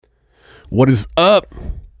What is up?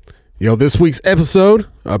 This week's episode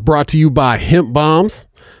brought to you by Hemp Bombs.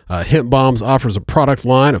 Hemp Bombs offers a product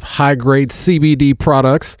line of high-grade CBD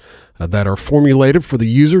products that are formulated for the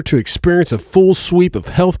user to experience a full sweep of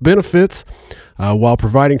health benefits while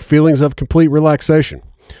providing feelings of complete relaxation.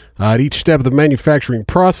 At each step of the manufacturing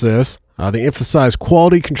process, they emphasize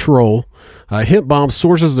quality control. Hemp Bombs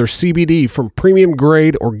sources their CBD from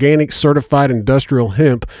premium-grade, organic, certified industrial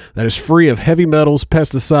hemp that is free of heavy metals,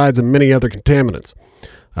 pesticides, and many other contaminants.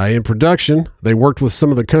 In production, they worked with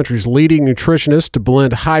some of the country's leading nutritionists to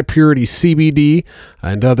blend high-purity CBD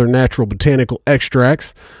and other natural botanical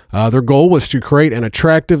extracts. Their goal was to create an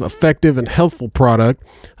attractive, effective, and healthful product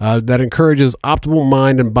that encourages optimal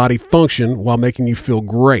mind and body function while making you feel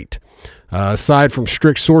great. Aside from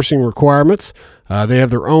strict sourcing requirements, they have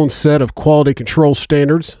their own set of quality control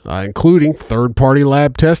standards, including third-party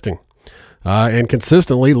lab testing. And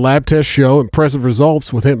consistently, lab tests show impressive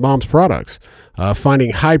results with Hemp Bombs products,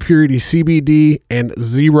 finding high-purity CBD and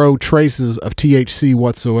zero traces of THC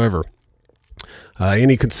whatsoever.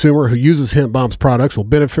 Any consumer who uses Hemp Bombs products will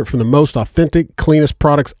benefit from the most authentic, cleanest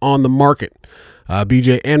products on the market.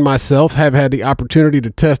 BJ and myself have had the opportunity to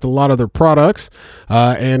test a lot of their products,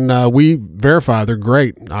 and we verify they're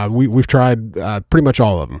great. We've tried pretty much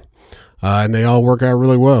all of them, and they all work out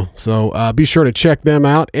really well. So be sure to check them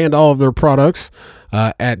out and all of their products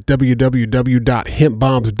at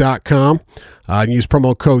www.hempbombs.com. And use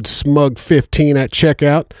promo code SMUG15 at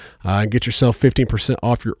checkout and get yourself 15%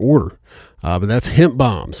 off your order. But that's Hemp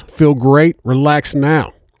Bombs. Feel great. Relax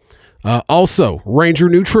now. Also, Ranger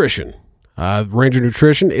Nutrition. Ranger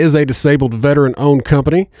Nutrition is a disabled veteran-owned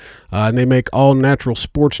company, and they make all-natural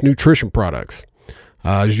sports nutrition products.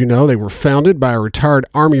 As you know, they were founded by a retired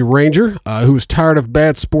Army Ranger who was tired of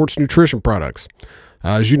bad sports nutrition products.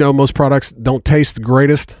 As you know, most products don't taste the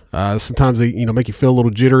greatest. Sometimes they, make you feel a little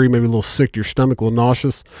jittery, maybe a little sick to your stomach, a little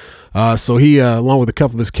nauseous. So he, along with a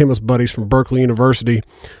couple of his chemist buddies from Berkeley University,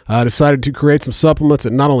 decided to create some supplements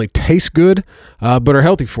that not only taste good, but are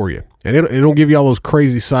healthy for you. And it don't give you all those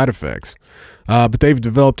crazy side effects. But they've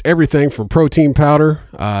developed everything from protein powder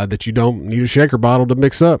that you don't need a shaker bottle to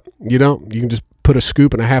mix up. You can just put a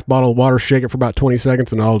scoop in a half bottle of water, shake it for about 20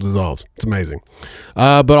 seconds, and it all dissolves. It's amazing.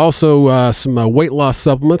 But also some weight loss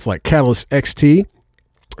supplements like Catalyst XT,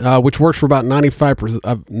 which works for about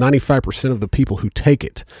 95% of the people who take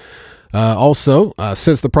it. Also,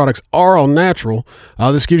 since the products are all natural,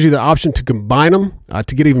 this gives you the option to combine them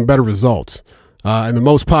to get even better results. And the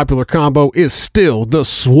most popular combo is still the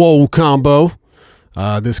Swole Combo.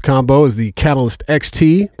 This combo is the Catalyst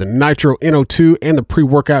XT, the Nitro NO2, and the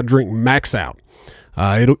pre-workout drink Max Out.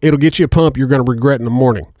 It'll get you a pump you're going to regret in the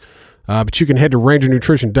morning. But you can head to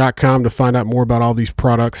rangernutrition.com to find out more about all these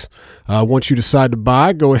products. Once you decide to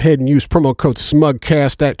buy, go ahead and use promo code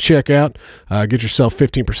SMUGCAST at checkout. Get yourself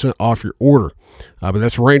 15% off your order. But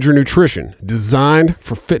that's Ranger Nutrition, designed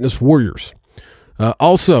for fitness warriors.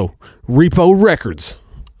 Also, Repo Records.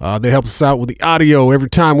 They help us out with the audio every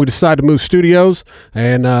time we decide to move studios.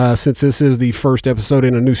 And since this is the first episode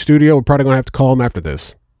in a new studio, we're probably going to have to call them after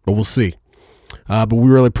this. But we'll see. But we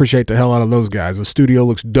really appreciate the hell out of those guys. The studio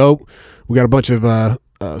looks dope. We got a bunch of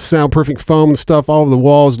soundproofing foam and stuff all over the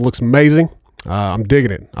walls. It looks amazing. I'm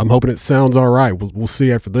digging it. I'm hoping it sounds all right. We'll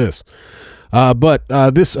see after this. But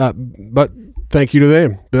thank you to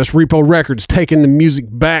them. That's Repo Records taking the music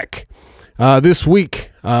back. This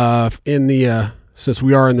week, since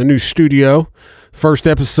we are in the new studio, first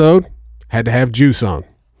episode, had to have Juice on.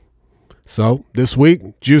 So this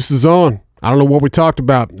week, Juice is on. I don't know what we talked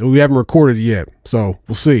about. We haven't recorded it yet, so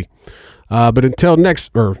we'll see. But until next,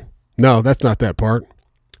 no, that's not that part.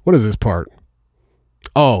 What is this part?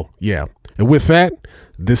 Oh, yeah. And with that,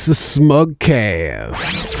 this is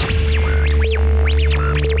Smugcast.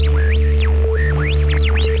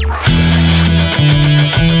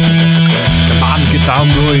 Come on, get down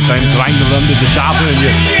to it. I'm trying to run to the chopper and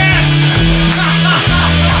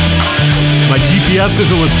my GPS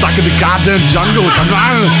is always stuck in the goddamn jungle. Come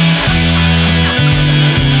on.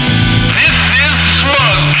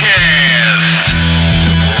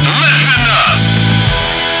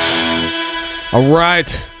 All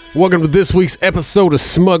right, welcome to this week's episode of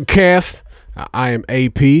Smugcast. I am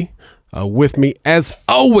AP. With me, as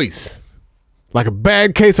always, like a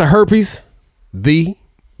bad case of herpes, the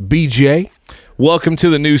BJ. Welcome to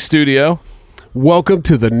the new studio. Welcome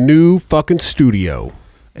to the new fucking studio.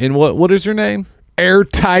 And what is your name?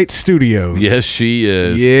 Airtight Studios. Yes, she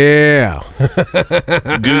is. Yeah.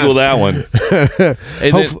 Google that one.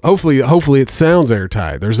 Hopefully it sounds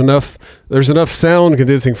airtight. There's enough sound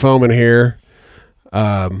condensing foam in here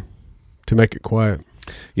to make it quiet.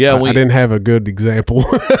 Yeah, I didn't have a good example.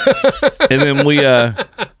 and then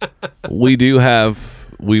we do have.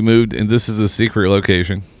 We moved, and this is a secret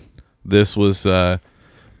location. This was part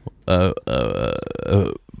of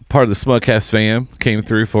the Smugcast fam came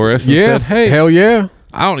through for us. And Yeah, said, hey, hell yeah.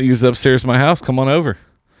 I don't use upstairs of my house. Come on over.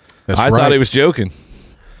 That's I right. thought he was joking,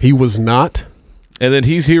 He was not. and then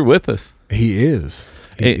he's here with us. He is.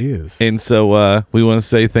 He is. And so we want to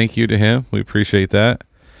say thank you to him. We appreciate that.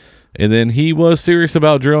 And then he was serious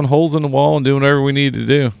about drilling holes in the wall and doing whatever we needed to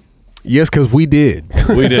do. Yes, because we did.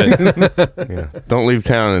 We did. Yeah. Don't leave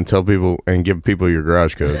town and tell people and give people your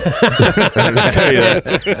garage code. I'll just tell you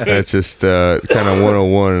that. That's just kind of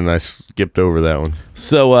 101, and I skipped over that one.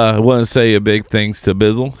 So I want to say a big thanks to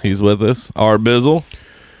Bizzle. He's with us. Our Bizzle.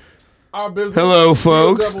 Hello,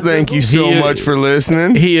 folks. Thank you so He- much for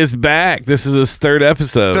listening. He is back. This is his third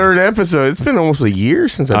episode. Third episode. It's been almost a year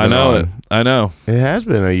since I've I been know on. it. I know. It has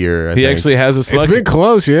been a year. I He think. actually has a It's Smug. been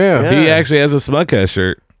close, yeah. He Yeah. actually has a Smugcast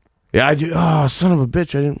shirt. Yeah, I do. Oh, son of a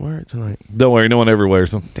bitch! I didn't wear it tonight. Don't worry, no one ever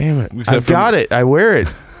wears them. Damn it! Except I've for- got it. I wear it.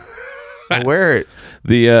 I wear it.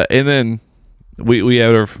 And then we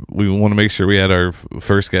had we want to make sure we had our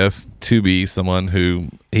first guest to be someone who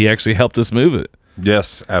he actually helped us move it.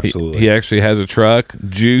 Yes, He, absolutely. he actually has a truck.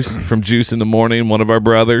 Juice from Juice in the Morning, one of our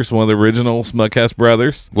brothers, one of the original Smugcast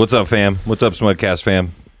brothers. What's up, fam? What's up, Smudcast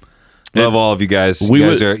fam? Love all of you guys.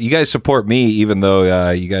 You guys support me, even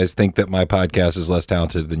though you guys think that my podcast is less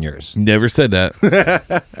talented than yours. Never said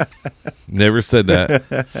that. Never said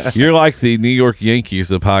that. You're like the New York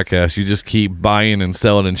Yankees of the podcast. You just keep buying and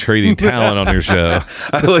selling and trading talent on your show.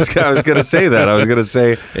 I was going to say that. I was going to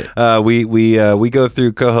say we go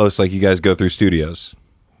through co-hosts like you guys go through studios.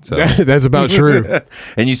 So, That's about true.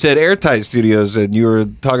 and you said airtight studios, and you were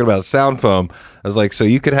talking about sound foam. I was like, so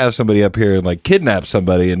you could have somebody up here and like kidnap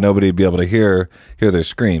somebody, and nobody would be able to hear their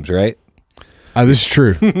screams, right? This is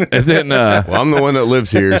true. And then Well, I'm the one that lives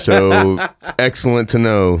here, so excellent to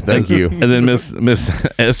know. Thank you. and then Miss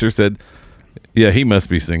Esther said, "Yeah, he must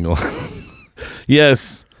be single."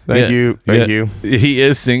 Yes. Thank you. Thank you. He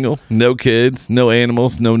is single. No kids. No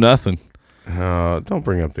animals. No nothing. Don't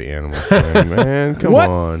bring up the animal thing, man. Come What?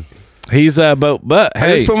 on. He's but I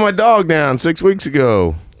hey, just put my dog down 6 weeks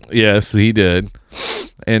ago. yes, he did.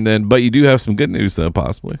 And then, but you do have some good news though,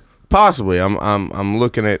 possibly. Possibly. I'm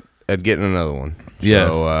looking at getting another one. Yes.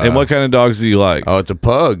 So, And what kind of dogs do you like? Oh, it's a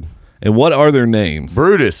pug. And what are their names?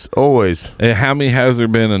 Brutus, always. And how many has there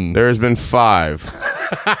been? In There has been 5.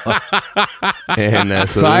 And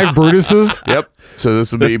so 5 Brutuses. Yep. So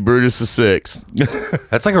this will be Brutus the 6th.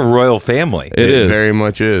 That's like a royal family. it is Very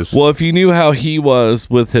much is. Well, if you knew how he was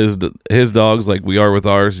with his dogs, like we are with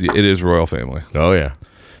ours, it is royal family. Oh, yeah.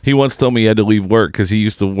 He once told me he had to leave work because he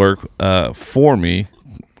used to work for me.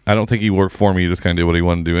 I don't think he worked for me. He just kind of did what he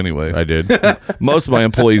wanted to do anyways. I did. Most of my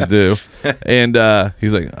employees do. And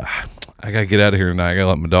he's like, I got to get out of here tonight. I got to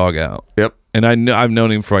let my dog out. Yep. And I've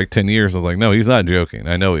known him for like 10 years. I was like, no, he's not joking.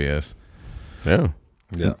 I know he is. Yeah.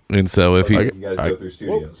 Yeah. And so if he, You guys go through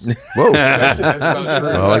studios. Whoa.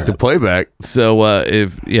 I like the playback.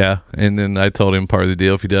 and then I told him part of the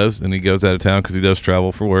deal, if he does, and he goes out of town because he does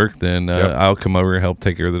travel for work, then I'll come over and help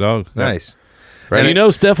take care of the dog. Nice. And you know,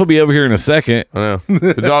 Steph will be over here in a second. I know.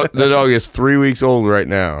 The dog is 3 weeks old right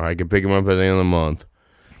now. I can pick him up at the end of the month.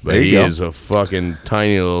 But There you he go. is a fucking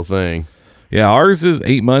tiny little thing. Yeah, ours is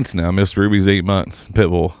 8 months now. Miss Ruby's 8 months.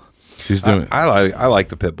 Pitbull. She's doing. I like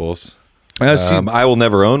the pit bulls. She- I will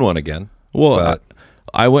never own one again. well, but-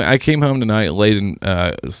 I came home tonight late, and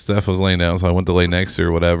Steph was laying down, so I went to lay next to her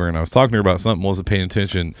or whatever, and I was talking to her about something, wasn't paying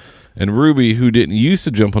attention. And Ruby, who didn't used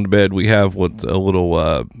to jump on the bed, we have a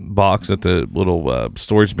little box at the little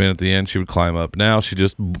storage bin at the end. She would climb up. Now she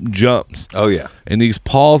just jumps. Oh yeah. And these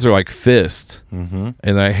paws are like fists. Mm-hmm.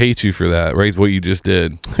 And I hate you for that, right? What you just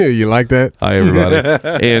did. You like that? Hi,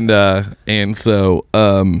 everybody. and so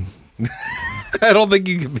I don't think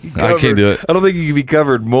you can be covered. I can't do it. I don't think you can be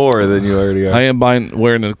covered more than you already are. I am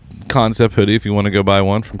wearing a Concept hoodie if you want to go buy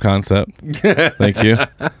one from Concept. Thank you.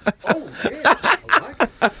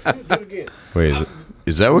 Wait,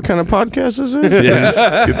 is that what kind of podcast this is?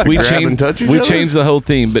 Yeah. We grab and touch each we other? changed the whole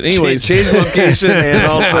theme. But anyways, change location and I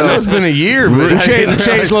know also it's been a year, but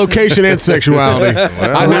Change location and sexuality.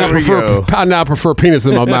 I now prefer penis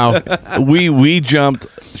in my mouth. we jumped.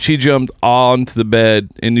 She jumped onto the bed,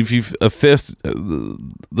 and if you a fist,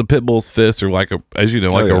 the pit bull's fists are like as you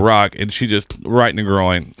know, like yeah. a rock, and she just right in the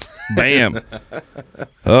groin, bam.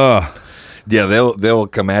 Ugh. yeah, they'll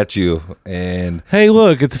come at you and Hey,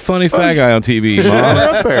 look, it's a funny fat guy on TV, Mom.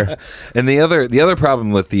 up there. and the other problem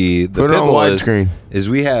with the Put it pit on bull is widescreen.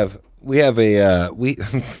 we have a we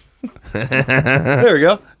there we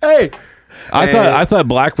go. I thought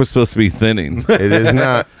black was supposed to be thinning, It is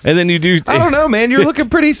not. and then you do. I don't know, man. You're looking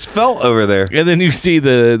pretty svelte over there. And then you see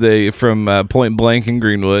the from Point Blank in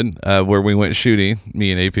Greenwood, where we went shooting,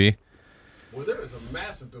 me and AP. Well, there is a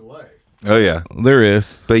massive delay. Oh yeah, There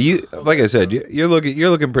is. but you, like I said, you're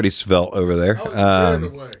looking pretty svelte over there.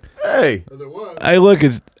 Hey. Hey, look,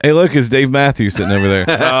 it's Dave Matthews sitting over there.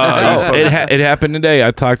 It happened today.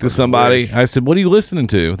 I talked to somebody. I said, "What are you listening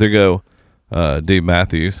to?" They go, "Dave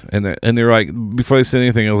Matthews," and they're like, before they said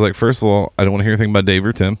anything, I was like, first of all, I don't want to hear anything about Dave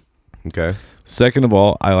or Tim. Okay. Second of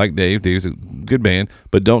all, I like Dave. Dave's a good band,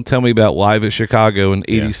 but don't tell me about Live at Chicago in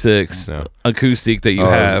 '86 No. acoustic that you Oh,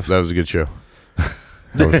 have. that was a good show.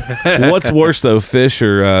 What's worse though, Fish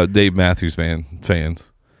or Dave Matthews Band fans?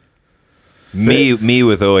 Me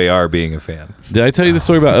with OAR being a fan. Did I tell you the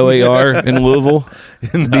story about OAR in Louisville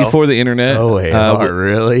before the internet? Oh, wait.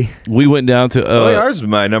 Really? We went down to OAR's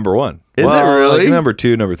my number one. Is it really? Like number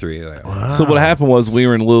 2, number 3. Yeah. So what happened was we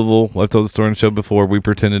were in Louisville. I've told the story on the show before. We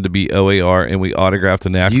pretended to be OAR and we autographed a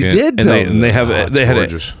napkin. You did and tell they, me and they that. have that's they had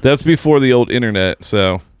gorgeous. that's before the old internet.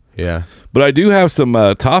 So, Yeah. but I do have some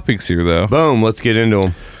topics here though. Boom. Let's get into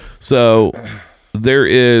them. So there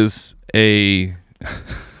is a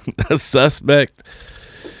suspect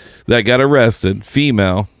that got arrested,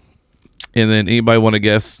 female, and then anybody want to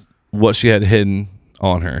guess what she had hidden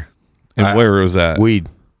on her and where was that? Weed.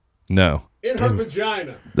 No, In her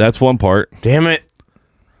vagina. that's one part. Damn it.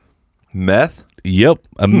 Meth? Yep,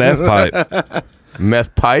 a meth pipe.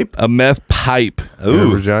 Meth pipe. A meth pipe. In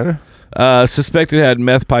her vagina. Suspected had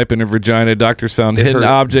meth pipe in her vagina. Doctors found If hidden her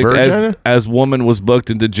object vagina? as woman was booked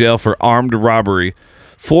into jail for armed robbery.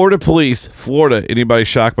 Florida police. Florida. Anybody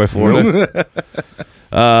shocked by Florida?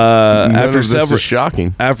 After several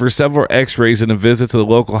shocking. After several X-rays and a visit to the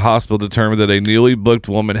local hospital, determined that a newly booked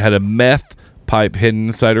woman had a meth pipe hidden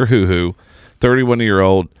inside her hoo-hoo.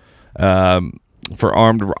 31-year-old for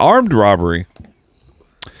armed robbery.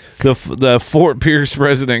 The Fort Pierce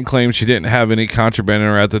resident claimed she didn't have any contraband in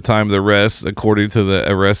her at the time of the arrest, according to the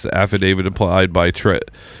arrest affidavit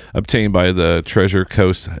obtained by the Treasure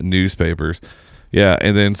Coast newspapers. Yeah,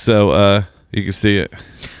 and then so you can see it.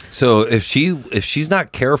 So if she's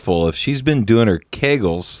not careful, if she's been doing her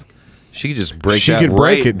kegels, she could just break She that could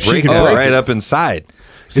break it. She break could it break right it. up inside.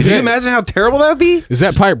 Is Can you that- imagine how terrible that would be? Is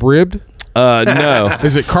that pipe ribbed? No.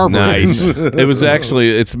 Is it carbureted? Nice. It was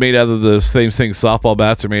actually, it's made out of the same thing softball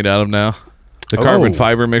bats are made out of now. The carbon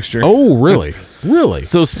fiber mixture. Oh, really? Really?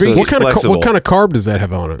 So speaking, what kind flexible. of carb does that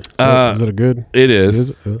have on it? Is it a good? it is. Is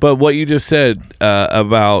it? But what you just said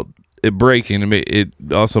about it breaking, it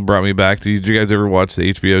also brought me back to, did you guys ever watch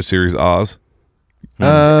the HBO series Oz?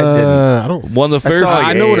 I don't. One of the first, saw like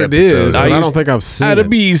I know what it 8 is, episodes. but I used- don't think I've seen At a it.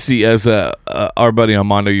 BEC, as our buddy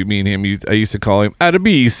Armando, me and him, I used to call him at a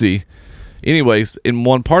BEC. Anyways, in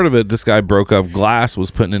one part of it, this guy broke off glass, was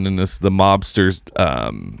putting it in the mobster's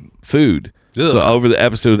food. Ugh. So over the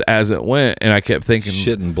episode as it went, and I kept thinking,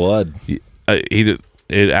 Shit and blood.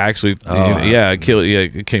 it actually,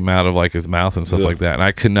 it came out of like his mouth and stuff Ugh. like that, and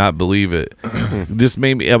I could not believe it. Just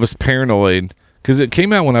made me. I was paranoid because it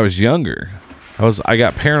came out when I was younger. I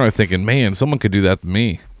got paranoid thinking, man, someone could do that to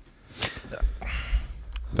me.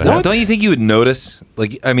 Don't you think you would notice?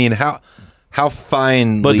 Like, I mean, how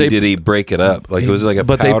finely did he break it up? Like, was it like a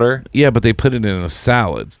powder? But they put it in a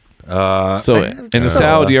salad. So in a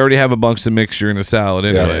salad, you already have a bunch of mixture in a salad,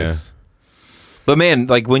 anyways. Yeah. But man,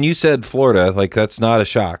 like when you said Florida, like that's not a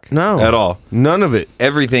shock. No. At all. None of it.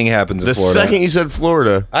 Everything happens in The Florida. second you said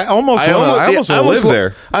Florida, I almost want to live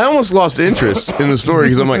there. I almost lost interest in the story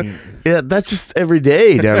because I'm like, yeah, that's just every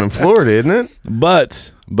day down in Florida, isn't it?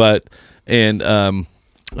 But and I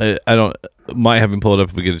don't might have him pull it up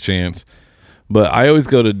if we get a chance. But I always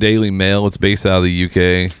go to Daily Mail. It's based out of the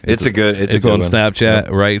UK. It's a good on one. Snapchat,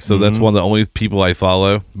 right? So that's one of the only people I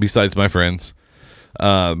follow besides my friends.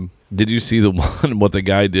 Did you see the one what the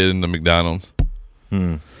guy did in the McDonald's?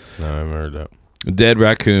 No, I haven't heard that. Dead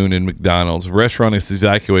raccoon in McDonald's. Restaurant is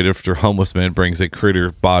evacuated after homeless man brings a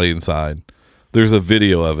critter body inside. There's a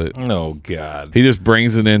video of it. Oh God. He just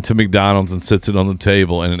brings it into McDonald's and sits it on the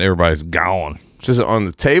table, and then everybody's gone. Just on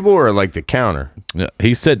the table or like the counter? Yeah,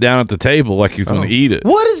 he sat down at the table like he's going to eat it.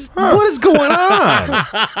 What is going on?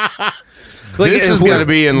 Like, This has got to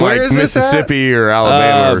be in where like is this at? Mississippi or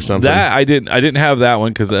Alabama or something. That I didn't have that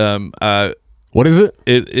one because What is it?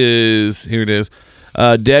 it is here. It is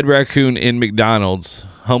dead raccoon in McDonald's.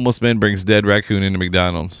 Homeless man brings dead raccoon into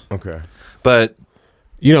McDonald's. Okay. But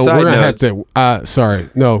You know, Side we're gonna note. have to. Sorry,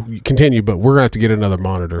 no, continue. But we're gonna have to get another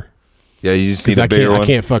monitor. Yeah, you just need Because a bigger one. I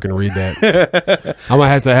can't fucking read that. I might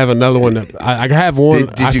have to have another one. I have one.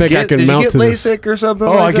 Did I you think get, I can did mount you get to this. LASIK or something?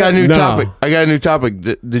 Oh, like I got a that? new No. topic. I got a new topic.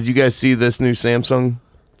 Did you guys see this new Samsung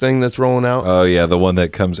thing that's rolling out? Oh yeah, the one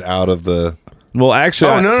that comes out of the. Well,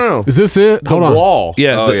 actually, oh no. Is this it? The Hold on. wall.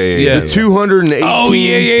 yeah, Oh, yeah. The 218. Oh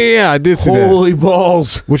yeah. I did see that. Holy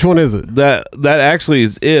balls. Which one is it? That actually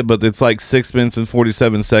is it, but it's like 6 minutes and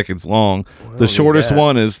 47 seconds long. The shortest that.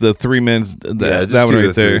 one is the 3 minutes. Yeah, just That one do right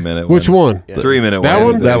the there. 3 minute Which one? 3 minute That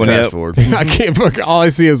one? That one, Fast yep. forward. I can't fucking. All I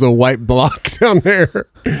see is a white block down there.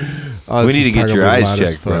 Oh, We this need to is get probably your gonna be eyes loud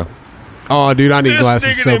as checked, bro. fuck. Oh, dude, I need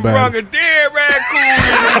glasses so bad. a dead raccoon in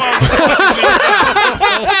the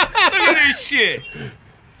motherfucker. Look at this shit.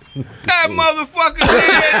 That motherfucker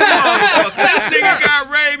dead motherfucker. This nigga got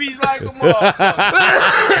rabies like a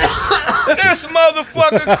motherfucker. This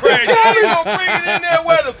motherfucker crazy. You gonna bring it in there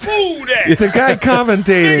where the food at? The guy Nigga,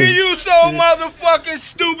 commentating. you so motherfucking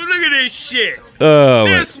stupid. Look at this shit. Oh,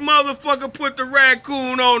 This motherfucker put the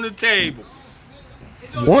raccoon on the table.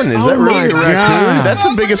 One, is Oh that my really a raccoon? God. That's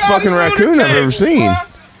the biggest fucking raccoon I've ever seen.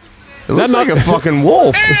 It looks not- like a fucking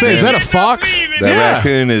wolf. Say, is that a fox? That Yeah.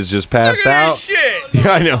 raccoon is just Look passed at out, this shit.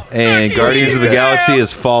 Yeah, I know. and Guardians of the Galaxy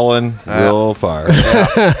has fallen real far. Look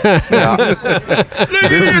at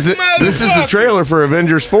This is the motherfucker. trailer for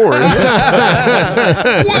Avengers 4. Isn't it?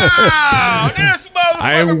 Wow, this motherfucker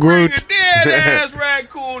I am bring Groot. a dead ass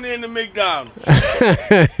raccoon into McDonald's.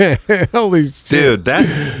 Holy shit. Dude,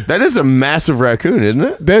 that That is a massive raccoon, isn't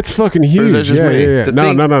it? That's fucking is that huge. just Yeah, me? yeah. The No,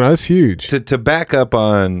 thing- no, that's huge. to back up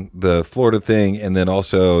on the Florida thing, and then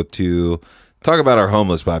also to talk about our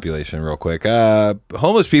homeless population real quick.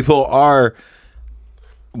 Homeless people are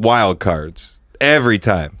wild cards every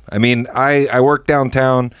time. I mean, I work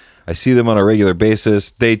downtown. I see them on a regular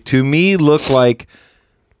basis. They, to me, look like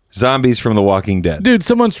zombies from The Walking Dead. dude,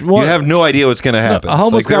 someone's You have no idea what's going to happen. a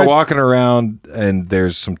homeless Like they're guy- walking around and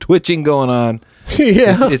there's some twitching going on.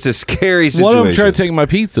 Yeah. It's a scary situation. one of them tried to take my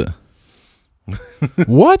pizza.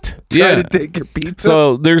 What? Try to take your pizza.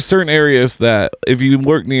 So there's certain areas that if you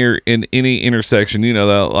work near in any intersection, you know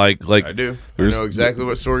that like I do. I There's- know exactly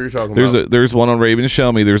what store you're talking there's about. Uh-huh. one on Raven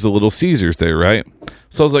Shelmy. There's a Little Caesars there, right?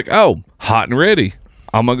 So I was like, oh, hot and ready.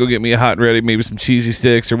 I'm gonna go get me a hot and ready, maybe some cheesy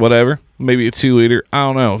sticks or whatever, maybe a 2-liter. I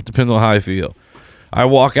don't know. It depends on how I feel. I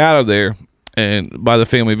walk out of there, and by the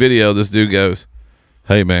family video, this dude goes,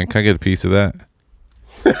 "Hey man, can I get a piece of that?"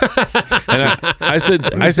 And I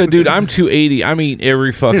said, dude, I'm 280. I'm eating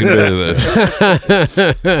every fucking bit of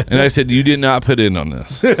this. And I said, you did not put in on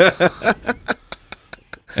this. And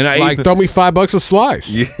I Like, ate, throw me $5 a slice.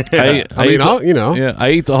 I I mean, I'll, you know. yeah, I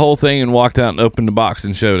ate the whole thing and walked out and opened the box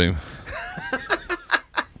and showed him.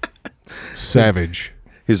 Savage.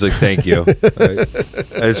 He's like, thank you.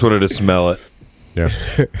 I just wanted to smell it. yeah.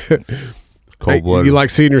 Hey, Cold blooded. you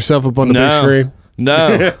like seeing yourself up on the big No, screen? no.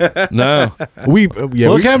 Yeah,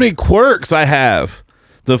 Look how many quirks I have.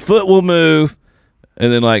 The foot will move,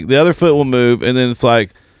 and then like the other foot will move, and then it's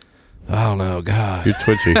like, oh no, God, You're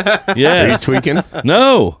twitchy. Are you yeah, tweaking?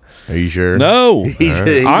 no, Are you sure? no. He's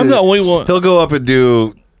I'm the only one. He'll go up and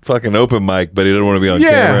do fucking open mic, but he doesn't want to be on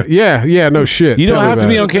yeah, camera. yeah, no shit. You Tell don't me have to about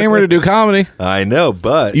be it. on camera to do comedy. I know,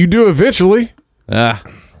 but You do eventually.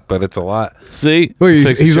 but it's a lot. See, Look,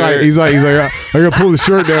 Fix the he's like, shirt. I gotta pull the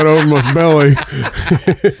shirt down over my belly.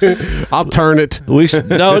 I'll turn it. We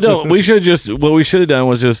no. We should just what we should have done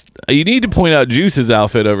was just you need to point out Juice's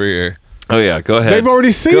outfit over here. Oh yeah, go ahead. They've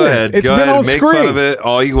already seen go it. Ahead. It's go been ahead. on Make screen. fun of it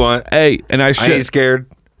all you want. Hey, and I I ain't should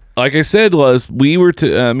scared. like I said was we were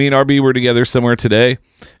to me and RB were together somewhere today,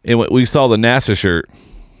 and we saw the NASA shirt,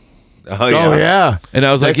 Oh yeah. Oh, yeah. and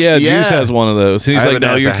I was like, That's- yeah, yeah. Juice has one of those. And he's I have like, a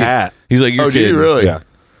no, NASA you're hat. He's like, you're Oh, do kidding. you really? Yeah.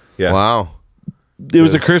 Yeah. Wow. It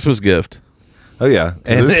was a Christmas gift. Oh yeah.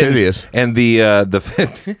 It's hideous. And the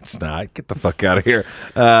it's not. Get the fuck out of here.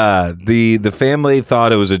 The family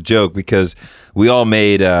thought it was a joke because we all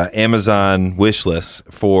made Amazon wish lists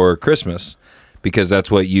for Christmas because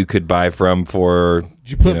that's what you could buy from for.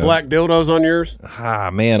 Did you put know. black dildos on yours?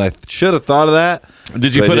 Ah man, I should have thought of that.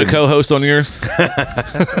 Did you But put I a didn't. co-host on yours?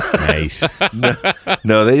 Nice.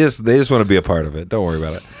 No, they just want to be a part of it. Don't worry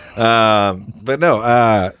about it. But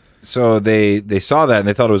no, so they saw that and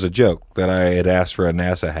they thought it was a joke that I had asked for a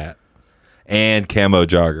NASA hat and camo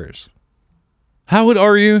joggers. How old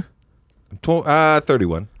are you?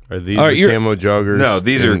 31. Are these All right, the you're- camo joggers? No,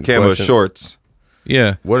 these are in camo question? shorts.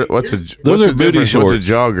 Yeah. What's a Those what's are the booty difference? What's shorts.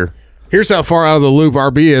 a jogger? Here's how far out of the loop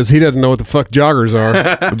RB is. He doesn't know what the fuck joggers are.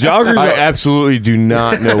 Joggers I are, absolutely do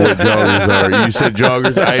not know what joggers are. You said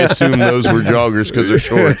joggers. I assume those were joggers because they're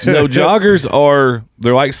shorts. no, joggers are,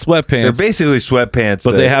 they're like sweatpants. They're basically sweatpants,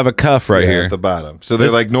 but they have a cuff right here. at the bottom. So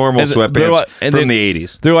they're like normal and they're sweatpants like- and from they- the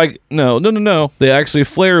 80s. They're like, no. They actually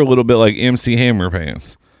flare a little bit like MC Hammer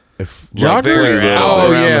pants. Joggers? very little.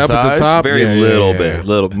 Oh, Around yeah, the up at the thighs? top. Very Yeah, yeah, little yeah. bit.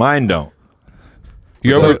 Little. Mine don't.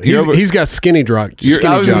 You're So over, you're over, he's got skinny drop. You're-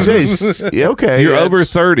 Skinny I was gonna joggers. say, yeah, okay. you're yeah, over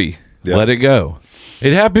it's- 30. Yeah. Let it go.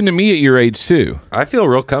 It happened to me at your age too. I feel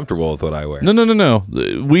real comfortable with what I wear. No.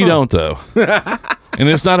 We don't though. And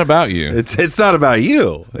it's not about you. It's not about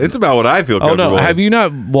you. It's about what I feel Oh comfortable no! with. Have you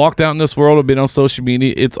not walked out in this world or been on social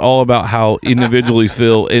media? It's all about how individually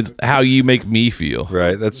feel. It's how you make me feel.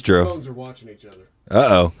 Right, that's true. Phones are watching each other.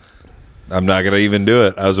 Uh-oh. I'm not going to even do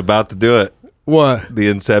it. I was about to do it. What? The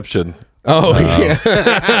Inception. Oh, yeah. But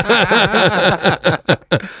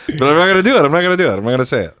I'm not going to do it. I'm not going to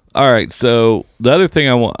say it. All right. So the other thing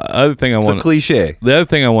I want, It's a cliche. the other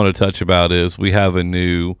thing I want to touch about is we have a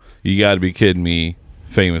new. You got to be kidding me!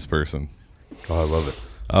 Famous person. Oh, I love it.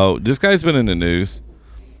 Oh, this guy's been in the news.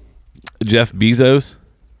 Jeff Bezos.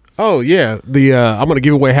 Oh, yeah. The I'm going to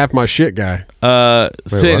give away half my shit guy.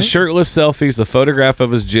 Sent what? shirtless selfies, a photograph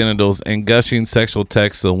of his genitals, and gushing sexual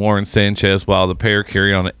texts to Lauren Sanchez while the pair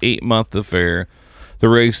carried on an 8-month affair. The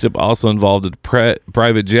relationship also involved a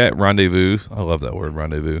private jet rendezvous. I love that word,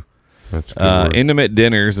 rendezvous. That's a good word. Intimate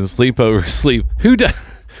dinners and sleepover. Who does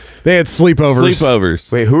They had sleepovers.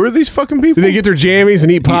 sleepovers? Wait, who are these fucking people? Did they get their jammies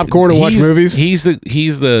and eat popcorn and watch He's- movies? He's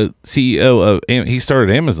the CEO of. He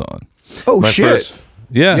started Amazon. oh, My shit. first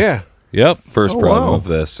Yeah. yeah. Yep. first Oh, problem wow. of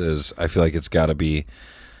this is I feel like it's got to be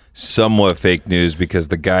somewhat fake news because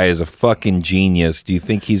the guy is a fucking genius. Do you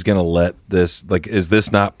think he's going to let this, like, is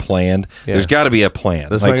this not planned? Yeah. There's got to be a plan.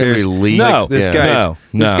 That's like, not gonna be there's- leaked. No. This Yeah. guy's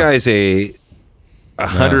No. this guy's a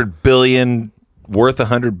 100 billion worth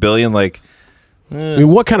 100 billion. Like, I mean,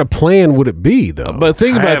 what kind of plan would it be, though? But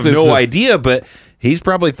think I about have this. no idea, but he's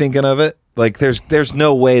probably thinking of it. Like, there's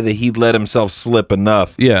no way that he'd let himself slip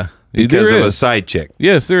enough Yeah. because There of a is. side chick.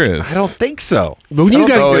 Yes, there is. I don't think so. But when I you don't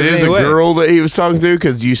got- think Oh, it there's is any a way. girl that he was talking to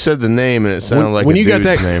because you said the name and it sounded like when a you got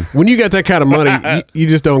dude's that name. when you got that kind of money, you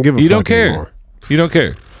just don't give a You fuck don't care. anymore. You don't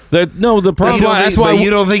care. The problem. That's why you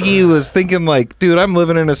don't think he was thinking like, dude, I'm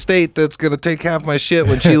living in a state that's gonna take half my shit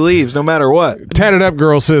when she leaves, no matter what. Tatted up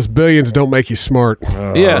girl says billions don't make you smart.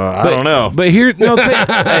 Yeah, I don't know. But here, no.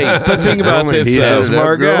 Hey, but think about this. He's a Tatted up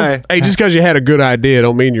smart girl? guy. Hey, just because you had a good idea,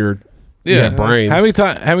 don't mean you got brains. How many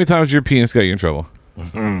times your penis got you in trouble?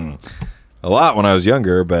 A lot when I was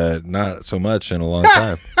younger, but not so much in a long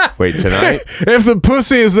time. Wait, tonight? If the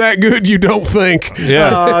pussy is that good, you don't think. Yeah,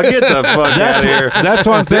 Oh, get the fuck out of here. that's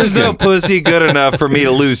what I'm There's thinking. no pussy good enough for me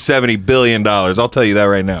to lose $70 billion. I'll tell you that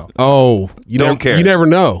right now. Oh, you Don't never, care. You never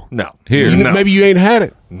know. No. Here. No. Maybe you ain't had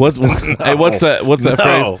it. Hey, what's that? What's that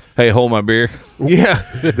No. phrase? Hey, hold my beer. Yeah.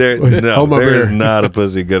 There Hold my is beer. not a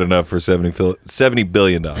pussy good enough for $70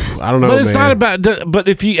 billion. I don't know, But it's man. not about. But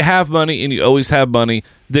if you have money and you always have money,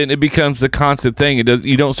 then it becomes a constant thing. It does.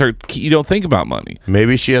 You don't think about money.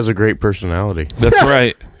 Maybe she has a great personality. That's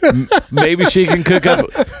right. Maybe she can cook up.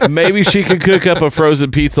 Maybe she can cook up a frozen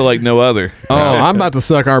pizza like no other. Oh, I'm about to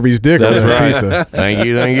suck Arby's dick on That's that right. pizza. Thank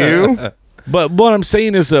you. But what I'm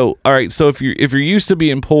saying is though, all right. So if you're used to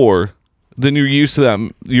being poor, then you're used to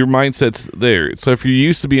that. Your mindset's there. So if you're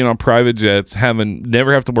used to being on private jets,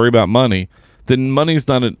 never have to worry about money, then money's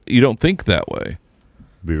not. You don't think that way.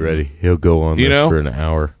 Be ready. He'll go on You this know? for an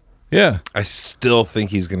hour. Yeah. I still think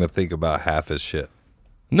he's going to think about half his shit.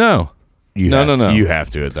 No. You No, have no, no. You have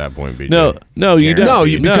to at that point, BJ. No. You don't. No,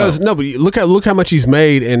 because but look how much he's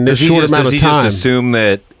made in this Does he, short just, amount does of he time. just assume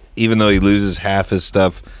that even though he loses half his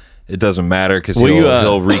stuff, it doesn't matter because Well,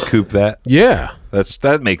 he'll recoup that? Yeah.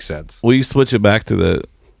 That makes sense. Will you switch it back to the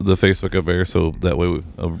Facebook up there so that way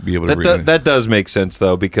I'll be able to read it? That does make sense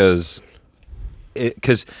though because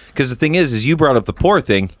the thing is you brought up the poor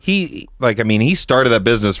thing. He started that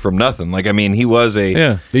business from nothing. Like, I mean, he was a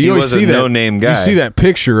Yeah. he You always was see a that no-name guy. You see that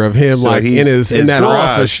picture of him So like in he's- in his that garage.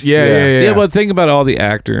 office. Yeah, Yeah. yeah, yeah. Yeah, but think about all the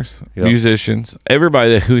actors, Yep. musicians,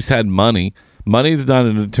 everybody who's had money. Money's not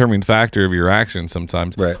a determining factor of your actions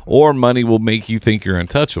sometimes. Right. Or money will make you think you're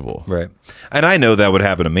untouchable. Right. And I know that would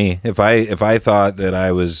happen to me. If I thought that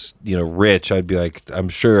I was, rich, I'd be like, I'm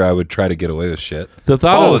sure I would try to get away with shit. The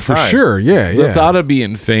thought All of the for time. sure. Yeah, the yeah. thought of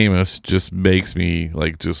being famous just makes me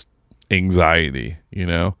like just anxiety,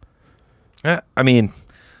 I mean,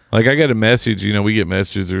 Like I get a message, we get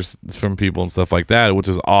messages from people and stuff like that, which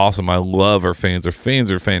is awesome. I love our fans. Our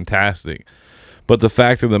fans are fantastic. But the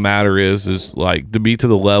fact of the matter is like to be to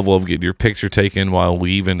the level of getting your picture taken while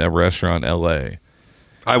leaving a restaurant in L.A.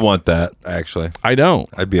 I want that, actually. I don't.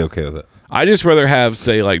 I'd be okay with it. I just rather have,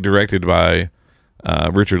 say, like directed by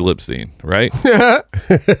Richard Lipstein, right?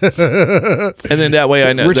 And then that way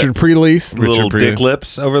I know Richard Prelease. Little dick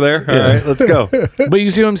lips over there. All right, let's go. But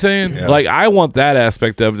you see what I'm saying? Yeah. Like I want that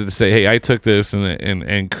aspect of it to say, hey, I took this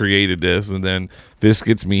and created this, and then this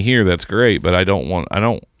gets me here. That's great, but I don't want.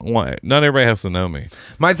 Not everybody has to know me.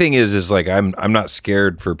 My thing is like I'm not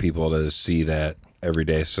scared for people to see that every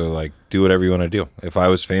day. So like, do whatever you want to do. If I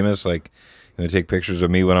was famous, like, you know, take pictures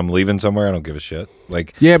of me when I'm leaving somewhere, I don't give a shit.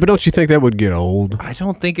 Like, Yeah, but don't you think that would get old? I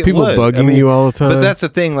don't think it People would. bugging you all the time. But that's the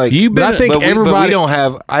thing. Like, But I think but we everybody. don't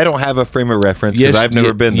have. I don't have a frame of reference because I've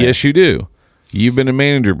never been there. Yes, you do. You've been a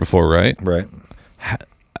manager before, right? Right.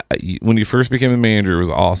 When you first became a manager, it was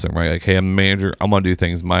awesome, right? Like, hey, I'm a manager. I'm gonna do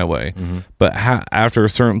things my way. But after a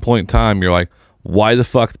certain point in time, you're like, why the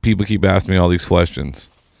fuck do people keep asking me all these questions?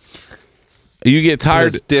 You get But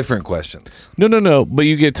tired. it's different questions. No. But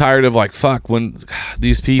you get tired of like, fuck, when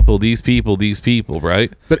these people,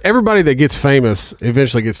 right? But everybody that gets famous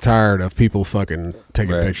eventually gets tired of people fucking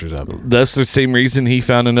taking Right. pictures of them. That's the same reason he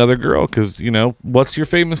found another girl. Because what's your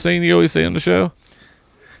famous saying you always say on the show?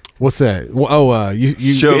 What's that? Well, you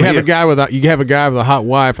Show have me a guy with a hot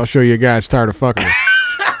wife. I'll show you a guy that's tired of fucking her.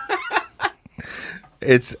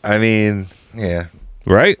 Yeah.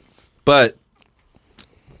 Right? But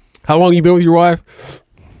How long you been with your wife?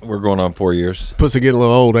 we're going on 4 years. Pussy getting a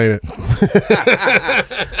little old, ain't it?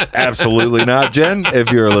 Absolutely not, Jen.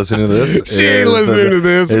 If you're listening to this, She ain't listening to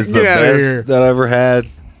this. It's the Get outta best here. that I ever had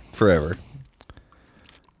forever.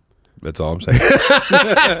 That's all I'm saying.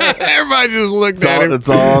 Everybody just looked at him. That's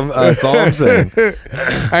all I'm saying.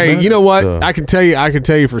 Hey, you know what? I can tell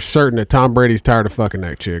you for certain that Tom Brady's tired of fucking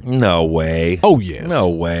that chick. No way. Oh yes. No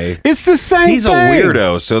way. It's the same. He's a thing.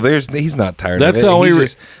 weirdo, so he's not tired That's of it. the only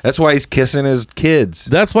That's why he's kissing his kids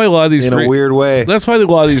That's why a lot of these in a weird way. That's why a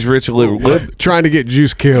lot of these rich Trying to get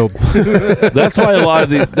Juice killed. That's why a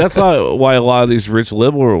lot of these rich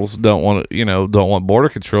liberals don't want border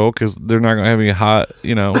control because they're not going to have any hot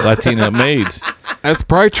Latina maids. That's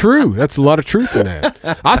probably true. That's a lot of truth in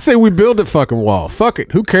that. I say we build a fucking wall. Fuck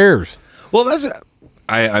it. Who cares? Well,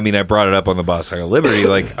 I brought it up on the Boss High Liberty.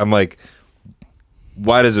 Like, I'm like,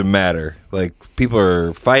 why does it matter? Like, people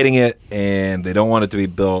are fighting it and they don't want it to be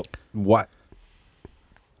built. What?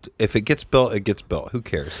 If it gets built, it gets built. Who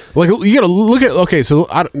cares? Like you got to look at. Okay, so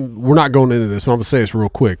we're not going into this, but I'm gonna say this real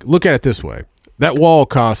quick. Look at it this way: that wall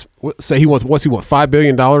costs. Say he wants. What's he want? $5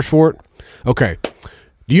 billion for it. Okay.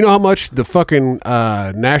 Do you know how much the fucking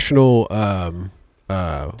national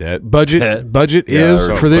budget is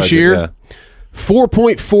or for this budget, year? yeah.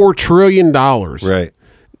 $4.4 trillion. Right.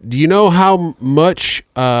 Do you know how much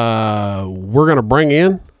we're gonna bring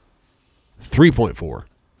in? 3.4.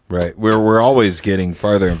 Right. We're always getting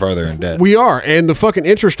farther and farther in debt. We are, and the fucking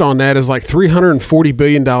interest on that is like $340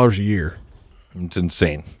 billion a year. It's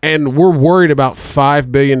insane. And we're worried about $5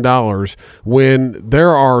 billion when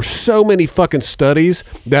there are so many fucking studies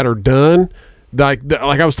that are done. Like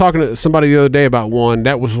I was talking to somebody the other day about one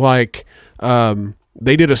that was like,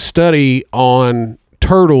 they did a study on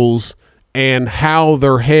turtles and how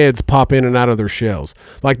their heads pop in and out of their shells.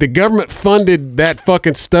 Like the government funded that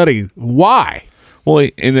fucking study. Why? Well,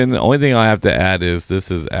 and then the only thing I have to add is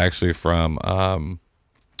this is actually from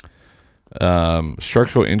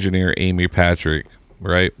structural engineer Amy Patrick,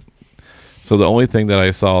 right? So the only thing that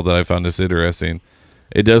I saw that I found this interesting,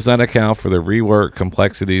 it does not account for the rework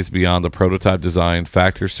complexities beyond the prototype design,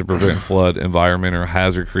 factors to prevent flood, environment, or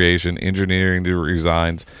hazard creation, engineering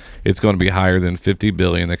designs. It's going to be higher than $50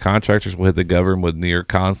 billion. The contractors will hit the government with near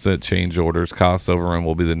constant change orders. Cost overrun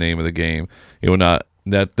will be the name of the game. It will not.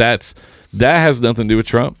 That has nothing to do with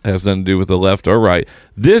Trump. It has nothing to do with the left or right.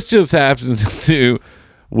 This just happens to do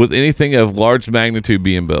with anything of large magnitude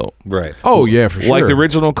being built. Right. Oh yeah, for sure. Like the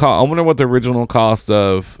original cost. I wonder what the original cost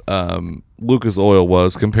of Lucas Oil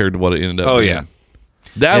was compared to what it ended up being. Yeah.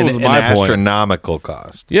 That was my an point. astronomical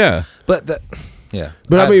cost. Yeah. But yeah.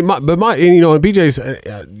 But I mean, and BJ's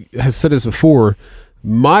has said this before.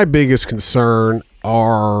 My biggest concern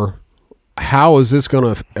are how is this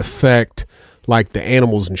going to affect like the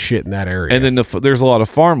animals and shit in that area? And then there's a lot of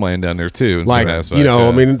farmland down there too. In like some aspects,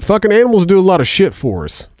 I mean, fucking animals do a lot of shit for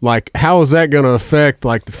us. Like, how is that going to affect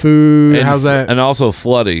like the food? and, How's that? And also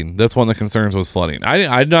flooding. That's one of the concerns was flooding.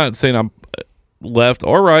 I'm not saying I'm left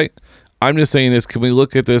or right. I'm just saying this. Can we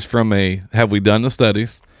look at this from have we done the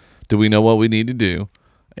studies? Do we know what we need to do?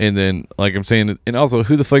 And then, like I'm saying, and also,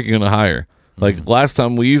 who the fuck are you going to hire? Like last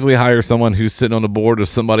time, we usually hire someone who's sitting on the board or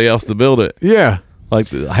somebody else to build it. Yeah. like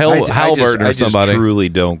the I Halliburton or just somebody. truly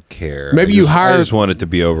don't care. Maybe I you just- hire- I just want it to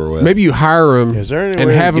be over with. Maybe you hire him Is there any and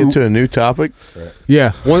way have to him. get to a new topic?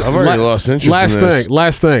 Yeah, one, I've already lost interest Last in this. thing.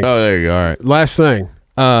 Last thing. Oh, there you go. All right. Last thing.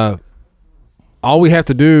 All we have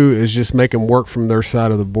to do is just make them work from their side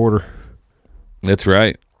of the border, That's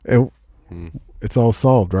right. and it's all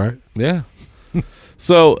solved, right? Yeah.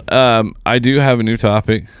 So I do have a new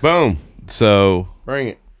topic. Boom. So Bring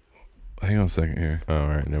it. hang on a second here. Oh, all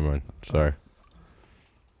right. Never mind. Sorry.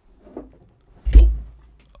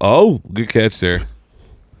 Oh, good catch there.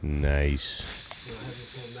 Nice.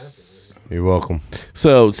 You're welcome.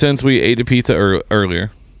 So since we ate a pizza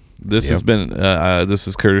earlier, this has been this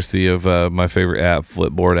is courtesy of my favorite app,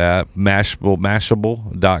 Flipboard app,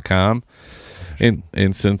 Mashable.com. And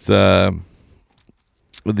since an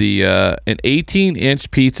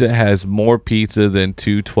 18-inch pizza has more pizza than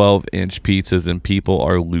two 12-inch pizzas, and people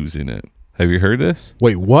are losing it. Have you heard this?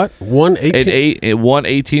 Wait, what? 118. One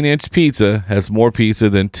 18-inch pizza has more pizza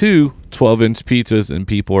than two 12-inch pizzas, and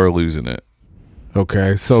people are losing it.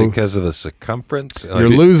 Okay, so because of the circumference. you're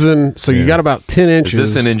losing. So you got about 10 Is inches.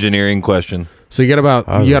 this an engineering question? So you got about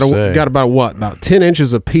I was you got gonna say. got about what? About 10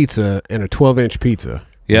 inches of pizza and a 12-inch pizza.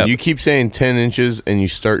 Yeah. You keep saying 10 inches and you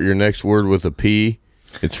start your next word with a P.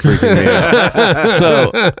 It's freaking me out.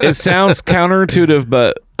 So it sounds counterintuitive,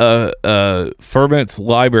 but Ferment's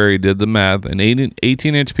Library did the math. An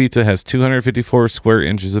 18-inch pizza has 254 square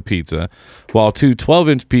inches of pizza, while two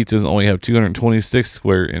 12-inch pizzas only have 226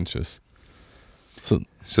 square inches.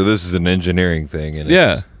 So this is an engineering thing, and Yeah.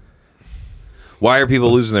 it's- why are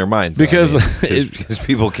people losing their minds? Because because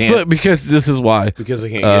people can't. But because this is why. Because I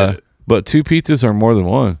can't get it. But two pizzas are more than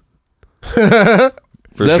one. for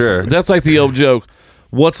sure. That's like the old joke.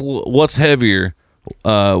 What's heavier,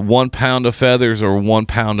 1 pound of feathers or 1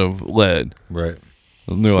 pound of lead? Right.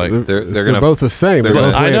 And they're like, They're gonna both the same. they're They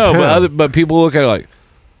gonna- both I weigh a know, pound. but people look at it like,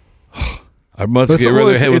 I'd much But get so- rid of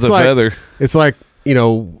it's- hit with a it's like- feather. It's like, you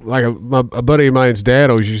know, like a buddy of mine's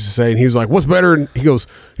dad always used to say, and he was like, "What's better?" And he goes,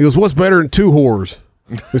 "What's better than two whores?"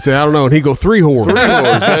 We say, "I don't know," and he go, "3 whores."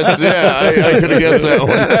 I could have guessed that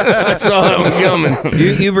one. I saw that one coming.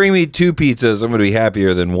 you bring me two pizzas, I'm going to be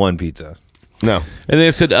happier than one pizza. No. And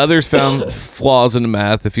they said others found flaws in the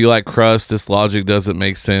math. If you like crust, this logic doesn't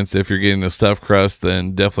make sense. If you're getting a stuffed crust,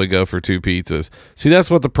 then definitely go for two pizzas. See,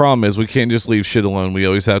 that's what the problem is. We can't just leave shit alone. We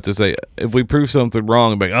always have to say, if we prove something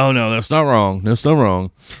wrong, be like, oh, no, that's not wrong. That's not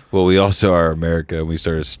wrong. Well, we also are America, and we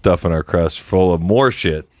started stuffing our crust full of more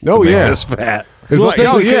shit. Oh, to make yeah. us fat. It's Well, like, I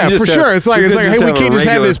think oh we yeah, couldn't for just sure. have- It's like, we hey, couldn't we just can't a just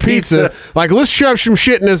have regular this pizza. Like, let's shove some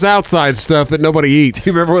shit in this outside stuff that nobody eats.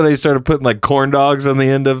 You remember when they started putting like corn dogs on the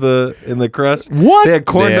end of the crust? What? They had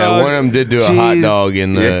corn Yeah, dogs. one of them did do a hot cheese. dog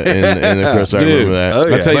in the crust. I Dude, remember that. Oh,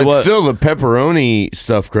 yeah. I'll tell you But what. still, the pepperoni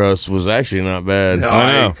stuffed crust was actually not bad. No,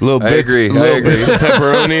 I know. Little I bits, agree. I little agree. bits of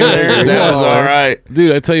pepperoni in there. That was all right.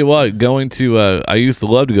 Dude, I tell you what, going to, I used to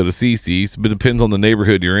love to go to CC's, but it depends on the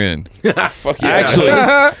neighborhood you're in. Fuck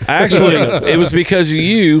yeah. Actually, it was because of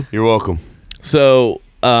you. You're welcome. So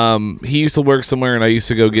he used to work somewhere, and I used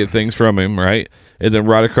to go get things from him, right? And then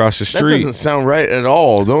right across the That street, doesn't sound right at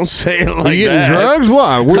all. Don't say it like Are you getting that. drugs?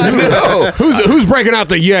 Why? know. Who's breaking out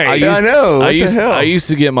the yay? I know. What the hell? I used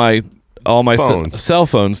to get all my Phones. cell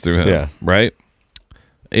phones through him, Yeah. right?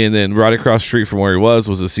 And then right across the street from where he was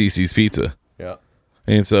a CC's Pizza. Yeah.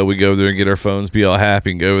 And so we go over there and get our phones, be all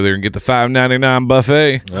happy, and go over there and get the $5.99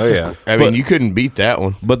 buffet. Oh yeah. I mean, But- you couldn't beat that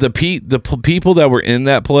one. But the people that were in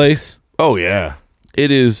that place, Oh yeah.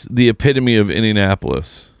 it is the epitome of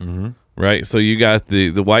Indianapolis, right? So you got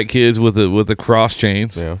the white kids with the cross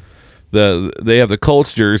chains. Yeah. They have the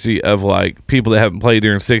Colts jersey of like people that haven't played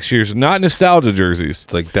there in 6 years, not nostalgia jerseys.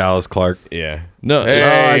 It's like Dallas Clark. Yeah. No,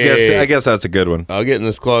 Hey. I guess that's a good one. I'll get in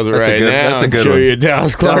this closet That's a right good- now that's a and good show one. you a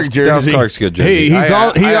Dallas Clark jersey. Dallas Clark's a good jersey. Hey, he's I-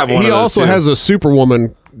 all, he I have one of he those, also too. has a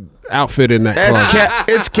Superwoman outfit in that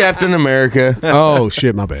closet. It's Captain America. Oh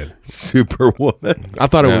shit, my bad. Superwoman. I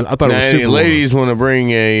thought it was. I thought Now, it was any Superwoman. ladies want to bring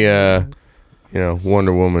a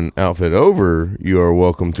Wonder Woman outfit over, you are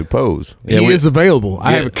welcome to pose. He is available.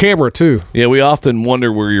 I have a camera too. yeah, we often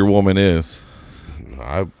wonder where your woman is.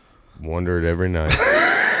 I wonder it every night.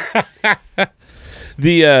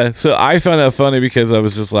 So I found that funny because I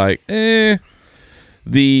was just like, and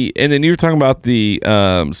then you were talking about the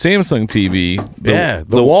Samsung TV.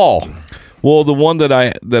 The wall. Well, the one that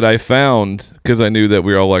I found because I knew that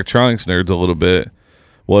we were all electronics nerds a little bit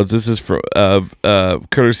was this is for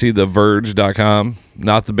courtesy TheVerge.com,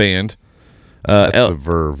 not the band. That's the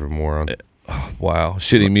Verve, moron. Wow,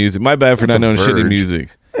 shitty music. My bad for not knowing shitty Verge. music.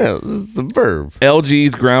 Yeah, it's the Verve.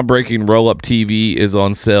 LG's groundbreaking roll-up TV is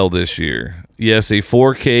on sale this year. Yes, a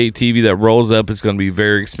 4K TV that rolls up is going to be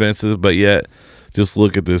very expensive, but yet Just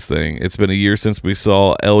look at this thing. It's been a year since we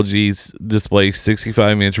saw LG's display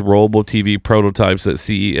 65-inch rollable TV prototypes at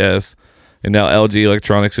CES, and now LG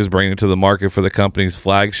Electronics is bringing it to the market for the company's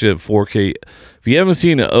flagship 4K. If you haven't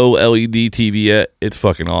seen an OLED TV yet, it's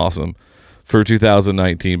fucking awesome for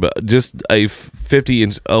 2019. But just a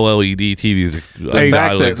 50-inch OLED TV is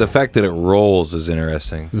The fact that it rolls is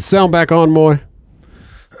interesting. Is the sound back on, Moy?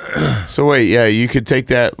 So wait, yeah, you could take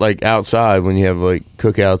that like outside when you have like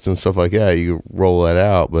cookouts and stuff like that. You could roll that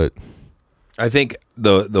out, but I think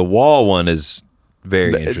the wall one is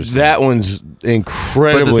very interesting. that one's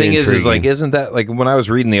incredibly. But the thing is intriguing. like, isn't that like when I was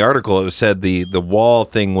reading the article, it said the wall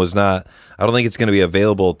thing was not. I don't think it's going to be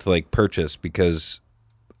available to like purchase because,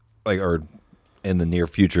 like, or in the near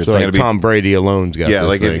future, it's so not like going to be. Tom Brady alone's got. Yeah, this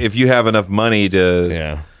like thing. if you have enough money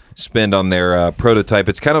to spend on their prototype,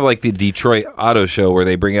 it's kind of like the Detroit Auto Show where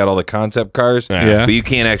they bring out all the concept cars, Yeah. but you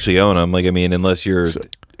can't actually own them. Like, I mean, unless you're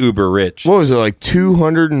uber rich. What was it, like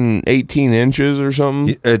 218 inches or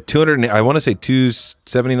something? 200. I want to say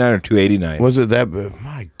 279 or 289. Was it that?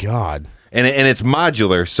 My God! And it's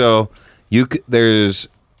modular, so there's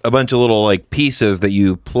a bunch of little like pieces that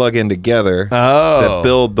you plug in together that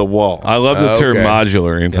build the wall. I love the term Okay.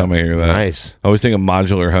 modular anytime I hear that. Nice. I always think of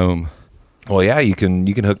modular home. Well, yeah, you can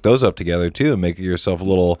hook those up together too and make yourself a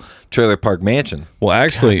little trailer park mansion. Well,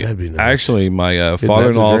 actually, that'd be nice. my the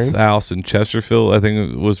father-in-law's dream? house in Chesterfield, I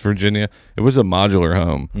think it was Virginia. It was a modular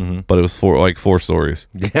home, but it was 4 stories.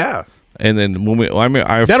 Yeah. And then when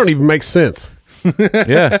I That don't even make sense.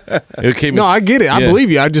 yeah, it came. No, I get it. I Yeah. believe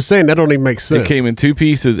you. I'm just saying that don't even make sense. It came in 2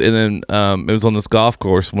 pieces, and then it was on this golf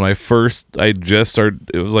course when I just started.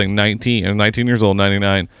 It was like 19 years old,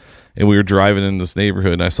 99, and we were driving in this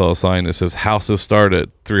neighborhood, and I saw a sign that says houses start at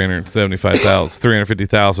 375,000,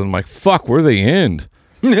 350,000. I'm like, fuck, where they end?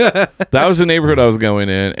 That was the neighborhood I was going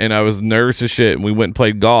in, and I was nervous as shit. And we went and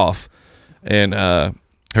played golf, and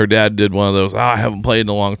her dad did one of those. I haven't played in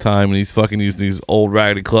a long time, and he's fucking using these old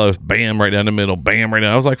raggedy clubs. Bam, right down the middle. Bam, right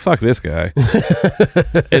down. I was like, fuck this guy.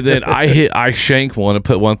 And then I shanked one and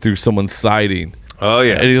put one through someone's siding. Oh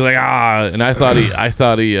yeah. And he's like, and I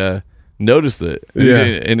thought he noticed it.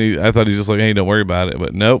 Yeah. I thought he's just like, hey, don't worry about it.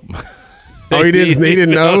 But nope. Oh, he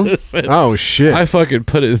didn't know? notice it. Oh, shit. I fucking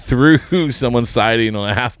put it through someone's siding on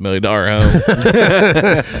a $500,000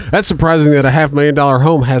 home. That's surprising that a $500,000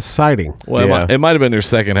 home has siding. Well, Yeah. it might have been their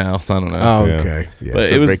second house. I don't know. Oh, Yeah. okay. Yeah. But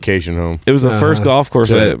It's it a was vacation home. It was the first golf course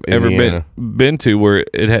to I've ever Indiana. been to where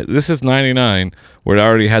it had. This is 99, where it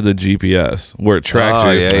already had the GPS, where it tracked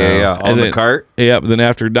Oh you. yeah. On And the then- cart. Yeah, but then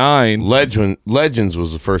after 9, Legends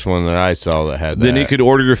was the first one that I saw that had that. then you could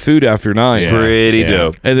order your food after 9. Yeah. Pretty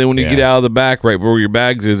dope. And then when you Yeah. get out of the back, right where your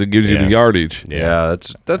bags is, it gives you Yeah. the yardage. Yeah,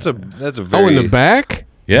 that's a very. Oh, in the back?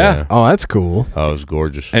 Yeah. Oh, that's cool. Oh, it was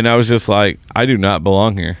gorgeous. And I was just like, I do not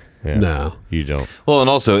belong here. Yeah. No. You don't. Well, and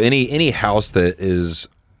also any house that is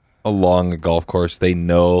along a golf course, they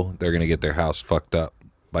know they're gonna get their house fucked up.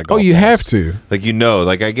 By Oh, golf you balls. have to. Like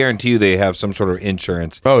like I guarantee you, they have some sort of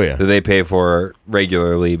insurance. Oh, yeah. that they pay for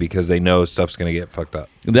regularly because they know stuff's gonna get fucked up.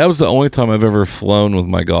 That was the only time I've ever flown with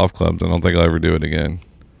my golf clubs. I don't think I'll ever do it again.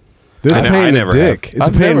 This I is know, a pain I in the never dick. have. It's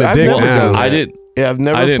a pain in the I've dick never done now. I didn't. Yeah, I've I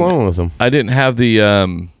never didn't- flown with them. I didn't have the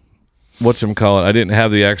whatchamacallit. I didn't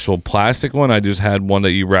have the actual plastic one. I just had one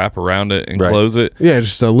that you wrap around it and Right. close it. Yeah,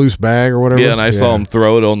 just a loose bag or whatever. Yeah, and I saw them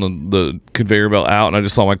throw it on the conveyor belt out, and I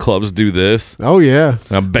just saw my clubs do this. Oh, yeah.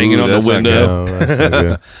 And I'm banging Ooh, on the that's not window. Oh, that's not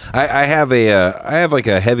good. I have like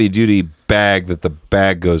a heavy duty bag that the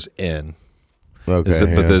bag goes in.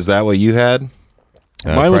 Okay, But is that what you had?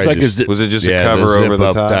 Mine was probably like a just- zip. Was it just yeah, a cover over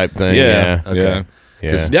the zip-up top? type thing. Yeah, Yeah, yeah.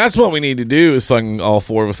 yeah. That's what we need to do. Is fucking all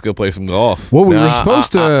 4 of us go play some golf. Well, we were Nah,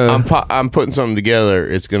 supposed to. I'm putting something together.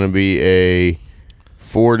 It's going to be a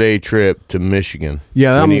 4-day trip to Michigan.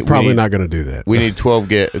 Yeah, We I'm need- probably we need- not going to do that. We need 12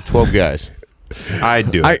 guys.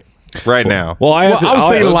 I'd do I- it right now. Well, I, Well, have to, I was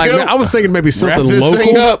thinking let's go. I was thinking maybe Wrap something this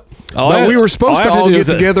thing local. up. But we were supposed to all get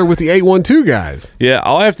together with the 812 guys. Yeah,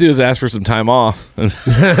 all I have to do is ask for some time off. Approved.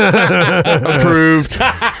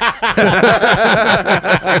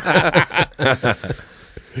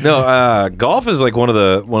 No, golf is like one of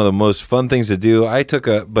the most fun things to do.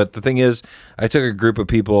 But the thing is, I took a group of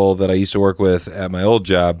people that I used to work with at my old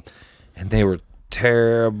job, and they were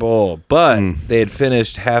terrible. But they had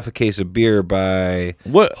finished half a case of beer by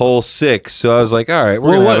What- hole 6. So I was like, all right,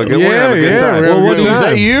 we're Well, gonna what- have a good, we're gonna have a yeah, good time. we're having a Well, good what Is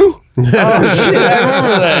time. that you? Oh, shit. I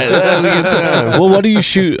remember that. That was a good time. Well, what do you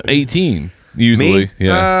shoot 18 usually? Me?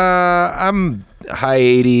 Yeah. I'm high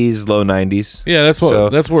 80s, low 90s. Yeah, that's what. So-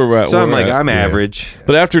 that's where we're at. So where I'm we're like, at. I'm average.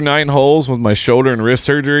 But after 9 holes with my shoulder and wrist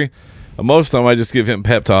surgery, most of the time I just give him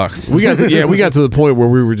pep talks. We got to the point where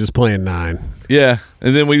we were just playing 9. Yeah,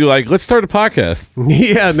 and then we like, let's start a podcast.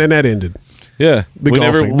 Yeah, and then that ended. Yeah, The we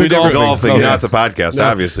golfing. we The golfing. Golfing, Okay. not the podcast.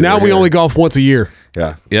 Obviously, Now we're we here. only golf once a year.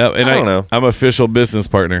 Yeah. Yeah, and I don't know. I'm official business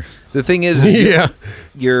partner. The thing is Yeah.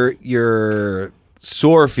 your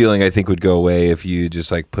sore feeling, I think, would go away if you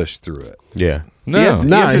just like push through it. Yeah. No. You have to,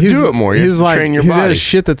 Nah, do it more. You have he's to like, train your he's got body.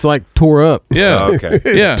 shit that's like tore up. Yeah. Oh, okay.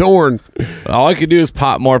 It's Yeah. torn. All I could do is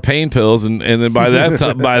pop more pain pills, and then by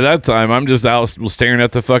that time, I'm just out staring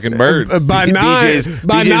at the fucking birds. By nine,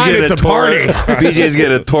 getting it's a party. BJ's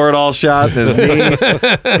getting a Toradol shot in his knee,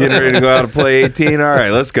 getting ready to go out and play 18. All right,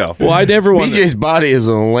 let's go. Well, I never want. BJ's body is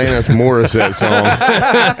an Alanis Morissette song.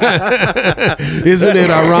 Isn't it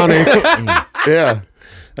ironic? Yeah.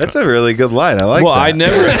 That's a really good line. I like Well,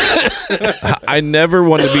 that. I never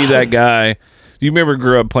wanted to be that guy. You remember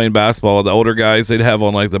grew up playing basketball? The older guys, they'd have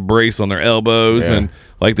on like the brace on their elbows, Yeah. and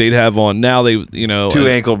like they'd have on now they Two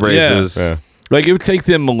ankle braces. Yeah. Yeah. Like it would take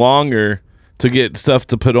them longer to get stuff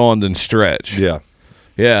to put on than stretch. Yeah.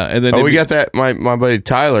 Yeah, and then Oh, it'd we be- got that. My buddy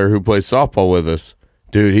Tyler, who plays softball with us,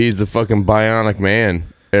 dude. He's the fucking bionic man.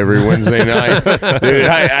 Every Wednesday night,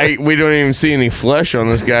 dude. We don't even see any flesh on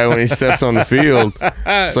this guy when he steps on the field.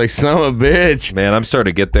 It's like, son of a bitch. Man, I'm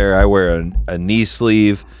starting to get there. I wear a knee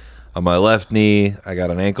sleeve on my left knee. I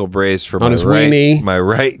got an ankle brace for On my his right weenie. my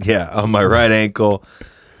right, yeah, on my right ankle.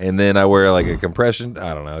 And then I wear like a compression.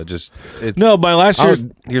 I don't know. It's no. My last year,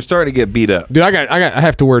 you're starting to get beat up. Dude, I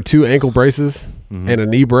have to wear 2 ankle braces Mm-hmm. and a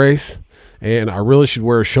knee brace, and I really should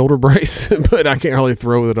wear a shoulder brace, but I can't really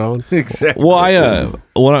throw it on. Exactly.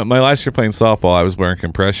 well, my last year playing softball, I was wearing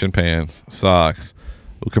compression pants, socks,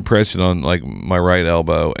 with compression on like my right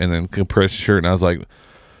elbow, and then compression shirt, and I was like,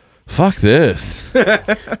 fuck this.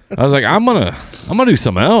 I was like, I'm gonna do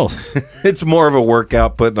something else. It's more of a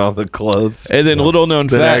workout putting on the clothes And then little known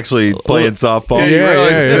than fact, actually playing softball. Yeah, you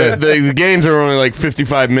realize the games are only like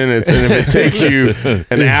 55 minutes, and if it takes you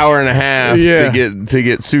an hour and a half Yeah. to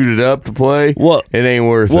get suited up to play, Well- it ain't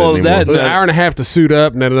worth well, it that- anymore. An hour and a half to suit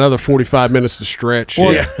up, and then another 45 minutes to stretch.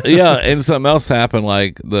 Well, yeah, and something else happened.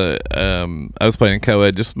 Like I was playing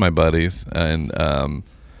co-ed just with my buddies, and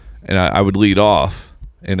I would lead off,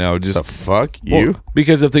 and I would just the fuck you?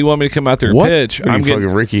 because if they want me to come out there and What? pitch, What are I'm you getting.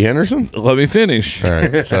 fucking Ricky Henderson? Let me finish. All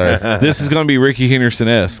right, sorry. This is going to be Ricky Henderson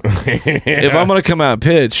esque. If I'm going to come out and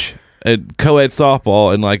pitch at co-ed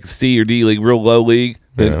softball and like C or D league, real low league,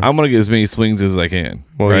 then Yeah. I'm going to get as many swings as I can.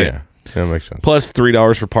 Well, right? yeah, that makes sense. Plus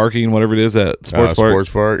 $3 for parking, whatever it is at Sports Park. Sports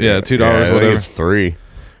Park. Yeah, $2, I think whatever. it's $3.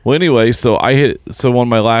 Well, anyway, so one of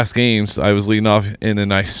my last games, I was leading off, and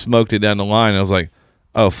then I smoked it down the line. I was like,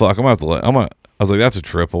 oh fuck, I was like, that's a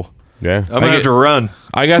triple. Yeah. I'm gonna have to run.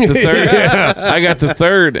 I got the third. I got the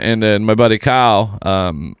third, and then my buddy Kyle,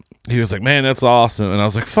 he was like, "Man, that's awesome," and I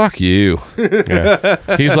was like, "Fuck you." Yeah.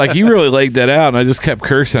 He's like, "You really legged that out," and I just kept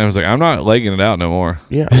cursing. I was like, "I'm not legging it out no more."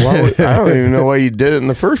 Yeah, I don't even know why you did it in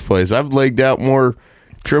the first place. I've legged out more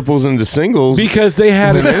triples into singles Because they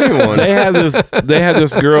had anyone. they had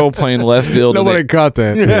this girl playing left field. and Nobody caught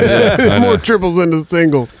that. I know. More triples into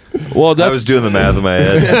singles. well, I that's was doing the math in my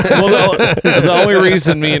head. well, the only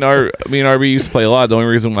reason me and RB used to play a lot. The only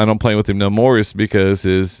reason I don't play with him no more is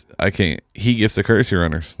because I can't. He gets the courtesy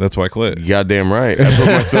runners. That's why I quit. Goddamn right. I put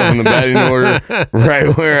myself in the batting order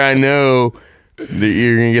right where I know that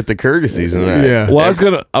you're gonna get the courtesies in that. Yeah. Well, I was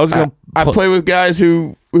gonna. I play with guys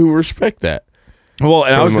who respect that. Well,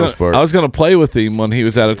 and For I was the most part. I was gonna play with him when he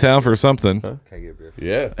was out of town for something.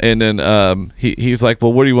 Yeah. And then he's like,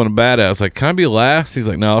 well, what do you want to bat at? I was like, can I be last? He's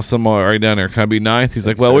like, no, someone already down there. Can I be ninth? He's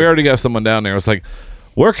like, well, we already got someone down there. I was like,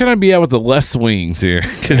 where can I be at with the less swings here?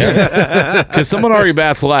 Because someone already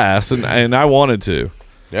bats last, and I wanted to.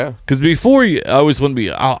 Yeah. Because before, I always want to be,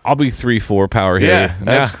 I'll be 3-4 power hitter.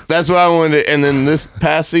 Yeah. That's what I wanted. And then this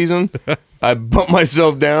past season, I bumped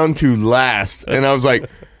myself down to last, and I was like,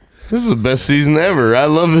 this is the best season ever. I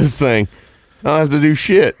love this thing. I don't have to do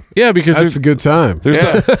shit. Yeah, because That's a good time. there's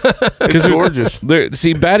Yeah. no, It's gorgeous.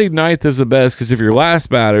 see, batting ninth is the best because if you're last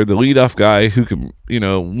batter, the leadoff guy who can,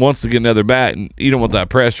 wants to get another bat, and you don't want that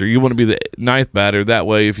pressure. You want to be the ninth batter. That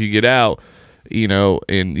way, if you get out,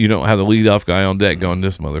 and you don't have the leadoff guy on deck going,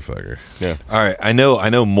 this motherfucker. All right, I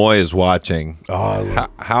know Moy is watching. Oh,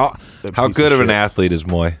 How That how piece good of of an shit. athlete is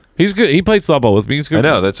Moy? He's good. He played softball with me. He's good. I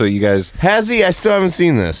know that's what you guys. has he? I still haven't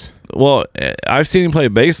seen this. Well, I've seen him play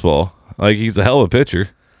baseball. Like, he's a hell of a pitcher.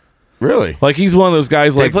 Really? Like, he's one of those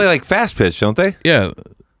guys. They Like, play like fast pitch, don't they? yeah.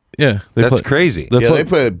 They That's play- crazy. That's Yeah, what, they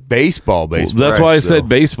play baseball. that's Right, why I so- said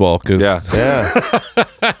baseball. Because Yeah.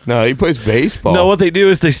 Yeah. No, he plays baseball. no, what they do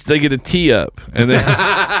is they get a tee up, and then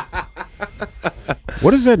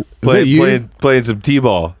What is that? Is that you? Playing some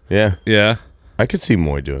t-ball. Yeah. yeah. I could see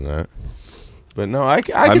Moy doing that. But no, I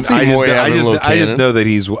can see Moy having a little I just cannon. know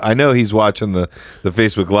that I know he's watching the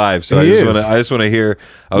Facebook Live, so He I just want to hear.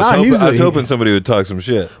 I was hoping somebody would talk some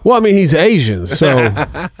shit. Well, I mean, he's Asian, so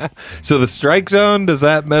So the strike zone, does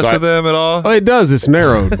that mess with them at all? it does. It's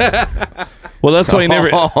narrowed. Well, that's why you never.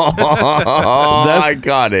 I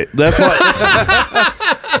got it. That's why.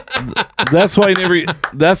 That's why he never.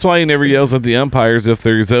 That's why he never yells at the umpires if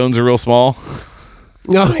their zones are real small.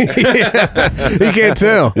 No, he can't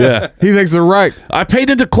tell. Yeah. He thinks they're right. I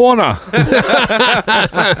painted the corner.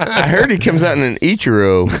 I heard he comes out in an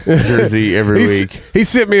Ichiro jersey every week. He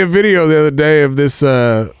sent me a video the other day of this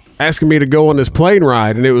asking me to go on this plane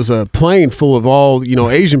ride, and it was a plane full of all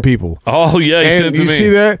Asian people. Oh yeah, he sent And it to you me. see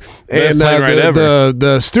that? Best And plane ride ever.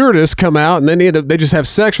 the stewardess come out, and then they just have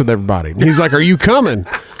sex with everybody. And he's like, "Are you coming?"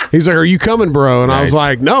 He's like, "Are you coming, bro?" And I was Nice.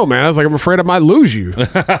 like, "No, man." I was like, "I'm afraid I might lose you."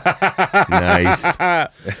 Nice.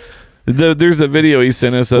 There's a video he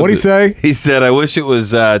sent us. What'd he say? He said, "I wish it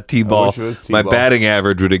was T-ball. wish it was My T-ball." batting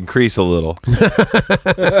average would increase a little."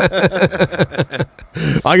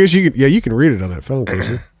 I guess you can read it on that phone,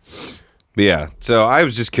 Casey. But yeah, so I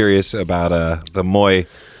was just curious about the Moy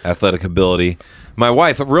athletic ability. My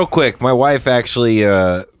wife, real quick, actually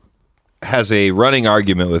has a running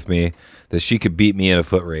argument with me that she could beat me in a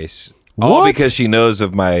foot race. All What? because she knows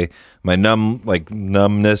of my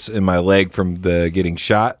numbness in my leg from the getting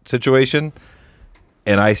shot situation.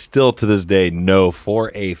 And I still, to this day, know for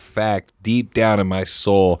a fact, deep down in my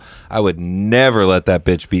soul, I would never let that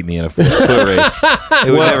bitch beat me in a foot race. It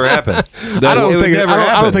would never happen. I don't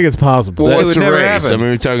think it's possible. It What's would the never race? happen. I mean,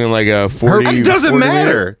 we're talking like a 40. It doesn't 40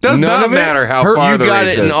 matter. Does None not of it? matter how Her- far you the got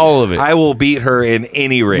race it in is. all of it. I will beat her in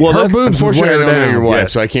any race. Well, Her boobs would Unfortunately, wear I her don't know down. your wife,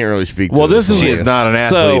 Yes. so I can't really speak. Well, to this is- she is not an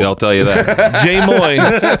athlete, So- I'll tell you that.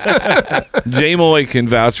 Jay Moy can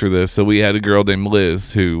vouch for this. So we had a girl named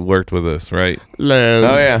Liz who worked with us, right? Les.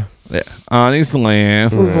 Oh yeah. Yeah. Honest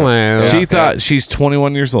Lance. Les. She thought she's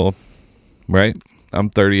 21 years old, right? I'm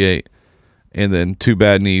 38, and then 2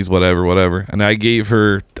 bad knees, whatever. And I gave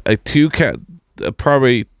her a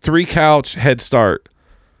probably 3 couch head start,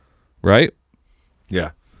 right?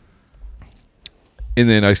 Yeah. And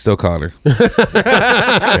then I still caught her.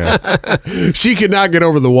 She could not get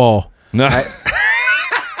over the wall. No,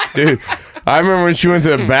 Dude, I remember when she went to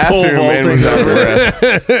the bathroom and was out of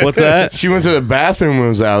breath. what's that? She went to the bathroom and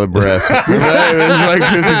was out of breath. Remember that? It was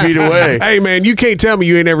like 50 feet away. Hey, man, you can't tell me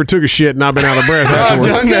you ain't ever took a shit and not been out of breath I've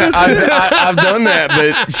afterwards. done that. I've done that,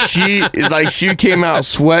 but she came out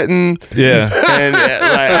sweating, Yeah. and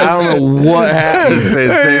I don't know what happened. Say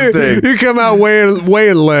the same thing. You come out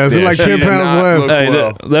weighing less, Yeah, like she 10 did pounds not less. look- Hey,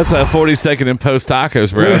 Well. that's that 40-second in post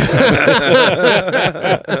tacos, bro.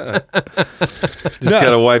 Just got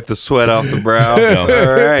to wipe the sweat off the brow. All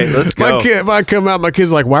right, let's go. If I come out, my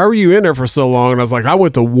kid's like, "Why were you in there for so long?" And I was like, "I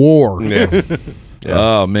went to war."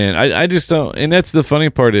 Oh man, I just don't. And that's the funny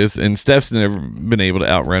part is, and Steph's never been able to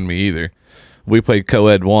outrun me either. We played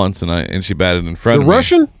co-ed once, and she batted in front The of me.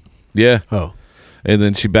 Russian? Yeah. Oh. And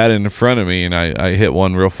then she batted in front of me, and I hit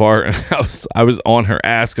one real far, and I was on her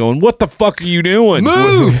ass going, "What the fuck are you doing?"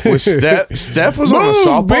 Was Steph was on a Move,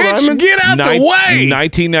 softball bitch! diamond? Get out the way!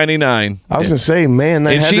 1999. I was gonna say, man,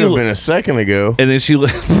 that And had she- to have been a second ago. And then she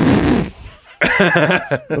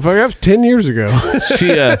If that was 10 years ago. she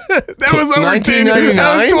That was over 10 1999?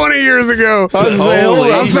 That was 20 years ago. I was saying, hold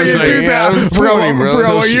on, I was thinking I was 2000. 20, bro.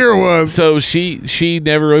 Forgot what So year it was. so she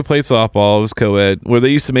never really played softball. It was co-ed where they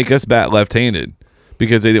used to make us bat left-handed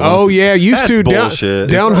because they didn't. want Oh, us- yeah. Used That's to. bullshit.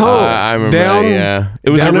 Down home. I remember down, that, yeah. It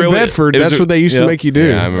was down a really, in Bedford. it was That's a- what they used yeah. to make you do.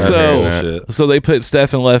 Yeah, I remember So, Bullshit. so they put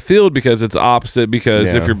Steph in left field because it's opposite. Because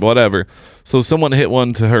if Yeah. you're whatever, so someone hit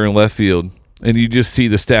one to her in left field, and you just see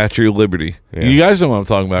the Statue of Liberty. Yeah. You guys know what I'm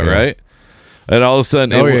talking about, right? And all of a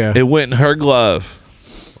sudden, Oh, yeah. it went in her glove,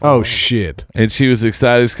 Oh, shit. and she was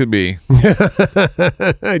excited as could be.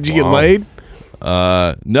 Did you get laid?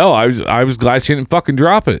 No, I was glad she didn't fucking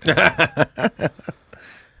drop it.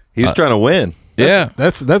 He was trying to win. Yeah,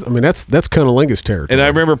 That's Cunnilingus territory. and I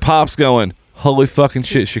remember Pops going, "Holy fucking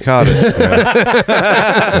shit, she caught it."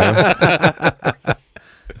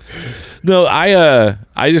 No,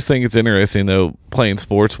 I just think it's interesting though playing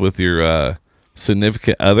sports with your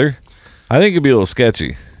significant other. I think it'd be a little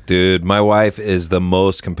sketchy. Dude, my wife is the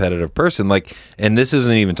most competitive person. Like, and this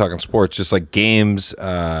isn't even talking sports, just like games,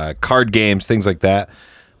 card games, things like that.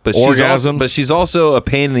 But Orgasms. she's also a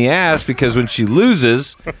pain in the ass because when she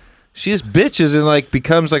loses, she just bitches and like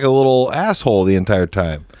becomes like a little asshole the entire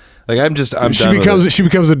time. Like I'm she done with becomes it. she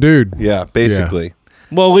becomes a dude. Yeah, basically.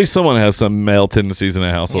 Well, at least someone has some male tendencies in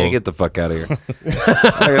the household. Yeah, get the fuck out of here.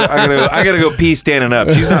 I gotta go pee standing up.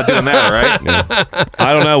 She's not doing that, right?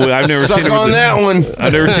 I don't know. I've never seen Suck her on with that one.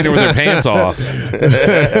 I've never seen her with her pants off.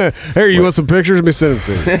 Here, you want some pictures? Let me send them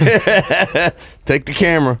to you. Take the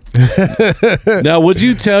camera. Now, would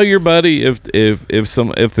you tell your buddy if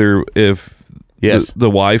Yes. the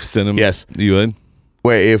wife sent him? Yes. You would.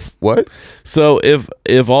 Wait, if what? So if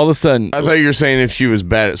all of a sudden, I thought you were saying if she was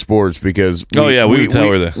bad at sports because Oh, yeah, we would tell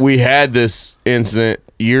her that. We had this incident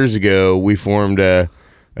years ago. We formed a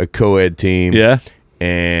co-ed team. yeah,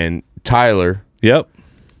 And Tyler, yep,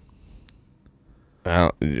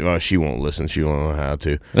 well, she won't listen. She won't know how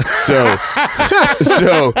to.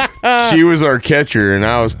 So she was our catcher, and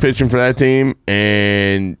I was pitching for that team,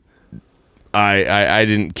 and I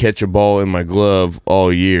didn't catch a ball in my glove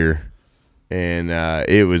all year, and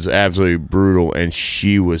it was absolutely brutal. And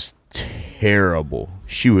she was terrible.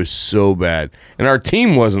 She was so bad, and our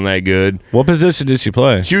team wasn't that good. What position did she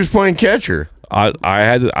play? She was playing catcher.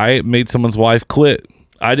 I made someone's wife quit.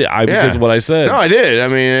 Because of what I said. No, I did. I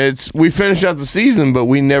mean, we finished out the season, but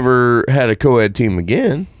we never had a co-ed team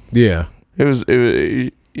again. Yeah.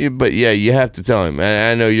 But yeah, you have to tell him.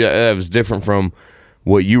 And I know that was different from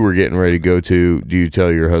what you were getting ready to go to. Do you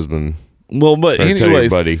tell your husband? Well, but Or tell your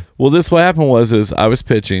anyways, buddy? well, what happened was I was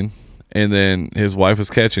pitching, and then his wife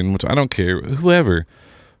was catching, which I don't care, whoever.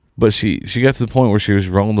 But she got to the point where she was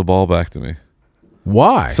rolling the ball back to me.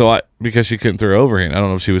 Why? So because she couldn't throw overhand. I don't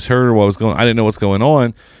know if she was hurt or what was going on. I didn't know what's going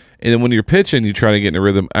on. And then when you're pitching, you try to get in a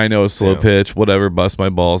rhythm. I know it's slow pitch, whatever, bust my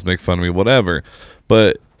balls, make fun of me, whatever.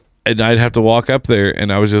 And I'd have to walk up there,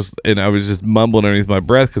 and I was just mumbling underneath my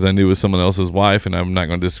breath because I knew it was someone else's wife, and I'm not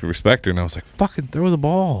going to disrespect her. And I was like, "Fucking throw the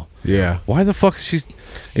ball." Yeah. Why the fuck is she?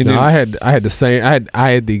 And No, then- I had the same.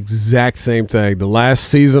 I had the exact same thing. The last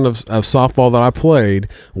season of softball that I played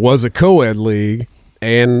was a co-ed league,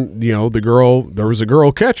 and there was a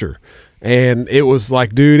girl catcher, and it was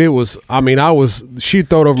like, dude, it was. I mean, she'd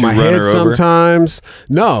throw it over my you run head her over? sometimes.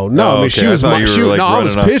 No, I mean, okay. she I was thought my. you were, She, like, no, I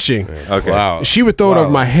was running up. pitching. Okay. Wow. She would throw it over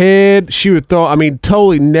my head. She would throw. I mean,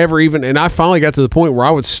 totally never even. And I finally got to the point where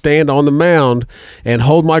I would stand on the mound and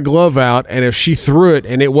hold my glove out. And if she threw it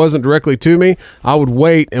and it wasn't directly to me, I would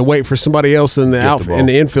wait for somebody else in the in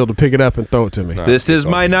the infield to pick it up and throw it to me. This is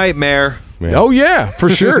my nightmare. Yeah. Oh yeah, for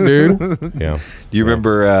sure, dude. Yeah. Do you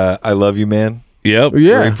remember I Love You, Man? Yep.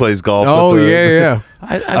 Yeah. Where he plays golf. Oh with the- yeah.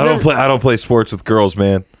 I don't play sports with girls,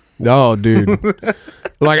 man. Oh, dude.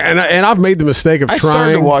 And I've made the mistake of I started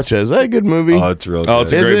to trying. watch that. Is that a good movie? Oh, it's real good. Oh,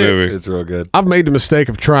 it's a Is great it? movie. It's real good. I've made the mistake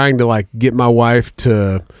of trying to get my wife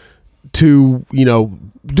to do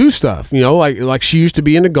stuff. Like she used to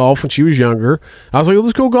be into golf when she was younger. I was like,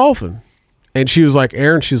 let's go golfing, and she was like,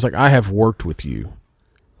 Aaron, she's like, I have worked with you.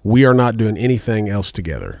 We are not doing anything else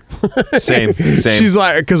together. Same. She's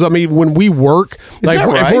like, because I mean, when we work, Is that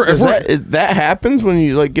right? That happens when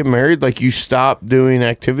you get married? Like you stop doing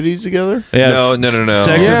activities together? Yeah,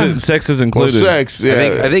 No. Sex is Well, included. sex.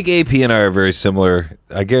 Yeah. I think AP and I are very similar.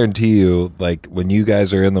 I guarantee you, like when you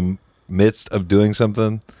guys are in the midst of doing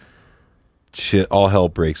something, shit, all hell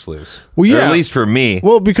breaks loose. Well, Or yeah. at least for me.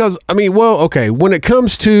 Well, because I mean, okay, when it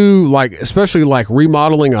comes to especially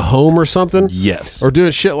remodeling a home or something, Yes. or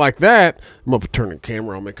doing shit like that, I'm gonna turn the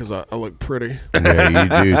camera on me because I look pretty.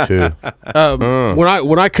 Yeah, you do too.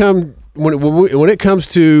 When it comes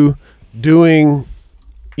to doing,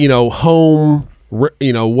 home,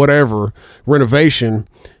 whatever renovation,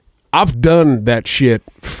 I've done that shit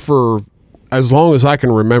for as long as I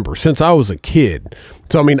can remember, since I was a kid.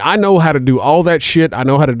 So I mean, I know how to do all that shit. I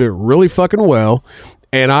know how to do it really fucking well,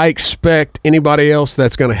 and I expect anybody else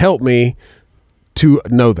that's going to help me to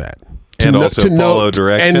know that. And also follow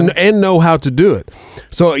direction. and know how to do it.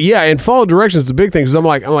 So yeah, and follow directions is the big thing. Because I'm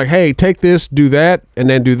like, hey, take this, do that, and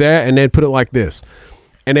then do that, and then put it like this.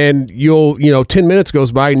 And then 10 minutes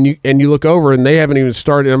goes by, and you look over, and they haven't even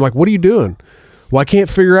started. And I'm like, what are you doing? Well, I can't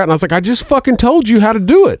figure out. And I was like, I just fucking told you how to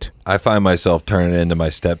do it. I find myself turning into my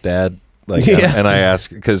stepdad. Yeah. And I ask,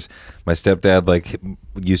 because my stepdad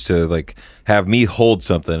used to have me hold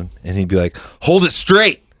something, and he'd be like, hold it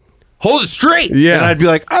straight. Yeah. And I'd be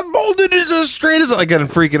like, I'm holding it as straight as I get. I'm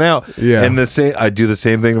freaking out. Yeah. And I do the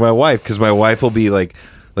same thing to my wife, because my wife will be like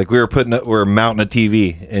we're mounting a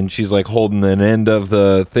TV, and she's holding an end of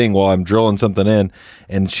the thing while I'm drilling something in,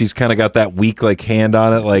 and she's kind of got that weak hand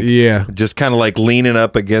on it, Yeah. just kind of leaning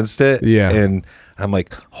up against it. Yeah. And I'm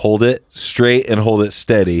like, hold it straight and hold it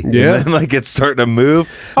steady. Yeah. And then it's starting to move.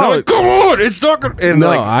 And I'm Oh, like, come on, it's not gonna. And No,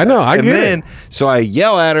 I know, I and get then, it. So I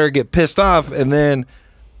yell at her, get pissed off, and then,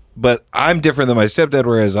 but I'm different than my stepdad.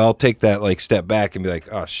 Whereas I'll take that step back and be like,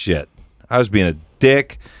 oh shit, I was being a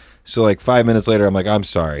dick. So like 5 minutes later, I'm like, I'm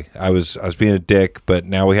sorry. I was being a dick, but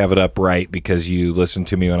now we have it up right because you listened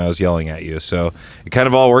to me when I was yelling at you. So it kind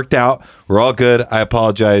of all worked out. We're all good. I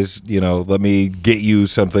apologize. Let me get you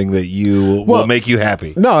something that will make you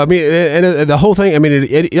happy. No, I mean, and the whole thing, I mean,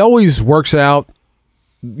 it always works out,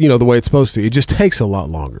 the way it's supposed to. It just takes a lot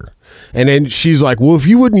longer. And then she's like, well, if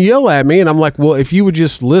you wouldn't yell at me, and I'm like, well, if you would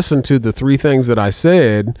just listen to the 3 things that I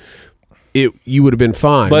said, you would have been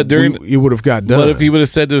fine. But you would have got done. But if you would have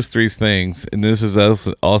said those 3 things, and this is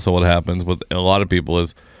also what happens with a lot of people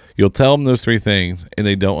is you'll tell them those 3 things and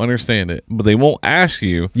they don't understand it, but they won't ask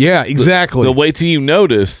you. Yeah, exactly. They'll wait till you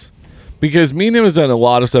notice, because me and him has done a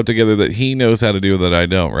lot of stuff together that he knows how to do that I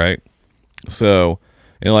don't, right? So,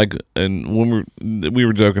 and when we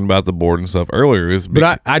were joking about the board and stuff earlier,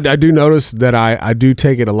 but I do notice that I do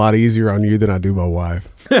take it a lot easier on you than I do my wife.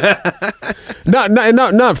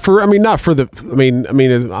 not for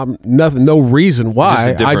no reason why. Just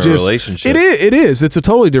a different relationship. It is. It's a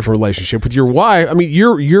totally different relationship with your wife. I mean,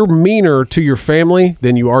 you're meaner to your family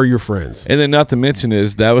than you are your friends. And then not to mention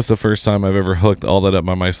is that was the first time I've ever hooked all that up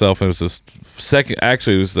by myself. It was the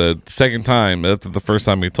second time. That's the first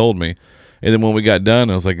time he told me. And then when we got done,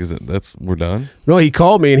 I was like, we're done? No, he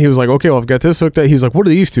called me and he was like, okay, well, I've got this hooked up. He's like, what do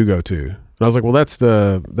these 2 go to? And I was like, well, that's for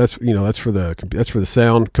the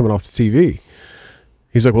sound coming off the TV.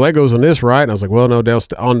 He's like, well, that goes on this, right? And I was like, well, no,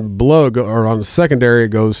 on below or on the secondary, it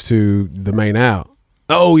goes to the main out.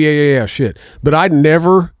 Oh, yeah, shit. But I'd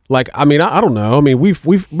never, I don't know. I mean, we've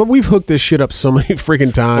hooked this shit up so many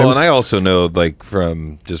freaking times. Well, and I also know,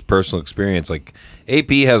 from just personal experience, AP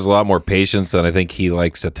has a lot more patience than I think he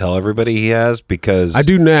likes to tell everybody he has, because I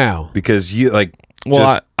do now. Because you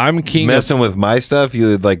I'm king messing with my stuff.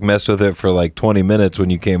 You would mess with it for 20 minutes when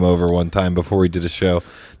you came over one time before we did a show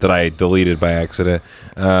that I deleted by accident.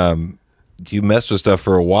 You messed with stuff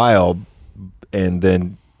for a while,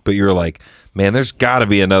 but you're like, man, there's got to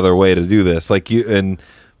be another way to do this.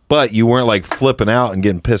 But you weren't flipping out and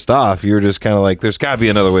getting pissed off. You were just kind of there's got to be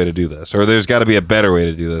another way to do this, or there's got to be a better way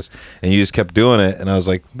to do this. And you just kept doing it. And I was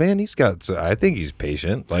like, man, I think he's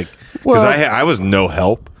patient. Because I was no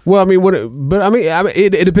help. Well, I mean,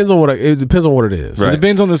 it depends on what it is. Right. It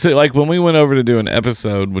depends on the when we went over to do an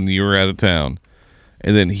episode when you were out of town,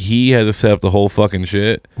 and then he had to set up the whole fucking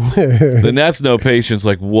shit. Then that's no patience.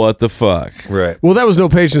 What the fuck? Right. Well, that was no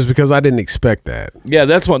patience because I didn't expect that. Yeah,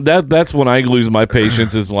 that's when I lose my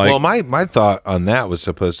patience. Is well, my thought on that was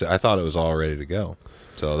I thought it was all ready to go,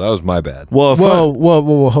 so that was my bad. Well,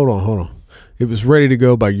 hold on. It was ready to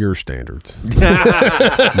go by your standards.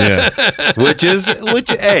 Yeah.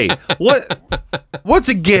 Hey, what's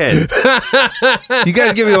again? You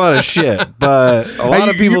guys give me a lot of shit, but a lot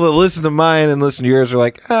of people that listen to mine and listen to yours are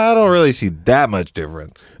like, I don't really see that much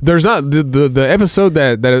difference. There's not the episode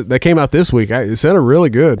that came out this week. It sounded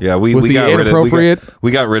really good. Yeah, we got inappropriate.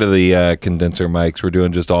 We got rid of the condenser mics. We're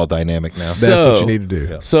doing just all dynamic now. That's what you need to do.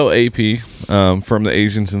 Yeah. So AP from the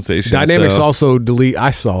Asian Sensation. Dynamics also delete.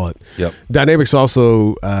 I saw it. Yep. Dynamics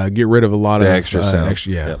also get rid of a lot of extra sound.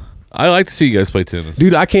 yeah. Yep. I like to see you guys play tennis.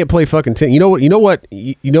 Dude, I can't play fucking tennis. You know what?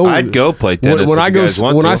 I'd go play tennis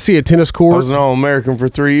when I see a tennis I court. was an All-American for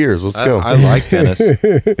 3 years. Let's go. I like tennis.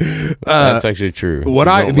 That's actually true.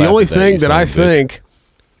 The only thing that I think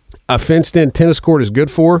a fenced-in tennis court is good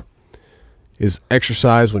for is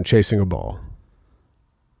exercise when chasing a ball.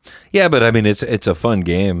 Yeah, but I mean, it's a fun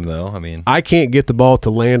game, though. I mean, I can't get the ball to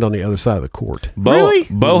land on the other side of the court. Really?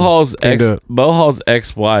 Bohal's Can't do it.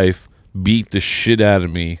 ex-wife beat the shit out of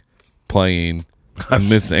me playing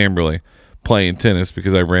Miss Amberley playing tennis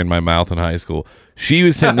because I ran my mouth in high school. She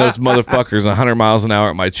was hitting those motherfuckers 100 miles an hour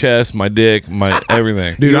at my chest, my dick, my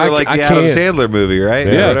everything. Dude, I like the can't. Adam Sandler movie, right?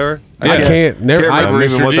 Yeah. Or whatever. I can't. Never. Can't remember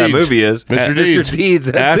even Mr. what that Deeds. movie is. Mr. Deeds. Mr.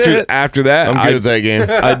 Deeds. That's it. After that, I'm good at that game.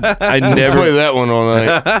 I Play never that one all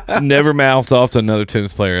night. never mouthed off to another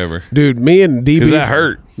tennis player ever. Dude, me and DB. 'Cause that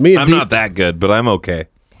hurt. I'm not that good, but I'm okay.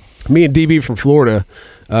 Me and DB from Florida.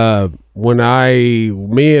 When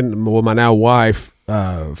my now wife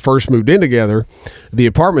first moved in together, the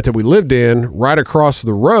apartment that we lived in, right across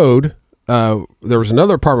the road, there was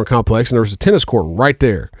another apartment complex, and there was a tennis court right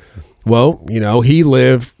there. Well, he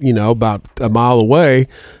lived, about a mile away,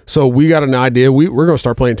 so we got an idea. We're going to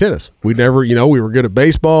start playing tennis. We never, we were good at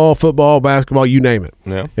baseball, football, basketball, you name it.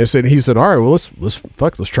 Yeah. And he said, all right, well,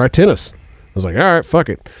 let's try tennis. I was like, all right, fuck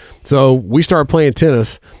it. So we started playing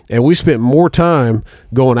tennis, and we spent more time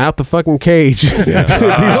going out the fucking cage to go to get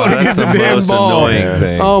That's the the damn most ball. annoying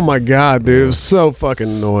thing. Oh my god, dude, it was so fucking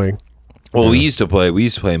annoying. Well, we used to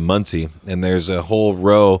play Muncie, and there's a whole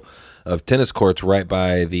row of tennis courts right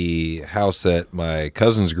by the house that my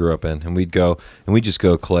cousins grew up in, and we'd go and we'd just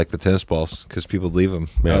go collect the tennis balls because people leave them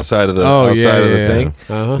outside of the thing.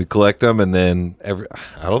 Uh-huh. We collect them, and then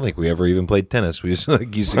I don't think we ever even played tennis. We just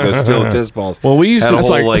used to go steal the tennis balls. Well, we used had to- a it's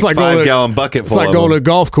whole like going to- 5-gallon bucket It's full like of going to a them.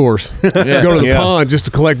 golf course. Go to the pond just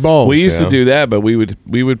to collect balls. We used to do that, but we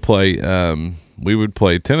would play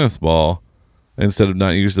tennis ball instead of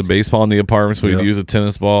not use the baseball in the apartments. We'd use a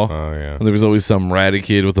tennis ball. Oh, yeah. And there was always some ratty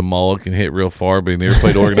kid with a mullet and hit real far, but he never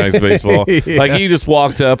played organized baseball. Like he just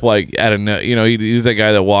walked up like out of he was that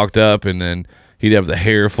guy that walked up and then he'd have the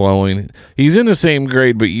hair flowing. He's in the same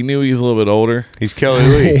grade, but you knew he was a little bit older. He's Kelly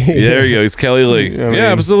Lee. Yeah, there you go. He's Kelly Lee. I mean,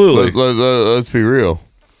 absolutely. Let's be real.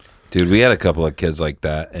 Dude, we had a couple of kids like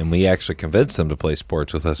that, and we actually convinced them to play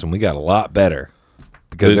sports with us, and we got a lot better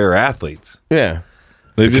because they were athletes. Yeah.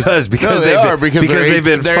 They just Because they're they've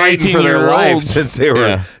been they're fighting for their 18-year-olds.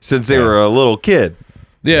 life since they were a little kid.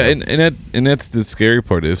 yeah, and that's the scary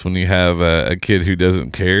part is when you have a kid who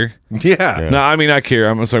doesn't care. Yeah, No, I mean I care.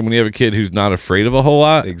 I'm sorry when you have a kid who's not afraid of a whole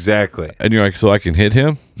lot, exactly. and you're like, so I can hit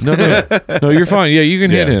him? No, you're fine. Yeah, you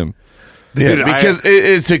can hit Yeah. him. Dude, Yeah, because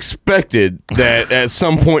it's expected that at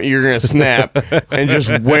some point you're going to snap and just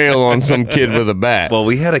wail on some kid with a bat. Well,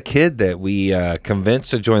 we had a kid that we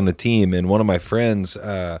convinced to join the team, and one of my friends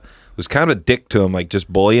was kind of a dick to him, like just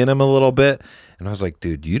bullying him a little bit. And I was like,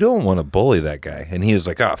 dude, you don't want to bully that guy. And he was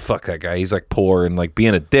like, oh, fuck that guy. He's like poor and like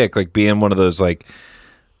being a dick, like being one of those like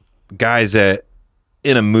guys that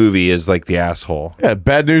in a movie is like the asshole. Yeah,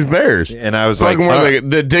 Bad News Bears. And I was It's like like, where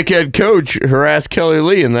the dickhead coach harassed Kelly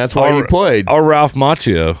Lee, and that's why he played. Or Ralph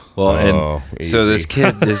Macchio. well, Oh, and so this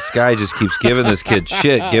guy just keeps giving this kid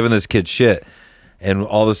shit, and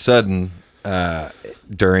all of a sudden,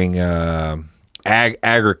 during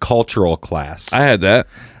agricultural class, I had that.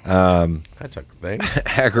 That's a thing.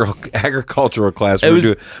 agricultural class, It we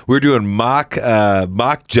was- were doing mock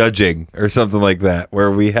judging or something like that, where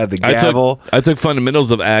we had the gavel. I took fundamentals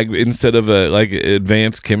of ag instead of like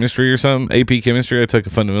advanced chemistry or something. AP chemistry. I took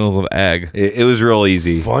fundamentals of ag. It was real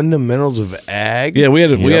easy. Fundamentals of ag? Yeah, we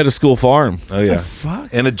had a school farm. Oh yeah,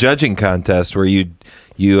 and a judging contest where you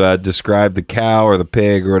describe the cow or the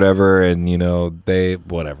pig or whatever, and they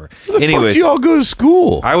whatever. Anyways, you all go to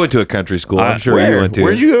school? I went to a country school. I'm sure where? you went to.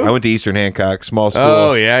 Where'd you go? I went to Eastern Hancock, small school.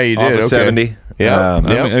 Oh, yeah, you did. Off of Okay. 70. Yeah. Um,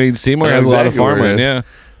 Yeah. I mean, Seymour I know has a lot of exactly where it farmland. is. Yeah,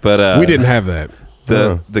 But we didn't have that.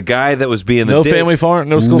 the guy that was being the no dick, family farm,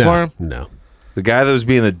 no school no, farm. No. the guy that was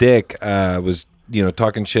being the dick was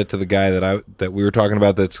talking shit to the guy that we were talking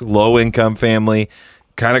about. That's low income family,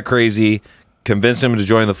 kind of crazy. Convinced him to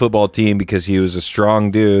join the football team because he was a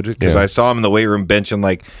strong dude. Because I saw him in the weight room benching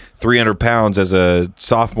like 300 pounds as a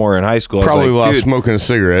sophomore in high school. Probably I was while like, dude, smoking a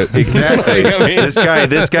cigarette. exactly. I mean-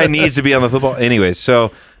 This guy needs to be on the football. Anyways,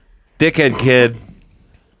 so dickhead kid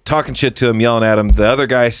talking shit to him, yelling at him. The other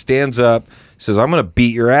guy stands up, says, "I'm gonna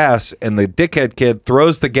beat your ass," and the dickhead kid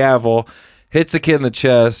throws the gavel, hits the kid in the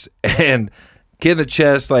chest, and kid in the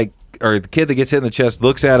chest, or the kid that gets hit in the chest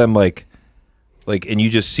looks at him like, and you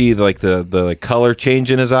just see the color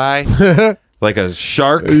change in his eye, like a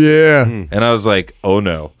shark. Yeah. And I was like, oh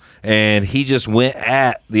no. And he just went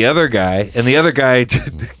at the other guy, and the other guy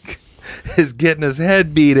is getting his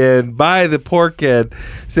head beat in by the poor kid,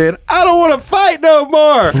 saying, "I don't want to fight no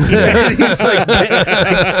more." And he's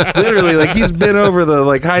literally, like he's been over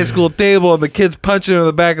the high school table, and the kid's punching him in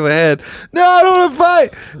the back of the head. "No, I don't want to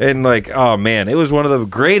fight." And oh man, it was one of the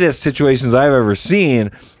greatest situations I've ever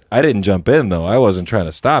seen. I didn't jump in though. I wasn't trying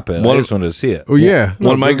to stop it. I just wanted to see it. Oh yeah.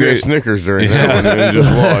 One of my Go get great Snickers during that one and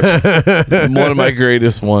just watch. one of my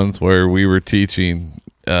greatest ones where we were teaching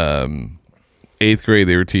 8th grade.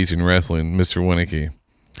 They were teaching wrestling, Mr. Winnicky,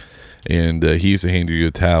 and he used to hand you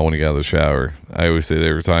a towel when he got out of the shower. I always say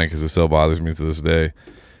they were tying because it still bothers me to this day.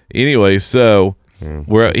 Anyway, so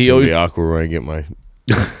where he It'll always be awkward when I get my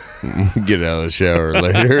get out of the shower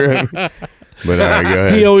later. But go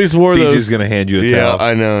ahead. he always wore BJ's those. gonna hand you a Yeah, towel.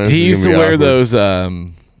 I know. This He is used to gonna be wear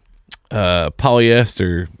awkward. those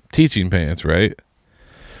polyester teaching pants, right?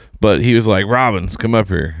 But he was like, "Robbins, come up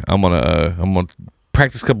here. I'm gonna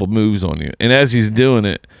practice a couple moves on you." And as he's doing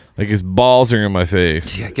it, like his balls are in my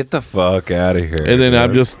face, Yeah, get the fuck out of here. and then I'm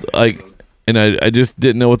dude. just like, and I just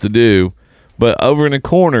didn't know what to do. But over in the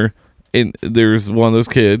corner, and there's one of those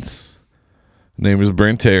kids. His name was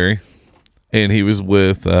Brent Terry, and he was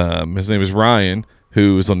with his name is Ryan,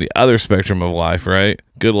 who was on the other spectrum of life, right?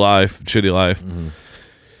 Good life, shitty life.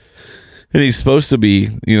 And he's supposed to be,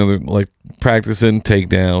 they're like practicing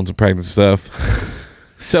takedowns and practicing stuff.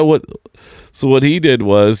 So what he did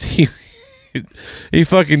was he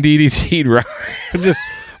fucking DDT'd Ryan, just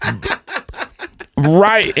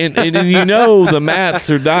Right, and you know the mats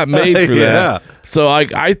are not made for that. Yeah. So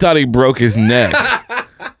I thought he broke his neck.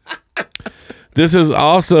 This is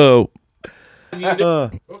also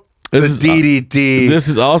The this is, DDT. this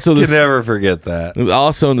is also You the can never forget that. It was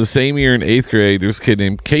also in the same year in 8th grade. There's a kid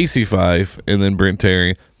named Casey Fife and then Brent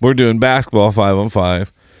Terry. We're doing basketball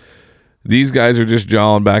 5-on-5. These guys are just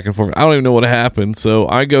jawing back and forth. I don't even know what happened. So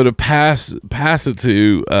I go to pass it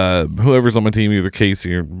to whoever's on my team, either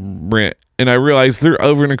Casey or Brent, and I realize they're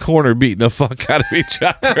over in the corner beating the fuck out of each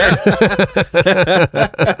other.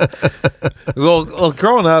 Well,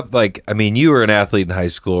 growing up, like, I mean, you were an athlete in high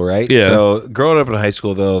school, right? Yeah. So growing up in high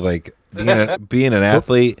school, though, like being an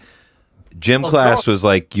athlete, gym class was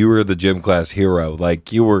like you were the gym class hero.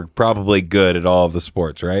 Like you were probably good at all of the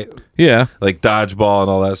sports, right? Yeah. Like dodgeball and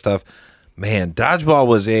all that stuff. Man, dodgeball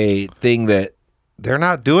was a thing that they're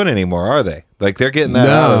not doing anymore, are they? Like they're getting that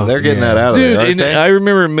out of that out of Dude, there, aren't and they? I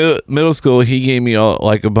remember middle school, he gave me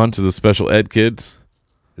like a bunch of the special ed kids.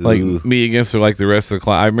 Like Ooh. me against like the rest of the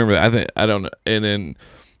class. I remember. I don't know. And then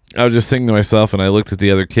I was just thinking to myself, and I looked at the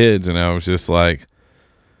other kids, and I was just like,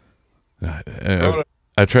 I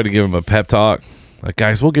tried to give them a pep talk. Like,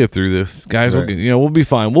 guys, we'll get through this. Guys, Right. we'll be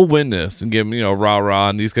fine. We'll win this, and give them, rah rah.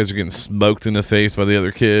 And these guys are getting smoked in the face by the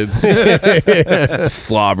other kids.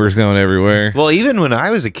 Slobbers going everywhere. Well, even when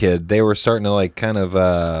I was a kid, they were starting to like kind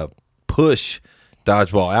of push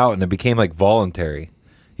dodgeball out, and it became like voluntary.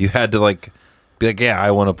 You had to like be like, yeah,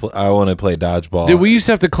 I want to play dodgeball. Dude, we used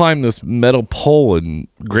to have to climb this metal pole in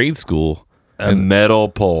grade school. a metal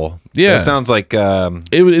pole. Yeah. That sounds like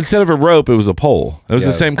It was, instead of a rope, it was a pole. It was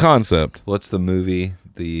the Yeah. same concept. what's the movie?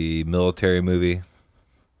 The military movie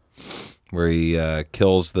where he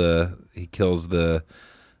kills the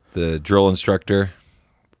drill instructor.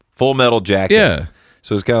 Full Metal Jacket. Yeah.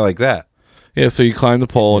 So it's kind of like that. Yeah, so you climb the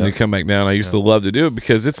pole and Yeah. you come back down. I used to love to do it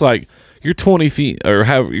because it's like you're 20 feet or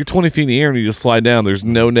you're 20 feet in the air and you just slide down. There's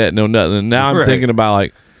no net, no nothing. And now I'm Right. thinking about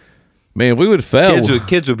like, man, if we would fail.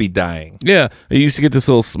 Kids would be dying. Yeah, I used to get this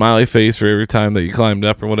little smiley face for every time that you climbed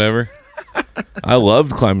up or whatever. I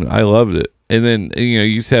loved climbing. I loved it. And then you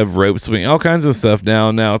used to have rope swing, all kinds of stuff. Now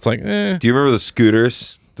it's like, Do you remember the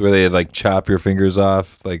scooters where they like chop your fingers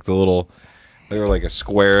off? Like they were like a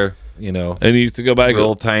square, And you used to go back.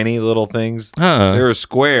 real tiny little things. Huh. They were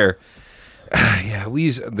square. Yeah,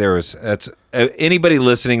 anybody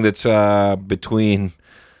listening that's between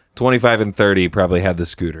 25 and 30 probably had the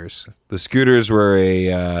scooters. The scooters were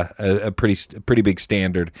a pretty big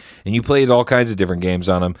standard, and you played all kinds of different games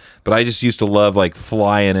on them. But I just used to love like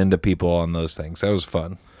flying into people on those things. That was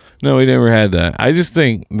fun. No, we never had that. I just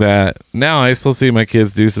think that now I still see my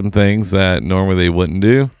kids do some things that normally they wouldn't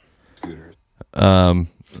do.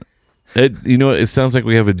 It sounds like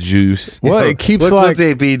we have a juice. Well, it keeps What's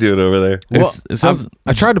AP doing over there? Well, it sounds.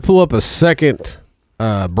 I tried to pull up a second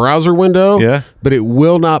browser window, Yeah. but it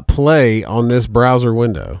will not play on this browser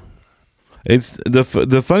window. It's the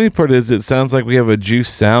funny part is it sounds like we have a juice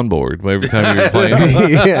soundboard every time you're playing.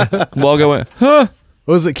 Yeah, Walgo went, huh?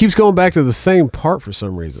 it keeps going back to the same part for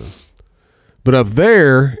some reason. But up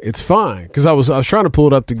there, it's fine because I was trying to pull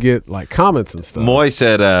it up to get like comments and stuff. Moy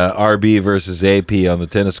said RB versus AP on the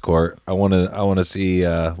tennis court. I want to see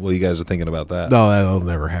what you guys are thinking about that. No, that'll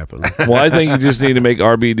never happen. Well, I think you just need to make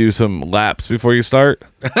RB do some laps before you start.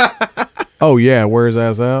 Oh yeah, where's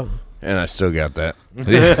ass out? And I still got that.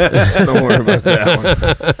 Don't worry about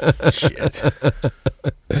that one.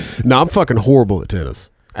 Shit. No, I'm fucking horrible at tennis.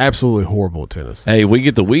 Absolutely horrible at tennis. Hey, we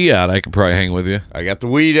get the Wii out. I could probably hang with you. I got the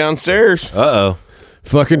Wii downstairs. Uh-oh.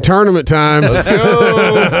 Fucking tournament time.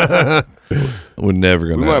 Go. We're never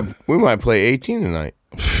gonna. We might play 18 tonight.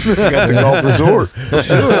 We got the golf resort.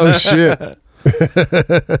 Oh shit.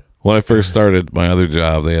 When I first started my other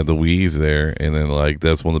job, they had the Wii's there, and then like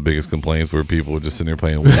that's one of the biggest complaints where people would just sit there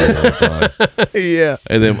playing Wii all the time. Yeah.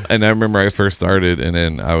 And I remember I first started, and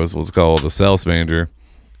then I was what's called a sales manager,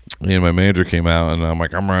 and my manager came out, and I'm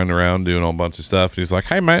running around doing a whole bunch of stuff. And he's like,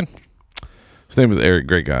 "Hey man," his name was Eric,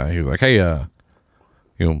 great guy. He was like, "Hey,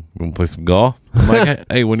 you want to play some golf?" I'm like,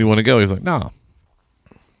 "Hey, when do you want to go?" He's like, "No,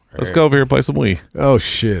 let's go over here and play some Wii." Oh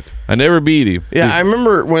shit. I never beat him. Yeah, I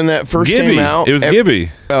remember when that first Gibby, came out. it was Gibby.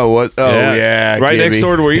 Oh, what? Oh, yeah. right Gibby. next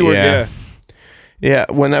door to where you were. Yeah. Yeah,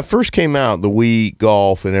 when that first came out, the Wii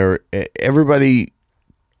golf, and everybody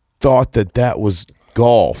thought that was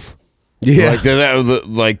golf. Yeah.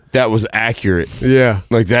 That was accurate. Yeah.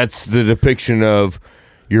 Like that's the depiction of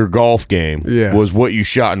your golf game. Yeah. Was what you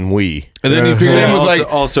shot in Wii. And then you figure Same out with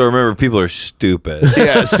Also remember, people are stupid.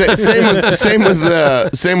 Yeah, same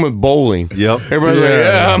with bowling. Yep. Everybody's like,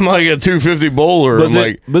 yeah, I'm like a 250 bowler. But I'm then,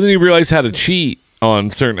 like, but then you realize how to cheat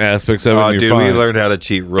on certain aspects of it. Oh, and dude, you're we fine. learned how to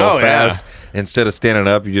cheat real fast. Instead of standing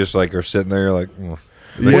up, you just like are sitting there, you're like. Well,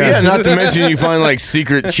 yeah, not to mention you find like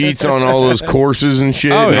secret cheats on all those courses and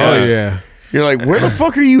shit. Oh, yeah. Oh yeah. You're like, where the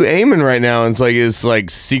fuck are you aiming right now? And it's like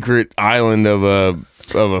secret island of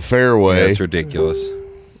a fairway. That's ridiculous.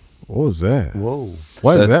 What was that? Whoa.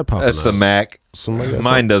 Why is that popping That's up? the Mac. Somebody got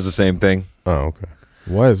Mine does the same thing. Oh, okay.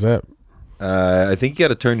 Why is that? I think you got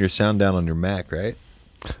to turn your sound down on your Mac, right?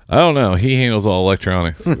 I don't know. He handles all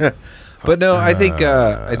electronics. But no, I think.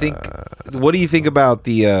 What do you think about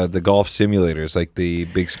the golf simulators, like the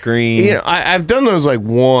big screen? You know, I've done those like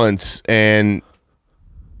once, and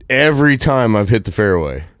every time I've hit the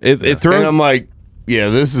fairway. It throws. And I'm like, yeah,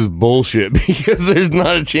 this is bullshit because there's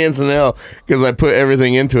not a chance in hell because I put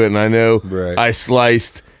everything into it and I know Right. I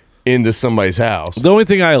sliced into somebody's house. The only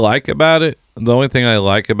thing I like about it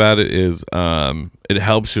is it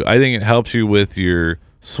helps you. I think it helps you with your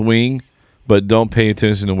swing, but don't pay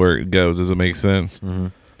attention to where it goes. Does it make sense? Mm-hmm.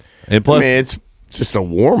 And I plus, mean, it's just a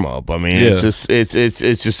warm up. I mean, Yeah.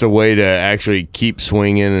 it's just a way to actually keep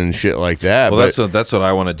swinging and shit like that. Well, but that's what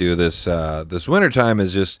I want to do this wintertime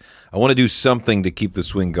is just I want to do something to keep the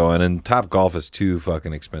swing going, and Top Golf is too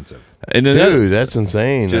fucking expensive. and then dude, that's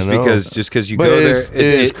insane. Just I know. because you But go it there, is, it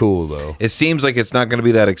is cool though. It seems like it's not going to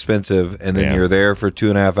be that expensive, and then Yeah. you're there for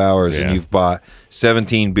 2.5 hours, and Yeah. you've bought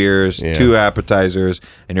 17 beers, Yeah. 2 appetizers,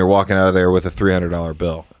 and you're walking out of there with a $300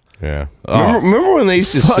 bill. Yeah. Remember when they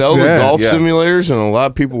used to sell the that. golf Yeah. simulators and a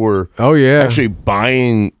lot of people were Oh yeah. actually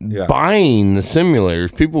buying the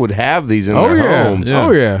simulators. People would have these in Oh their yeah. homes. Yeah.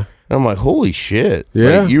 Oh yeah. And I'm like, holy shit.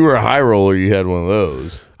 Yeah. Like, you were a high roller, you had one of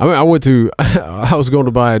those. I mean, I went to. I was going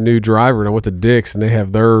to buy a new driver, and I went to Dick's, and they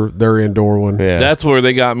have their indoor one. Yeah. that's where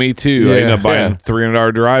they got me too. I Yeah. ended up buying Yeah.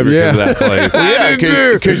 $300 driver Yeah. because of that place.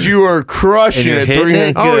 yeah, because you were crushing And you're it. hitting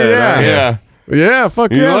it Oh, good, yeah. aren't you? Yeah. Yeah.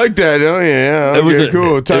 Fuck You yeah. like that, don't you? Yeah. It was okay,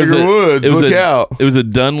 cool. it was Tiger Woods, look out. It was a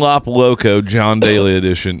Dunlop Loco John Daly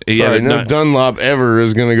edition. He had Sorry, a no nut- Dunlop ever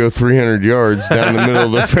is going to go 300 yards down the middle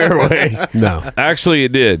of the fairway. No. Actually,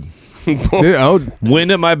 it did. Yeah, oh,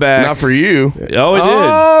 Wind at my back. Not for you. Oh, it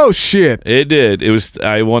oh shit. did. It did. It was.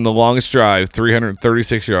 I won the longest drive,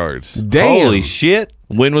 336 yards. Damn. Holy shit!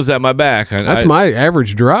 Wind was at my back. That's my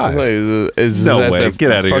average drive. Like, is No that way! the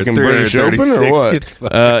Get out of here! fucking British Open or 336. what? Get the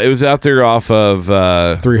fuck- It was out there off of.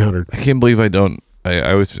 300. I can't believe I don't.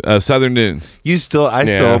 I was Southern Dunes. I still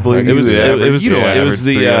Yeah. don't believe It was- you. it was- you don't it average was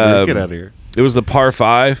the, 300. Get out of here. It was the par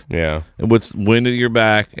 5. Yeah. And with wind at your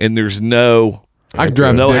back, and there's no I can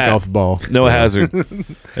drive No a dick hat. off the ball. no hazard.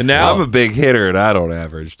 And now, I'm a big hitter, and I don't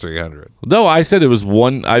average 300. no, I said it was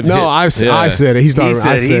one. I said it. He's not.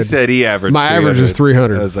 He said he averaged. my average is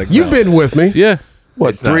 300. I was like, You've no. been with me. Yeah. What,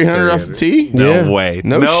 It's not 300 off the 300. tee? No Yeah. way.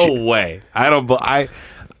 No No, way. I don't. I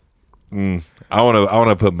want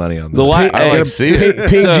to put money on The that. li- I like hey, to see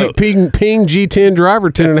it. Ping G10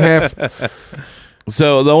 driver 10.5.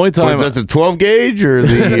 so the only time Was that the 12 gauge or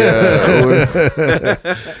the.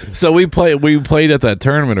 So we played at that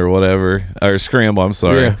tournament or whatever, or scramble. I'm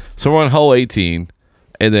sorry. Yeah. So we're on hole 18,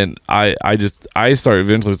 and then I started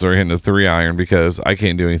eventually hitting the 3-iron because I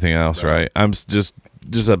can't do anything else. Right? I'm just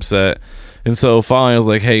upset, and so finally I was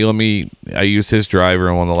like, hey, I used his driver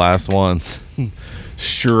on one of the last ones,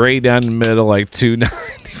 straight down the middle, like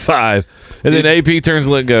 295, and then AP turns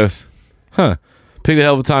and goes, huh. Picked a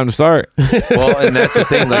hell of a time to start. Well, and that's the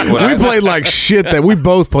thing. Like what We played like shit. We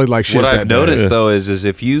both played like shit. what that I've day. noticed though is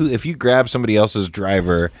if you grab somebody else's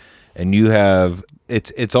driver and you have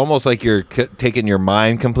it's almost like you're taking your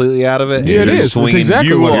mind completely out of it. Yeah, it You're is. just It's swinging- exactly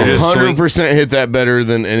You what will it is. 100% hit that better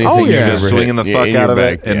than anything Oh, you've yeah. ever Just hit. swinging the Yeah, fuck in out your of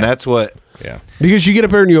it, bag. and Yeah. that's what Yeah. Because you get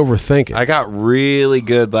up there and you overthink it. I got really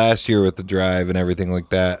good last year with the drive and everything like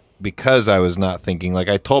that because I was not thinking. Like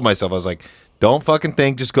I told myself, I was like, don't fucking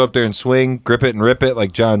think, just go up there and swing, grip it and rip it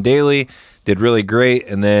like John Daly did really great.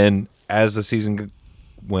 And then as the season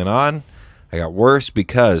went on, I got worse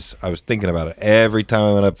because I was thinking about it every time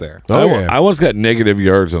I went up there. Oh, I yeah. once got negative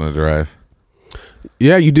yards on the drive.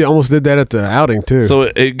 Yeah, you almost did that at the outing too. So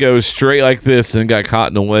it goes straight like this and got caught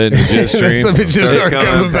in the wind and jet stream. So it just Started started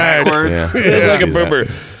coming back. backwards. Yeah. It's like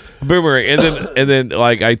a boomerang, and then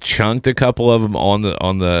like I chunked a couple of them on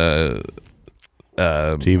the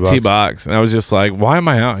Tee box, and I was just like, why am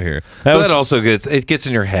I out here? But That was, that also gets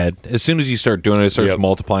in your head. As soon as you start doing it, it starts Yep.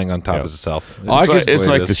 multiplying on top of itself. I could- It's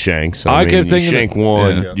the way like it the is. shanks. I kept you thinking shank that-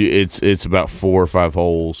 one. yeah. It's about 4 or 5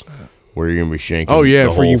 holes where you're gonna be shanking. Oh yeah, the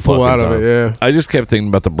before you whole pull out fucking of time. it. Yeah. I just kept thinking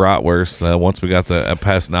about the bratwurst once we got the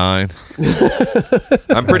past 9.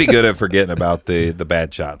 I'm pretty good at forgetting about the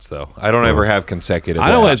bad shots, though. I don't ever have consecutive. I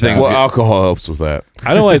don't bad let things shots. Well, alcohol helps with that.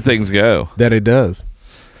 I don't let things go. That it does.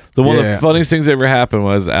 One of Yeah. the funniest things that ever happened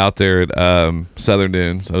was out there at Southern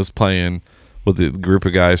Dunes. I was playing with the group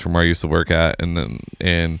of guys from where I used to work at,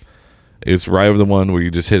 and it's right over the one where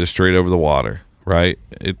you just hit it straight over the water. Right,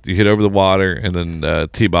 you hit over the water, and then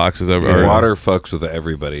tee box is over. or- Water fucks with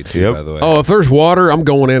everybody too. Yep. By the way. Oh, if there's water, I'm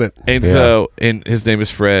going in it. And and his name is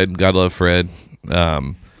Fred. God love Fred.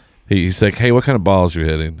 He's like, "Hey, what kind of balls you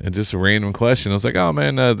hitting?" And just a random question. I was like, "Oh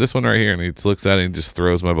man, this one right here." And he looks at it and just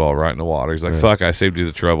throws my ball right in the water. He's like, "Fuck, I saved you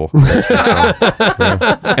the trouble." And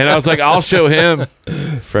I was like, "I'll show him."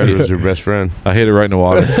 Fred was your best friend. I hit it right in the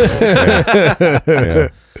water. Yeah.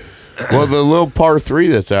 Well, the little par 3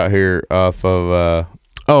 that's out here off of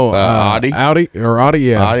Audi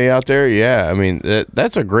Yeah. Audi out there, yeah. I mean,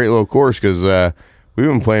 that's a great little course because we've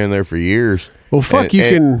been playing there for years. Well, fuck, And- you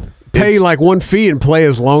and can pay like 1 fee and play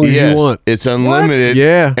as long as yes, you want. it's unlimited.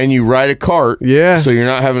 Yeah. And you ride a cart. Yeah. So you're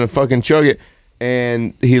not having to fucking chug it.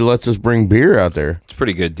 And he lets us bring beer out there. It's a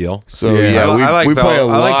pretty good deal. So Yeah. yeah, I like we play a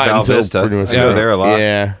I like lot Val until Vista. pretty much I go there a lot.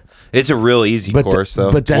 Yeah. It's a real easy course though.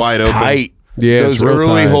 But It's that's wide open. tight. Yeah, it's those real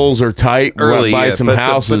early tight. holes are tight. Early, by yeah, some but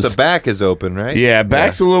houses. but the back is open, right? yeah,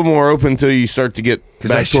 back's a little more open until you start to get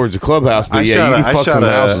 'Cause back towards the clubhouse. But you can fuck some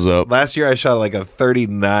houses up. Last year I shot like a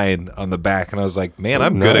 39 on the back, and I was like, man,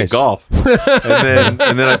 I'm good nice. at golf. and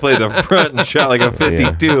then I played the front and shot like a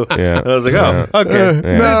 52. Yeah. And I was like, oh, okay.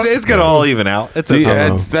 Yeah. It's gonna all even out. It's okay. Yeah,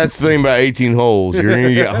 that's the thing about 18 holes. You're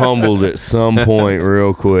gonna get humbled at some point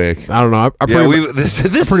real quick. I don't know. I Yeah, pretty, this I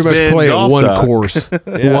has pretty much been play at golf one talk. course.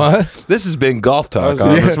 What? This has been golf talk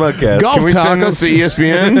on Yeah. the Smugcast. Golf Can we talk. send this to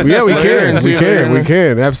ESPN? Yeah, we Later and can. see We if they're can. We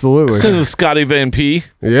gonna- can. Absolutely. This is Scotty Van P.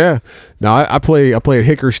 Yeah. No, I play at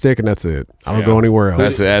Hickory Stick, and that's it. I don't go anywhere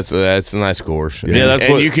else. That's a nice course. Yeah, that's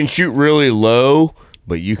and what- you can shoot really low,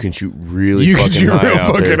 but you can shoot really You fucking can shoot high real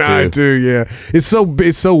out fucking there, high too. too. Yeah, it's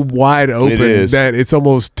so wide open is. that it's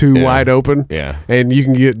almost too Yeah. wide open. Yeah. and you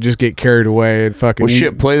can just get carried away and fucking. Well,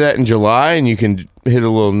 shit, play that in July, and you can hit a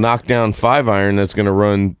little knockdown 5-iron that's going to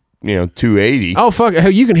run, 280. Oh fuck!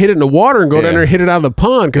 Hell, you can hit it in the water and go down Yeah. there and hit it out of the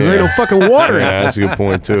pond because there ain't no fucking water. in it. Yeah, that's a good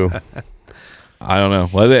point too. I don't know.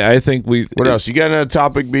 Well, I think we. What else? You got another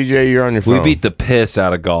topic, BJ? You're on your We phone. beat the piss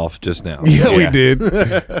out of golf just now. Yeah, we Yeah. did.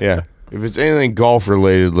 Yeah. If it's anything golf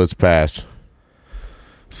related, let's pass.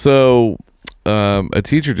 So, a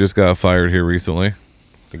teacher just got fired here recently.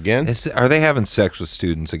 Again? Are they having sex with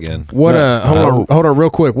students again? What? Hold on, real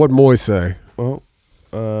quick. What Moy say? Well,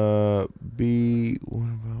 B. What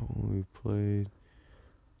about when we played?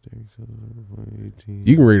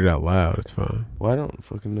 You can read it out loud. It's fine. Well, I don't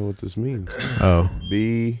fucking know what this means. Oh,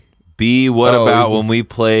 B. B, what Oh, about you- when we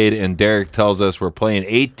played and Derek tells us we're playing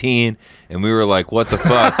 18 and we were like, what the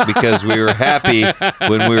fuck? Because we were happy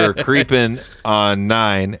when we were creeping on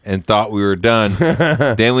 9 and thought we were done.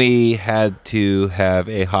 Then we had to have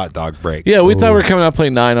a hot dog break. Yeah, we thought we were coming out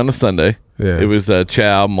playing 9 on a Sunday. Yeah. It was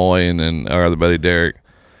Chow, Moy, and then our other buddy Derek.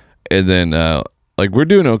 And then, we're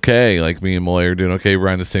doing okay. Like, me and Moy are doing okay.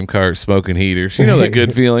 Riding the same car, smoking heaters. You know that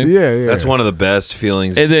good feeling? yeah. That's one of the best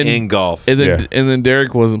feelings And then- in golf. And then, Yeah. and then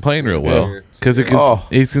Derek wasn't playing real well because Oh.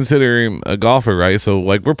 he's considering a golfer, right? So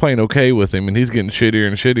like we're playing okay with him, and he's getting shittier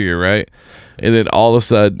and shittier, right? And then all of a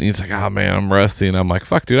sudden he's like, "Oh man, I'm rusty," and I'm like,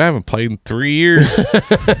 "Fuck, dude, I haven't played in 3 years."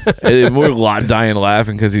 And then we're dying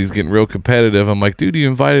laughing because he's getting real competitive. I'm like, "Dude, you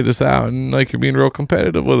invited us out, and like you're being real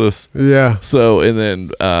competitive with us." Yeah. So and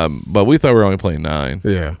then, but we thought we were only playing 9.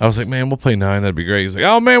 Yeah. I was like, "Man, we'll play 9. That'd be great." He's like,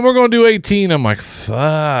 "Oh man, we're gonna do 18." I'm like,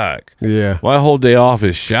 "Fuck." Yeah. My whole day off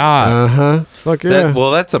is shots. Fuck yeah.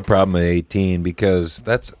 That's a problem at 18 because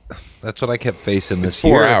that's what I kept facing this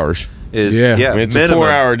 4 year. hours. Is Yeah. yeah, I mean, it's minimum, a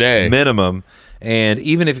 4-hour day. minimum. And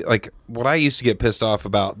even if like what I used to get pissed off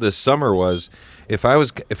about this summer was if I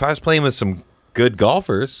was playing with some good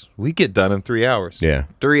golfers, we get done in 3 hours. Yeah.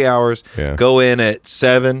 3 hours. Yeah. Go in at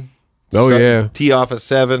 7. Oh, yeah. Tee off at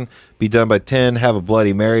 7. Be done by 10. Have a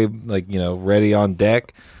Bloody Mary ready on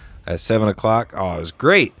deck at 7 o'clock. Oh, it was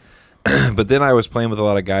great. But then I was playing with a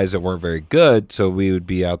lot of guys that weren't very good, so we would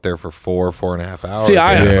be out there for 4.5 hours. See,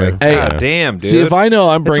 I- And it's Yeah. like, Hey, God damn, dude. See, if I know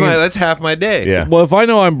I'm bringing, that's half my day. Yeah. well, if I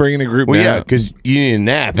know I'm bringing a group Well, yeah, down, because you need a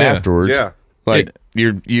nap Yeah. afterwards. Yeah. Like,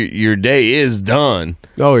 your day is done.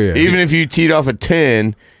 Oh yeah. Even if you teed off at 10,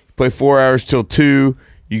 you play 4 hours till 2,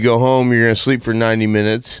 you go home, you're going to sleep for 90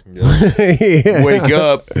 minutes, yeah. wake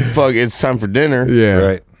up, fuck, it's time for dinner. Yeah.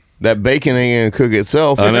 Right. That bacon ain't going to cook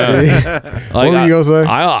itself. I know. What Like, were you gonna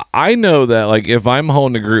say? I know that like if I'm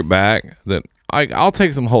holding a group back, that I'll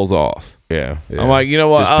take some holes off. Yeah. I'm like, you know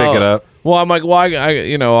what? Just pick it up. Well, I'm like, well,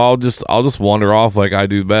 I'll just wander off like I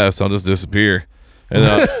do best. I'll just disappear, and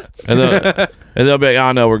then And they'll be like,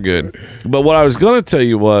 "Oh no, we're good." But what I was going to tell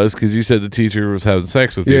you was because you said the teacher was having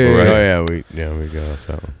sex with people, right? Oh yeah, we got off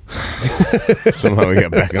that one. Somehow we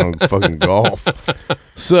got back on fucking golf.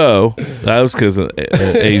 So that was because of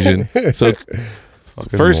Asian. So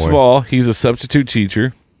first of all, he's a substitute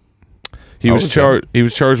teacher. He was charged. He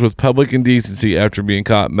was charged with public indecency after being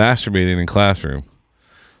caught masturbating in classroom.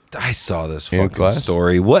 I saw this In fucking class?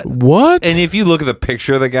 story. What? What? And if you look at the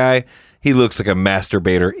picture of the guy, he looks like a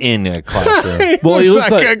masturbator in a classroom. Well, he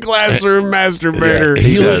looks like a classroom masturbator.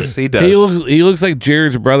 He does. He does. He looks like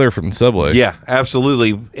Jared's brother from Subway. Yeah,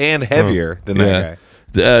 absolutely, and heavier than that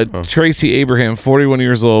guy. Tracy Abraham, 41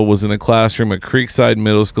 years old, was in a classroom at Creekside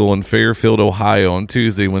Middle School in Fairfield, Ohio on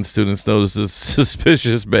Tuesday when students noticed this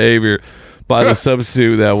suspicious behavior by the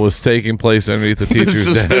substitute that was taking place underneath the teacher's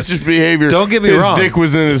desk. Suspicious behavior. Don't get me his wrong. His dick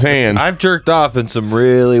was in his hand. I've jerked off in some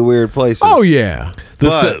really weird places. Oh yeah.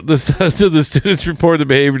 The students reported the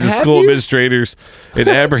behavior to school administrators, and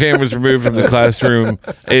Abraham was removed from the classroom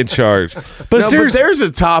in charge. But No, seriously, there's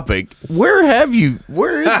a topic. Where is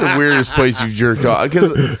the weirdest place you've jerked off?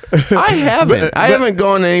 Because I haven't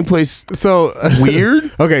gone to any place So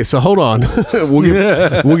weird. okay, so hold on.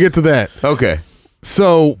 we'll get to that. Okay.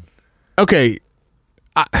 So, okay,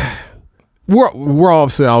 we're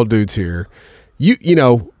obviously all dudes here. You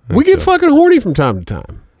know, we get fucking horny from time to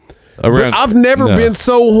time. But I've never been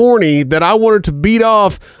so horny that I wanted to beat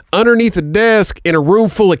off underneath a desk in a room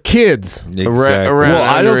full of kids. Exactly. Around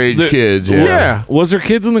I don't- underage the- kids. Yeah. Was there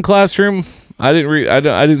kids in the classroom? I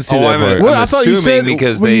didn't see that part. Well, I thought you said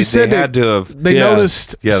because when they you said had to have. They Yeah.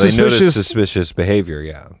 noticed Yeah, they noticed suspicious. suspicious behavior.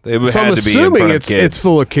 Yeah, it So I'm had to be in assuming front of it's kids.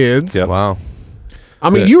 full of kids. Yep. Wow. I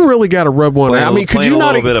mean, you really got to rub one out. I mean, could playing you a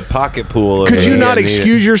not? little bit of pocket pool? Could over you there. not Yeah, need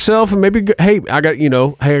excuse yourself and maybe? Hey, I got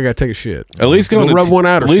to take a shit. At least Go going rub one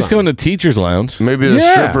out or At least something. going to teacher's lounge. Maybe the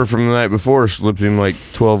Yeah. stripper from the night before slipped him like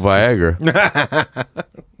 12 Viagra.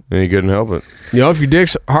 And he couldn't help it. You know, if your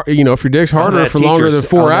dick's On harder that for longer teacher's- than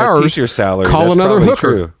 4 on that hours, teacher salary, call that's another probably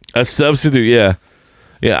hooker. true. A substitute, yeah.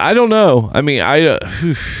 I don't know. I mean,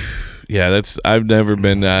 I've never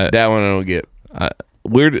been that That one I don't get.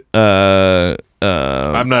 weird.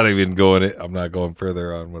 I'm not even going. I'm not going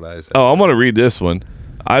further on what I said. I'm gonna read this one.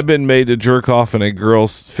 I've been made to jerk off in a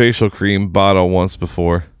girl's facial cream bottle once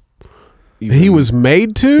before. He was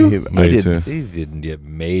made to. Made to. He didn't get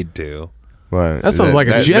made to. What? That sounds like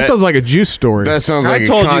a juice story. That sounds like I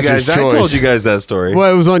told a you guys. conscious I choice. told you guys that story.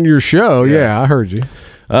 Well, it was on your show. Yeah, I heard you.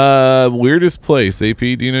 Weirdest place. AP,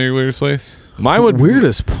 do you know your weirdest place? Mine would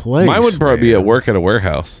Weirdest place. Mine would probably be at work at a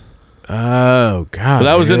warehouse. Oh God! But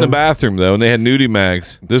that was in the man. bathroom though, and they had nudie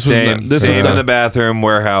mags. This was Same, this same was in the bathroom,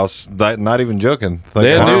 warehouse. Not even joking. Like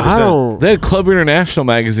They had 100%. I don't. They had Club International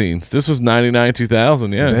magazines. This was 99,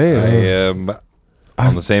 2000. Yeah. I Damn. am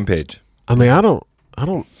on the same page. I mean, I don't I've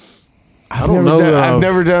know that I've I've-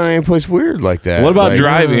 never done any place weird like that. What about Like,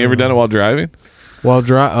 driving? You ever done it while driving? Well,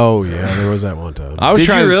 Oh yeah, there was that one time. I was Did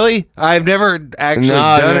trying. you really? I've never actually No,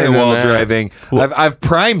 I've done never it done while that. driving. I've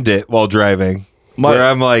primed it while driving. Where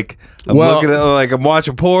I'm like, I'm Well- looking at, like, I'm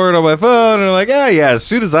watching porn on my phone, and I'm like, yeah. As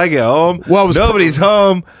soon as I get home, Well, I was- nobody's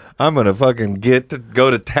home. I'm gonna fucking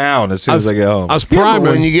go to town as soon as I get home. I was Yeah, but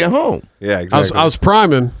priming. when you get home. yeah, I exactly. was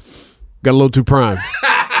priming. Got a little too prime.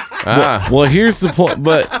 Well, here's the point.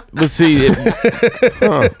 But see,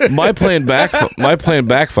 my plan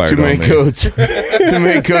backfired Too on many me. coats. Too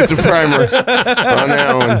many coats of primer on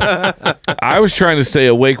that one. I was trying to stay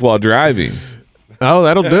awake while driving. Oh,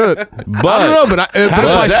 that'll do it. But I don't know, but if does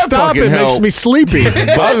I that stop, fucking it makes help? me sleepy.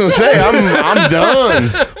 I was gonna say I'm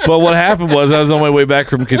done. But what happened was I was on my way back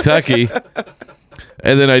from Kentucky,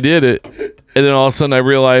 and then I did it, and then all of a sudden I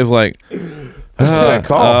realized like, Bad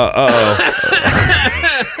call.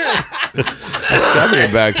 That'd be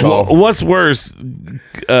a bad call. what's worse,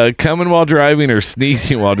 coming while driving or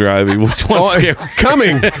sneezing while driving? Which one's scary?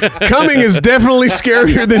 Coming is definitely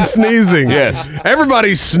scarier than sneezing. Yes.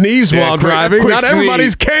 Everybody sneezed while quick- driving. quick Not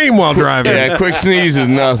everybody's sneeze. came while driving. Yeah, quick sneeze is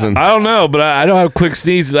nothing. I don't know, but I don't have quick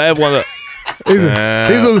sneezes. I have one that. He's like,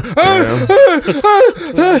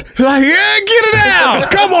 yeah, get it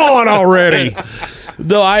out. Come on already.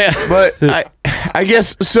 No, But I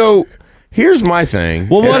guess so. Here's my thing.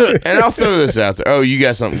 Well, what- and I'll throw this out there. Oh, you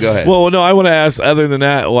got something? Go ahead. Well, no, I want to ask. Other than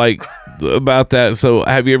that, like about that. So,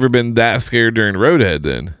 have you ever been that scared during Roadhead?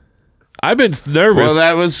 Then I've been nervous. Well,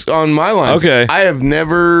 that was on my line. Okay. I have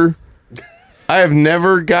never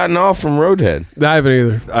gotten off from Roadhead. I haven't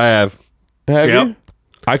either. I have. Have Yep. you?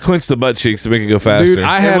 I clenched the butt cheeks to make it go faster. Dude,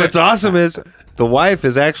 I And had what's awesome is the wife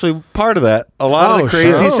is actually part of that. A lot of Oh, the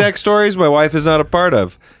crazy sure. sex stories, my wife is not a part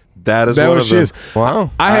of. That is That one was of them. shiz.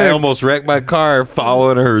 Wow. I almost wrecked my car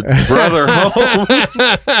following her brother home.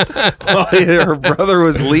 While her brother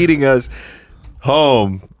was leading us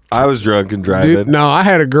home. I was drunk and driving. Dude, no, I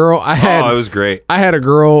had a girl. it was great. I had a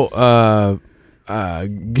girl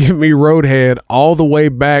give me roadhead all the way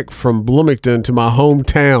back from Bloomington to my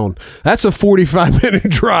hometown. That's a 45-minute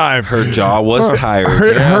drive. Her jaw was tired.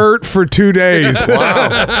 It hurt for 2 days.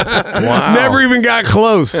 Wow. Never even got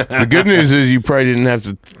close. The good news is you probably didn't have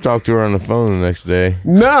to talk to her on the phone the next day.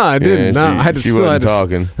 No, I didn't. Yeah, No, I had to she still wasn't had to,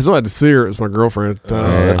 talking. I still had to see her. It was my girlfriend at the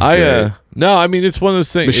time. That's No, I mean, it's one of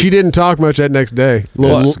those things. But she didn't talk much that next day.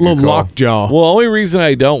 Little call. lockjaw. Well, only reason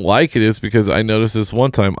I don't like it is because I noticed this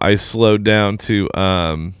one time I slowed down to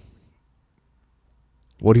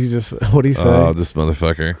What did he say? this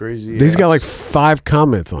motherfucker. Crazy. He's got like 5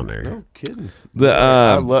 comments on there. kidding. The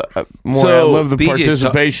I love the BJ's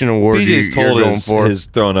participation award BJ's you're told going his, for. his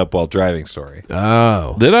thrown up while driving story.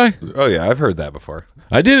 Oh. Did I? Oh yeah, I've heard that before.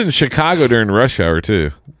 I did it in Chicago during rush hour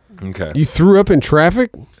too. Okay. You threw up in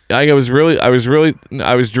traffic? I was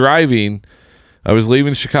driving. I was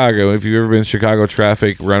leaving Chicago. If you've ever been in Chicago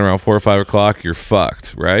traffic, run around 4 or 5 o'clock, you're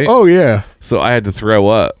fucked, right? Oh, yeah. So I had to throw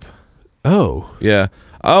up. Oh. Yeah.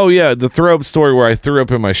 Oh yeah, the throw up story where I threw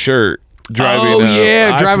up in my shirt driving.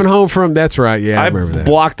 Driving home from. That's right. Yeah, I I remember that.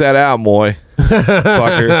 blocked that out, boy.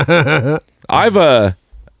 Fucker. I've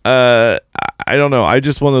I don't know. I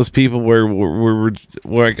just one of those people where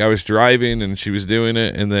like I was driving and she was doing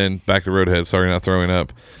it, and then back to roadhead. Sorry, not throwing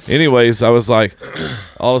up. Anyways, I was like,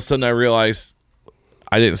 all of a sudden I realized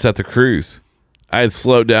I didn't set the cruise. I had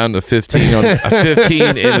slowed down to 15 on a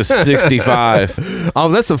 15 into 65. Oh,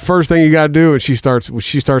 that's the first thing you got to do when she starts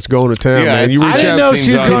going to town, Yeah, man. You it's- reach I didn't out, know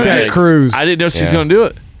she was hit gonna that do it. cruise. I didn't know she was Yeah. going to do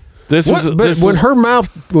it. This What? was But this when was,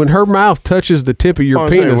 her mouth touches the tip of your I'm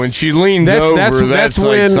saying, penis, when she leans that's over, that's that's like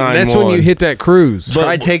when sign that's when you one. hit that cruise.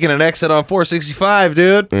 Try taking an exit on 465,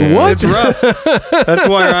 dude. What? It's rough. That's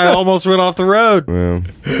why I almost went off the road. Yeah.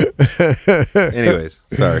 Anyways,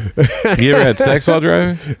 sorry. you ever had sex while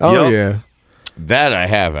driving? Oh Yup. yeah. That I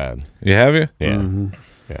have had. You have you? Yeah.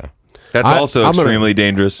 Yeah. That's I'm also gonna- extremely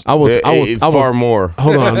dangerous. I will. Far more.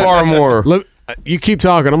 Hold on. Far more. Look, you keep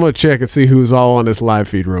talking. I'm going to check and see who's all on this live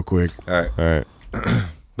feed real quick. All right. All right.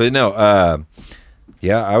 But no,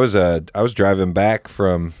 yeah, I was driving back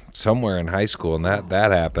from somewhere in high school, and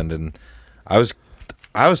that happened, and I was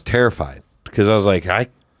terrified because I was like, I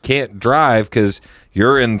can't drive because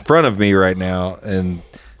you're in front of me right now, and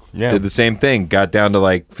Yeah. did the same thing. Got down to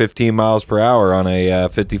like 15 miles per hour on a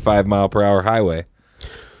 55 mile per hour highway.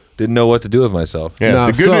 Didn't know what to do with myself. Yeah. No,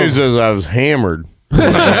 the good so- news is I was hammered. So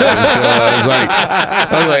I was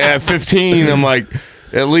like at 15, I'm like,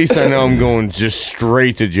 at least I know I'm going just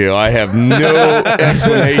straight to jail. I have no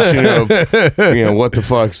explanation of what the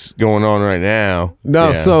fuck's going on right now.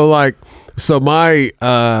 No, Yeah. so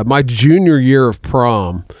my junior year of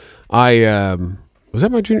prom, I was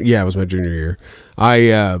that my junior? Yeah, it was my junior year.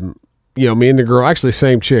 I me and the girl, actually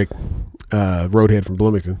same chick, roadhead from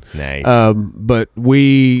Bloomington. Nice. But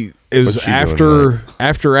it was What's she doing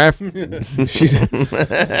after she's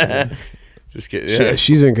Just kidding.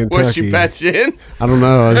 she's in Kentucky. Was she patched in? I don't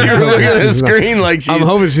know. You were looking at the screen like she's. I'm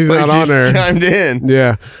hoping she's like not on there. Chimed in.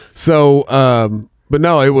 Yeah. So, but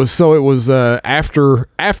no, it was after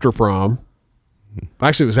prom.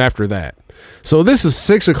 Actually, it was after that. So this is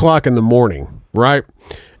 6 o'clock in the morning, right?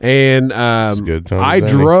 And good times, I ain't it?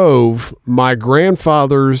 drove my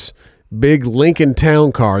grandfather's big Lincoln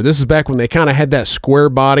Town car. This is back when they kind of had that square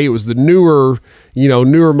body. It was the newer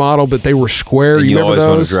model, but they were square. And you remember always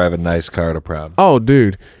want those? to drive a nice car to prom. Oh,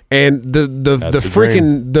 dude. And the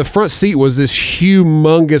freaking the front seat was this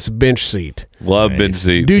humongous bench seat. Love bench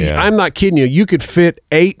seats. Dude, Yeah. I'm not kidding you. You could fit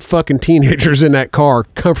 8 fucking teenagers in that car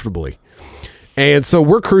comfortably. And so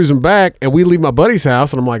we're cruising back, and we leave my buddy's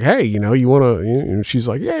house, and I'm like, hey, you want to, and she's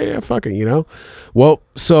like, yeah, fuck it, Well,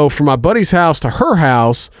 so from my buddy's house to her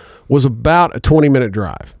house was about a 20-minute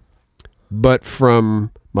drive. But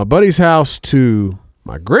from my buddy's house to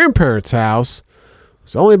my grandparents' house,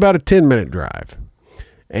 it's only about a 10-minute drive.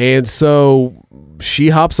 And so she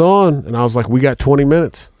hops on, and I was like, we got 20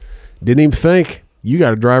 minutes. Didn't even think. You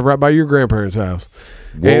got to drive right by your grandparents' house.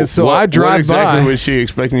 And so I drive What exactly by. was she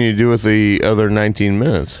expecting you to do with the other 19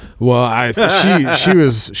 minutes? Well, I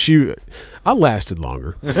lasted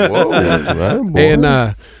longer. Whoa.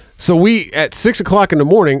 And so we at 6 o'clock in the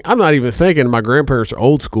morning, I'm not even thinking. My grandparents are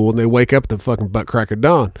old school, and they wake up at the fucking butt crack of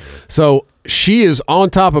dawn. So she is on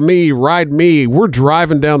top of me, riding me. We're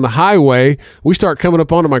driving down the highway. We start coming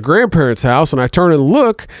up onto my grandparents' house, and I turn and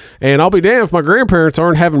look, and I'll be damned if my grandparents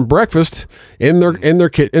aren't having breakfast in their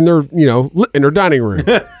dining room.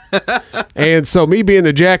 And so me being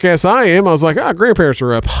the jackass I am, I was like, grandparents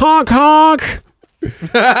are up. Honk, honk.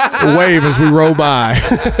 Wave as we roll by.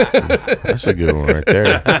 That's a good one right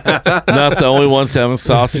there. Not the only ones having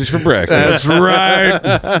sausage for breakfast. That's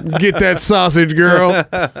right. Get that sausage, girl.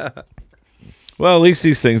 Well, at least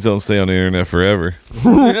these things don't stay on the internet forever.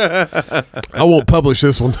 I won't publish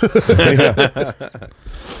this one.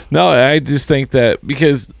 No, I just think that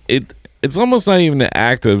because it's almost not even the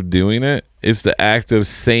act of doing it; it's the act of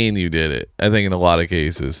saying you did it. I think in a lot of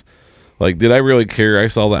cases, like, did I really care? I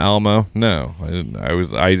saw the Alamo. No, I didn't.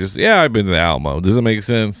 I've been to the Alamo. Does it make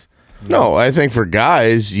sense? No, I think for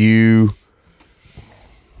guys,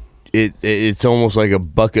 it's almost like a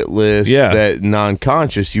bucket list. Yeah. That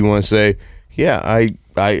non-conscious, you want to say, yeah,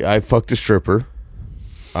 I fucked a stripper.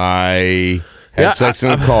 I had sex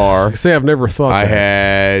in a car. Say I've never thought I that.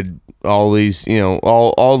 had all these,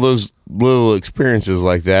 all those little experiences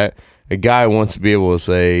like that. A guy wants to be able to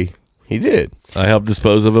say he did. I helped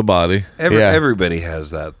dispose of a body. Everybody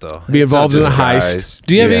has that though. Be It's not involved in just a heist. guys.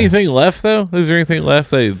 Do you have Yeah. anything left though? Is there anything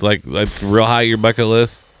left that like real high your bucket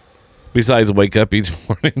list? Besides wake up each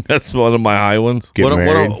morning, that's one of my high ones. Get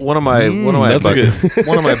married. One of my that's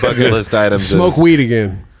bucket list items. Smoke weed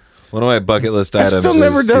again. One of my bucket list I've items. still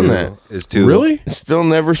never is done to- that. Is to Really? Still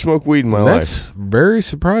never smoked weed in my life. That's very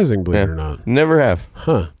surprising, believe it or not. Never have.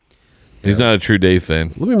 Huh. He's not a true Dave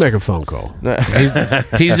fan. Let me make a phone call.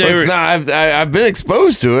 He's It's never not, I've been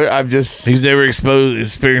exposed to it. I've just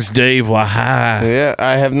experienced Dave. Why? yeah,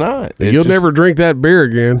 I have not. It's You'll just- never drink that beer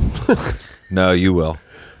again. No, you will.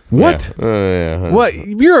 What? yeah. What?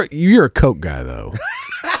 You're a Coke guy though.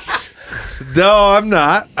 No, I'm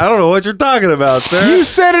not. I don't know what you're talking about, sir. You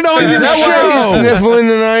said it on Is your that why he's show. sniffling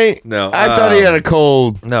tonight? No, I thought he had a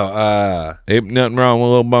cold. No, Ain't nothing wrong with a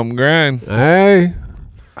little bump grind. Hey,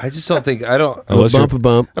 I just don't think I don't. a bump, a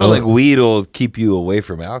bump. I don't think weed will keep you away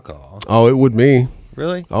from alcohol. Oh, it would me.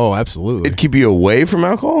 Really? Oh, absolutely. It'd keep you away from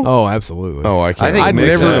alcohol? Oh, absolutely. Oh, I can't. I think I'd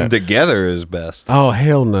mixing never- them together is best. Oh,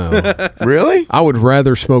 hell no. Really? I would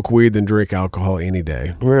rather smoke weed than drink alcohol any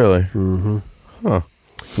day. Really?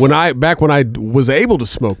 Back when I was able to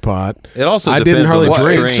smoke pot, It also I depends didn't hardly on the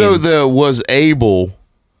drink. strains. So the was able.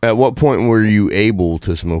 At what point were you able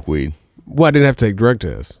to smoke weed? well, I didn't have to take drug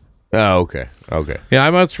tests. Oh, okay. Okay. Yeah,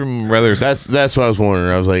 I much rather. That's what I was wondering.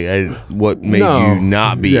 I was like, what made No. you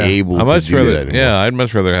not be Yeah. able I to much do rather. that anymore? Yeah, I'd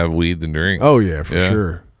much rather have weed than drink. Oh yeah, for Yeah.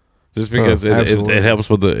 sure. Just because absolutely. it helps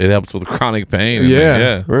with the chronic pain. Yeah.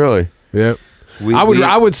 yeah. Really? Yep. We- I would we-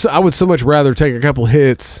 I would so much rather take a couple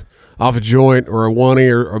hits off a joint or a one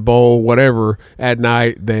or a bowl, whatever, at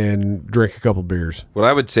night than drink a couple beers. What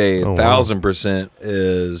I would say, wow. 1,000%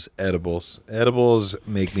 is edibles. Edibles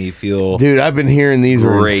make me feel. Dude, I've been hearing these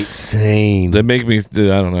are Great. insane. They make me. I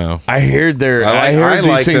don't know. I heard they're. I, heard I these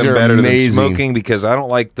like things them are better amazing. than smoking because I don't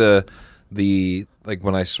like the like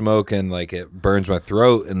when I smoke and like it burns my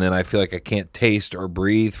throat and then I feel like I can't taste or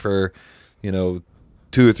breathe for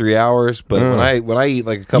 2 or 3 hours. But when I eat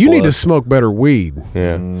like a couple, You need to smoke better weed.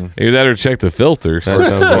 Yeah. Either that or check the filters. or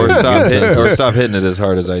stop hitting it as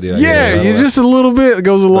hard as I do. I Yeah, guess. you just a little bit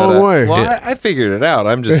goes a But, long way. Well, I figured it out.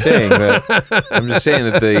 I'm just saying that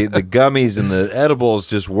the gummies and the edibles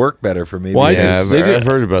just work better for me. Well, I because- Yeah, They I've just-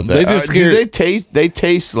 heard about that. they just do scare- they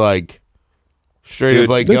taste like straight Dude, up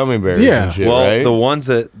like they- gummy bears yeah. and shit, well, right? the ones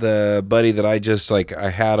that the buddy that I just I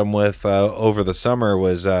had them with over the summer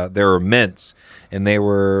was they were mints, and they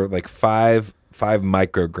were like five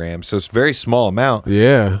micrograms, so it's a very small amount.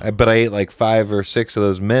 Yeah. But I ate like 5 or 6 of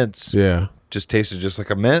those mints. Yeah. Just tasted just like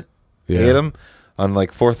a mint. Yeah. Ate them on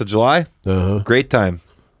like 4th of July. Uh-huh. Great time.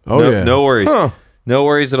 Oh, no, yeah. no worries. Huh. No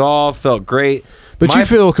worries at all. Felt great. But My- you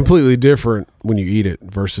feel completely different when you eat it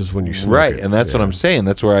versus when you smoke right, it. and that's what Yeah. I'm saying.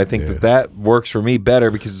 That's where I think Yeah. that works for me better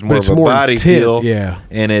because it's more it's of a more body intense, feel. yeah.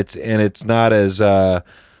 and it's not as I'm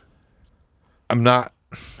not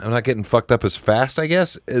getting fucked up as fast. I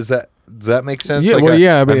guess does that make sense? Yeah, well,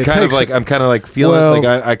 yeah, I mean, I'm it kind takes- of like feeling well,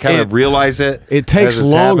 like I kind of realize it. It takes as it's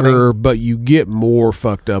longer, happening. but you get more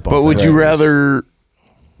fucked up. but off would of you those.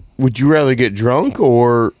 rather get drunk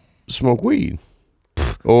or smoke weed?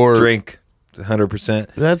 Or Drink 100%.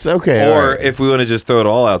 That's okay. Or all right. if we want to just throw it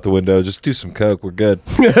all out the window, just do some coke. We're good.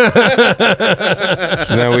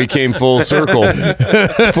 now we came full circle.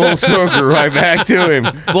 Full circle right back to him.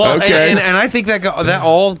 Well, okay. and I think that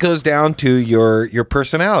all goes down to your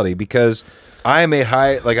personality because I'm a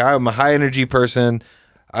high energy person.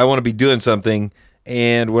 I want to be doing something,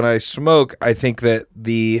 and when I smoke, I think that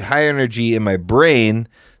the high energy in my brain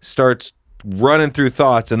starts running through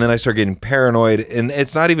thoughts, and then I start getting paranoid. And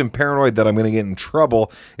it's not even paranoid that I'm going to get in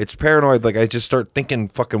trouble. It's paranoid like I just start thinking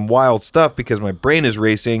fucking wild stuff because my brain is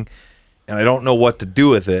racing. and I don't know what to do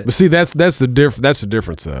with it. But see, that's the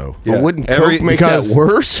difference though. Yeah. But wouldn't Every- Coke make because- that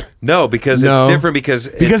worse? No, because No. it's different because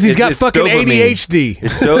He's got it's fucking dopamine. ADHD.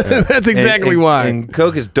 It's That's exactly why. And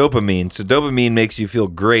Coke is dopamine, so dopamine makes you feel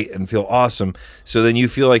great and feel awesome. So then you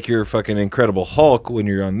feel like you're a fucking Incredible Hulk when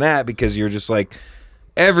you're on that because you're just like,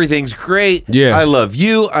 everything's great. Yeah. I love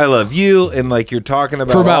you, and like you're talking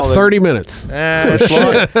about For about all the- 30 minutes. It's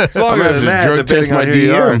longer I'm than gonna that, have to drug test depending on my who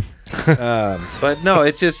you are. DM. But no,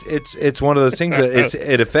 it's just it's one of those things that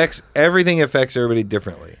it affects everything affects everybody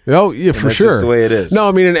differently. Oh yeah, for that's sure. just the way it is. No,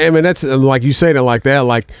 I mean that's like you saying it like that.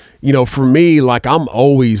 Like for me, like I'm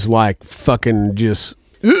always like fucking just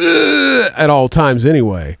at all times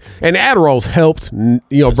anyway. And Adderall's helped,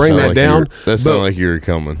 bring that down. That sounded like you were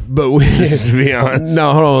coming. But we, To be honest.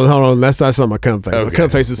 no, hold on. That's not my cum face. My Okay. cum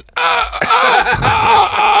face is.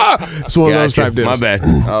 It's one of those Gotcha. type deals. My bad.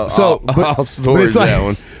 I'll storage like, that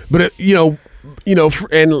one. But so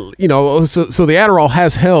the Adderall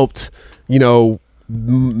has helped,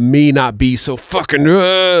 me not be so fucking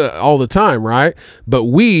all the time, right? But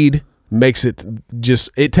weed makes it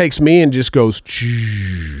takes me and just goes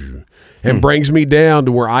and brings me down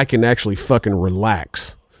to where I can actually fucking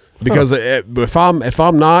relax. Because if I'm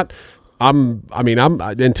not, I'm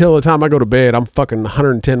until the time I go to bed, I'm fucking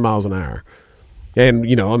 110 miles an hour. And,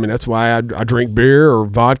 that's why I drink beer or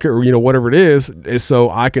vodka or, whatever it is so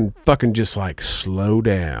I can fucking just like slow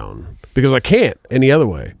down because I can't any other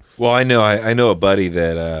way. Well, I know a buddy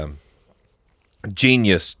that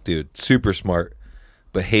genius dude, super smart,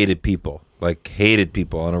 but hated people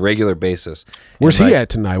on a regular basis. Where's And, he like, at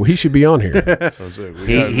tonight? Well, he should be on here.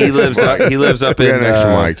 He lives up We got in an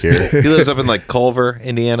extra mic here. he lives up in like Culver,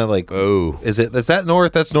 Indiana. Like, is that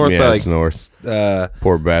north? That's north. Yeah, by, it's north. Uh,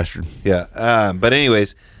 Poor bastard. yeah. But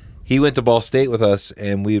anyways, he went to Ball State with us,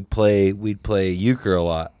 and we'd play euchre a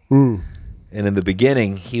lot. And in the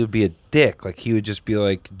beginning, he would be a dick. Like he would just be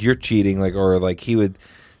like, "You're cheating," like, or like he would.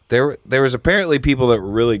 There was apparently people that were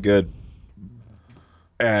really good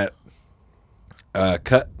at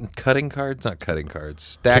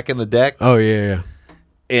stacking the deck. Oh, yeah.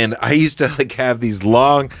 And I used to like have these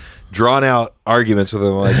long, drawn out arguments with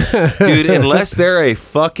him. Like, dude, unless they're a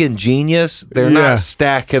fucking genius, they're Yeah. not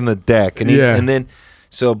stacking the deck. And Yeah.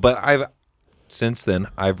 since then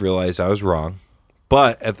I've realized I was wrong.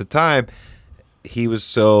 But at the time, he was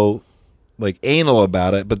so like anal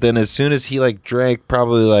about it. But then as soon as he like drank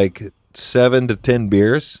probably like 7 to 10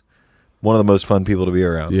 beers, one of the most fun people to be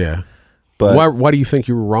around. Yeah. But Why do you think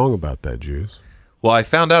you were wrong about that, Juice? well, I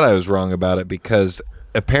found out I was wrong about it because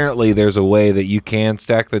apparently there's a way that you can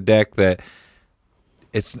stack the deck that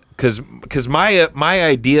it's because my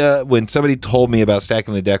idea when somebody told me about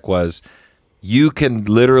stacking the deck was you can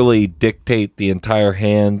literally dictate the entire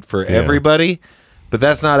hand for everybody, but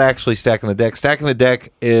that's not actually stacking the deck. Stacking the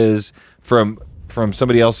deck is from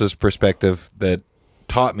somebody else's perspective that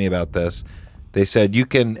taught me about this. They said you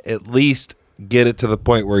can at least get it to the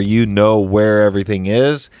point where you know where everything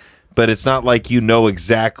is, but it's not like you know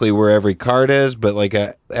exactly where every card is, but like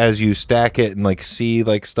as you stack it and like see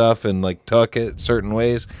like stuff and like tuck it certain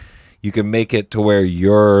ways, you can make it to where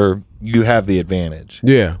you have the advantage.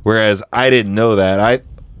 Yeah. Whereas I didn't know that.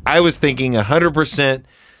 I was thinking 100%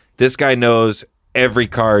 this guy knows every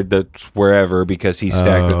card that's wherever because he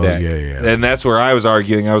stacked the deck. yeah. And that's where I was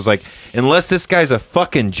arguing. I was like, unless this guy's a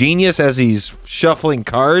fucking genius as he's shuffling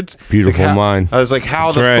cards. Beautiful like, mind. I was like,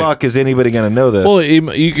 how the right. fuck is anybody going to know this? Well,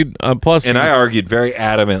 you could plus. and I argued very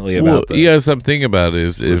adamantly about this. you guys have to think about it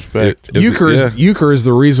is Respect. Euchre is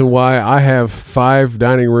the reason why I have 5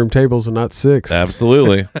 dining room tables and not 6.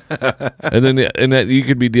 absolutely, and then that you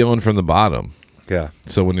could be dealing from the bottom. Yeah.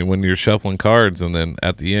 So when you're shuffling cards and then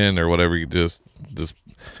at the end or whatever, you just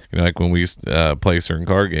like when we used to play certain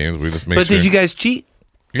card games, we just make. But did you guys cheat?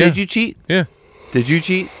 Yeah. Did you cheat? Yeah, Did you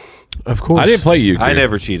cheat? Of course. I didn't play euchre. I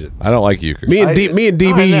never cheated. I don't like euchre. Me and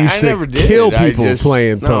DB used to kill people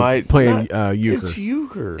playing euchre. It's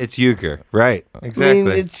euchre. It's euchre. Right.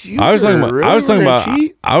 Exactly. It's euchre. I was talking about. Really? I was talking We're about. gonna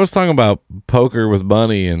cheat? I was talking about poker with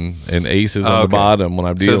bunny and aces on the Okay. bottom when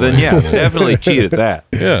I'm so dealing. then, yeah, definitely cheat at that.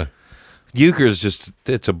 yeah. Euchre is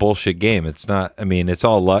it's a bullshit game. It's not, it's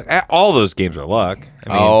all luck. All those games are luck.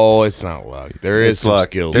 It's not luck. There is it's some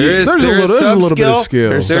luck. skill. There's a little bit of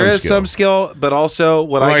skill. There is some skill, but also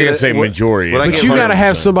what I'm I not get gonna say majority. what I But get you hard- got to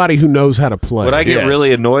have somebody who knows how to play. What I get Yes.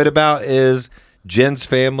 really annoyed about is Jen's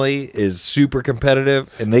family is super competitive,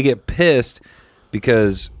 and they get pissed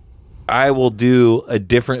because I will do a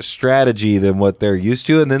different strategy than what they're used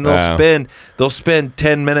to, and then they'll spend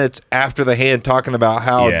 10 minutes after the hand talking about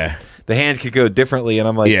how the hand could go differently, and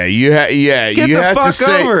I'm like, Yeah, you have Get the to fuck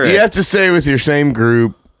stay. over it. You have to stay with your same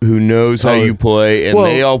group who knows how you play, and well,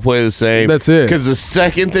 they all play the same. that's it. Because the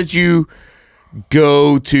second that you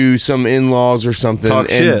go to some in-laws or something, Talk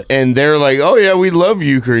shit. and they're like, "Oh yeah, we love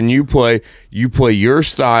euchre," and you play your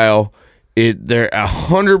style. They're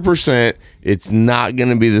 100%. It's not going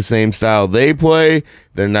to be the same style they play.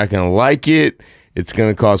 They're not going to like it. It's going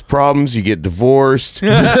to cause problems. You get divorced,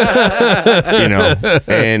 and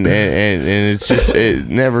it's just it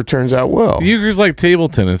never turns out well. Euchre's like table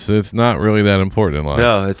tennis. It's not really that important in life.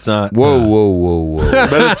 No, it's not. Whoa!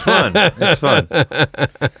 But it's fun. It's fun.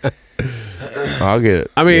 I'll get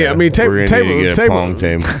it. I mean, We're gonna need to get a pong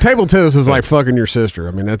table. table tennis is like fucking your sister.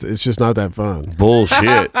 I mean, it's just not that fun.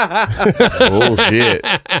 Bullshit. Bullshit.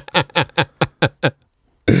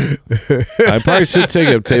 I probably should take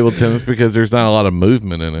up table tennis because there's not a lot of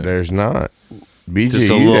movement in it. There's not. BG, Just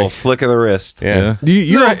a little flick of the wrist. Yeah. We're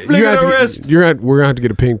wrist. gonna have to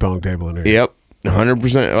get a ping pong table in here. Yep.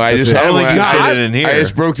 100%. I just it. had I don't one. think you can fit it in here. I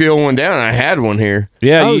just broke the old one down. I had one here,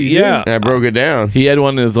 Yeah, Oh, yeah. and I broke it down. He had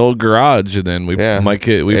one in his old garage, and then we played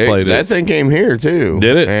That it. thing came here too.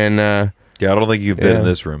 Did it? And Yeah, I don't think you've been Yeah. in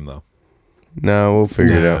this room though. no, we'll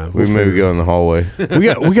figure it Nah, out. we'll We maybe figure go in the hallway.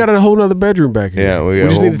 We got a whole nother bedroom back here. Yeah, we got a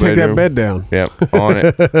just whole need to take bedroom. that bed down. Yep, on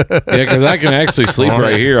it. Yeah, because I can actually sleep On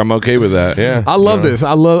right it. here. I'm okay with that. Yeah, I love this.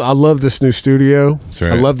 I love this new studio.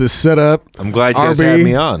 right. I love this setup. I'm glad you guys RB, had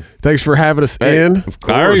me on. Thanks for having us Hey, in. Of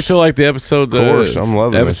course. I already feel like the episode. Of course, I'm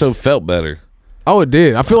loving this. episode felt better. Oh, it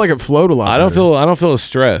did. I feel like it flowed a lot. I don't better. feel as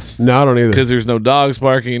stressed No, I don't either. because there's no dogs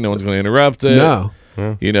barking. No one's going to interrupt it. No.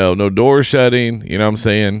 No doors shutting. You know what I'm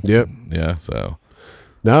saying? Yep. Yeah. So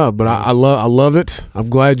No, but I love it. I'm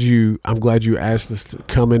glad you asked us to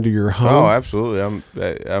come into your home. Oh, absolutely.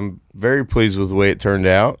 I'm very pleased with the way it turned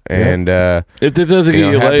out, and if this doesn't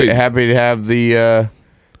get you laid, happy to have the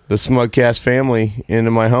Smugcast family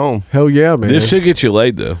into my home. Hell yeah, man. this should get you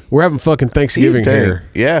laid though. We're having fucking Thanksgiving here.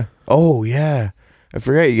 Yeah. Oh yeah. I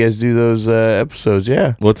forgot you guys do those episodes.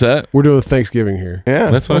 Yeah. What's that? We're doing Thanksgiving here. Yeah.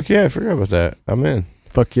 That's Fuck fine. yeah. I forgot about that. I'm in.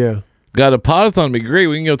 Fuck yeah. Got a potathon. Be great.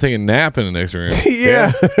 We can go take a nap in the next room.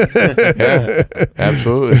 Yeah. Yeah.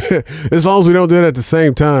 Absolutely. As long as we don't do it at the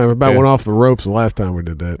same time. About Yeah. went off the ropes the last time we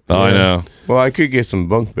did that. Oh, I know. Well, I could get some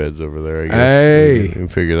bunk beds over there. I guess. Hey. We can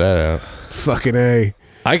figure that out. Fucking A.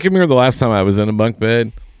 I can remember the last time I was in a bunk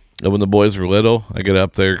bed when the boys were little. I get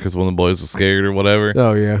up there because one of the boys was scared or whatever.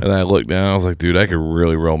 Oh yeah. And I looked down. I was like, dude, I could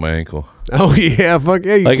really roll my ankle. Oh yeah. Fuck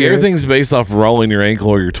yeah. You Like can. everything's based off rolling your ankle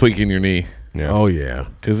or you're tweaking your knee. Yeah. Oh yeah.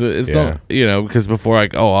 Because it's Yeah. not, because before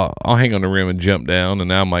I'll hang on the rim and jump down. And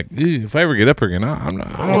now I'm like, if I ever get up here again, I'm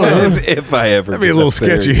not. I don't know. if I ever That'd be a get little up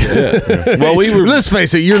there sketchy. again. Well, we were, Let's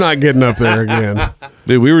face it, you're not getting up there again.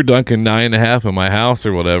 dude, we were dunking 9.5 in my house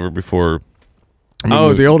or whatever before.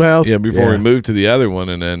 Oh, at the old house? Yeah, before we Yeah. moved to the other one.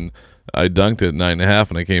 And then I dunked at 9.5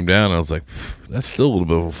 and I came down. And I was like, that's still a little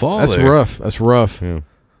bit of a fall. That's there. rough. That's rough. Yeah.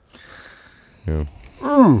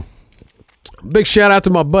 Yeah. Big shout out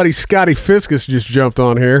to my buddy Scotty Fiskus just jumped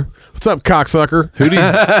on here. What's up, cocksucker?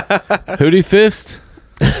 Hootie fist?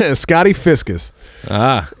 Scotty Fiskus.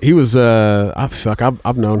 Ah, He was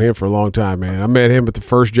I've known him for a long time, man. I met him at the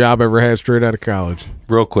first job I ever had straight out of college.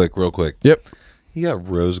 Real quick. Yep. You got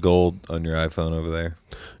rose gold on your iPhone over there.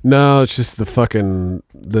 No, it's just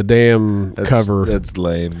the damn cover. That's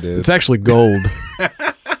lame, dude. It's actually gold.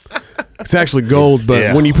 It's actually gold,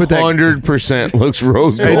 but when you put that 100% looks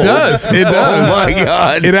rose gold. it does. It does. Oh my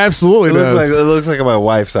god. It absolutely It does. looks like my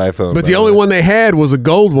wife's iPhone. But by the only way. one they had was a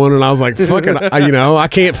gold one, and I was like, "Fucking, I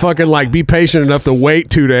can't fucking like be patient enough to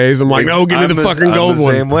wait 2 days." I'm like, "No, give me the fucking gold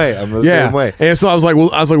one." Same way. I'm the Yeah. same way. And so I was like,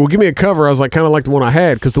 "Well, give me a cover." I was like, kind of like the one I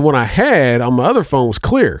had, because the one I had on my other phone was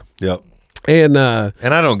clear, Yep. and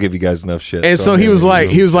And I don't give you guys enough shit. and so I'm he was gonna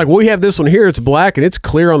like, use "Well, we have this one here. It's black and it's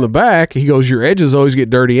clear on the back." He goes, "Your edges always get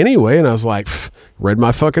dirty anyway." And I was like, "Read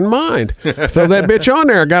my fucking mind." Throw that bitch on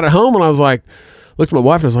there. I got it home, and I was like, looked at my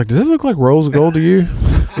wife, and I was like, "Does it look like rose gold to you?"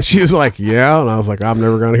 And she was like, "Yeah." And I was like, "I'm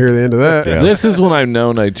never gonna hear the end of that." this is when I've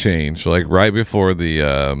known I changed. Like right before the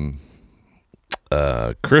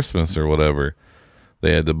Christmas or whatever,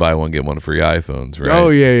 they had to buy one get one free iPhones, right? Oh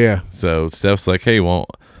yeah. So Steph's like, hey, won't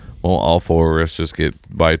all four of us just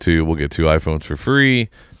buy two? We'll get 2 iPhones for free.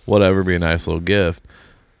 Whatever, be a nice little gift.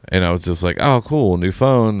 And I was just like, oh, cool, new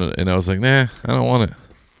phone. And I was like, nah, I don't want it.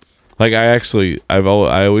 Like I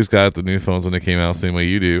always got the new phones when they came out, same way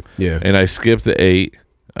you do. Yeah. And I skipped the 8.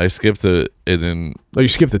 I skipped and then Oh, you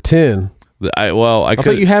skipped the 10. I I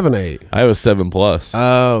thought you have an 8. I have a 7 Plus.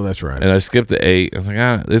 Oh, that's right. And I skipped the 8. I was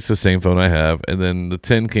like, it's the same phone I have. And then the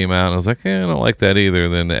 10 came out, and I was like, I don't like that either.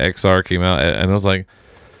 Then the XR came out, and I was like,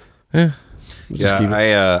 Yeah, keep it.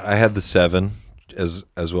 I had the 7 as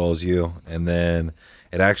well as you, and then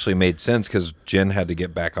it actually made sense because Jen had to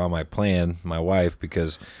get back on my plan, my wife,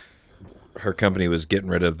 because her company was getting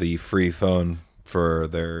rid of the free phone for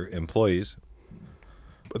their employees,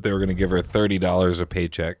 but they were going to give her $30 a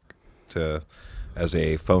paycheck as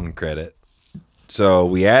a phone credit. So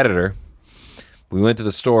we added her. We went to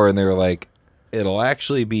the store and they were like, it'll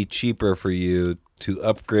actually be cheaper for you to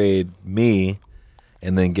upgrade me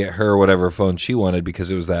and then get her whatever phone she wanted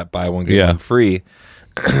because it was that buy one, get one free.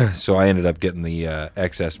 So I ended up getting the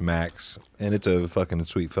XS Max, and it's a fucking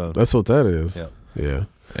sweet phone. That's what that is. Yeah. Yeah.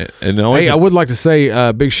 And Hey, I would like to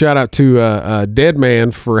say big shout out to Dead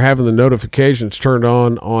Man for having the notifications turned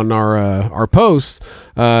on our posts,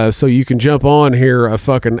 so you can jump on here a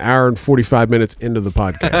fucking hour and 45 minutes into the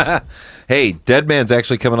podcast. Hey, Dead Man's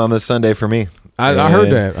actually coming on this Sunday for me. I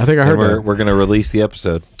heard that. I think I heard that. We're going to release the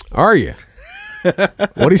episode. Are you?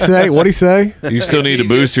 What'd he say? What'd he say? You still need a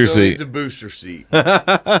booster seat. Needs a booster seat.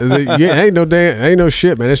 Yeah, ain't no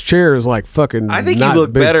shit, man. This chair is like fucking. I think you not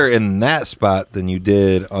look big. better in that spot than you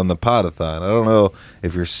did on the podathon. I don't know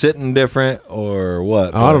if you're sitting different or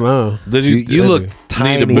what. I don't know. Did You look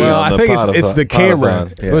tiny. Well, on I the think it's the camera.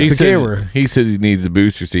 podathon. Yeah. Well, it's the says, camera. He said he needs a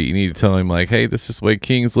booster seat. You need to tell him like, hey, this is the way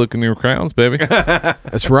kings look in their crowns, baby.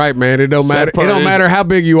 That's right, man. It don't matter. It part don't is- matter how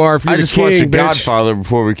big you are. If you're I the just watched king, The bitch. Godfather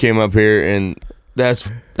before we came up here, and that's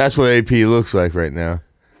what AP looks like right now.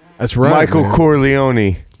 That's right, Michael man.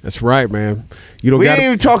 Corleone. That's right, man. You don't We got didn't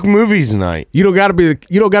even talk movies tonight. You don't got to be.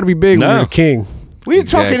 You don't got to be big when No. you're the king. We didn't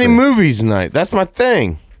talk Exactly. any movies tonight. That's my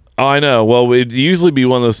thing. Oh, I know. Well, it'd usually be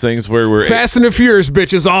one of those things where we're Fast and the Furious,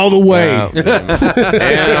 bitches, all the way. And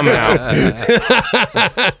I'm out.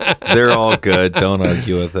 They're all good. Don't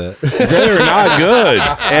argue with it. they're not good.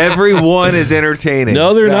 Everyone is entertaining.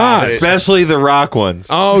 No, they're not. Especially the rock ones.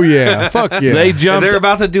 Oh yeah, fuck yeah. They If jumped. they're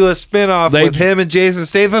about to do a spin-off They- with him and Jason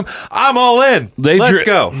Statham, I'm all in. Let's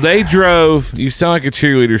go. They drove. You sound like a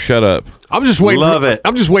cheerleader. Shut up. I'm just waiting. Love it.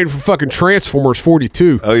 I'm just waiting for fucking Transformers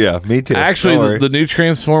 42. Oh, yeah. Me too. Don't Actually, worry. the new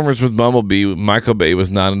Transformers with Bumblebee, Michael Bay was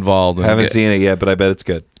not involved. I haven't seen it yet, but I bet it's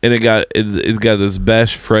good. And it got this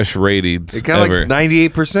best fresh ratings It got ever. like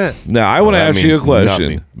 98%. Now I want to Well, that ask you a means question.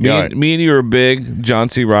 nothing. Me, All and- right. me and you are big John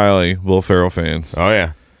C. Riley, Will Ferrell fans. Oh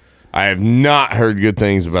yeah, I have not heard good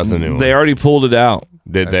things about the new one. They already pulled it out.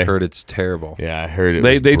 Did I they? heard it's terrible. Yeah, I heard it.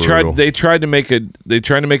 They was they brutal. tried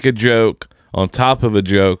to make a joke on top of a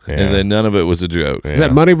joke, Yeah. and then none of it was a joke. Is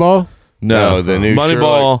that Moneyball? No, No, the new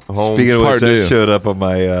Moneyball. Sherlock Holmes Speaking of which, Part that two. showed up on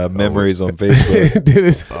my memories on Facebook. Did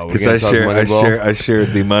it? Oh, we Because gonna talk Moneyball? I shared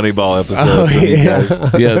the Moneyball episode with you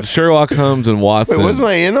guys. Yeah, Sherlock Holmes and Watson. Wait, wasn't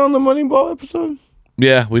I in on the Moneyball episode?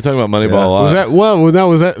 Yeah, we talking about Moneyball Yeah. a lot. Was that was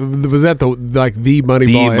that the the Moneyball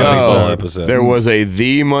The episode? Moneyball episode. There was a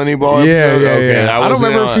The Moneyball Yeah, episode? yeah, Okay, yeah. I don't wasn't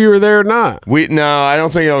remember on- if you were there or not. No, I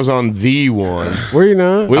don't think I was on the one. Were you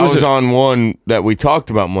not? We I was was a- on one that we talked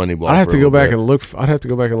about Moneyball. I'd have for to a go little back bit. and look. I'd have to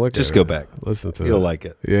go back and look. Just at go it. back. Listen to You'll it. like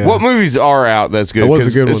it. Yeah. What movies are out that's good? That was a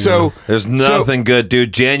 'Cause- good one, So though. There's nothing good,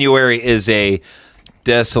 dude. January is a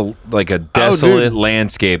desolate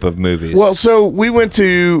landscape of movies. Well, so we went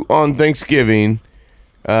to on Thanksgiving.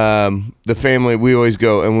 The family we always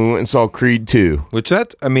go, and we went and saw Creed 2. which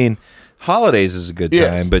that's, I mean, holidays is a good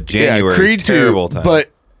time, but January, Creed 2, terrible time.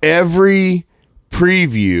 But every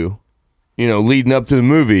preview, leading up to the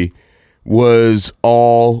movie, was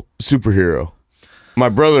all superhero. My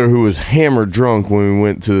brother, who was hammered drunk when we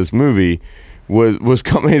went to this movie, was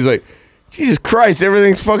coming. He's like, Jesus Christ,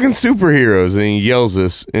 everything's fucking superheroes, and he yells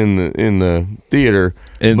this in the theater.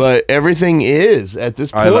 And- but everything is at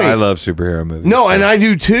this point. I love superhero movies. No, so. and I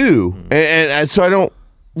do too, and so I don't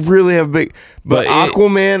really have big. But But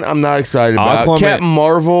Aquaman, I'm not excited about. Aquaman- Captain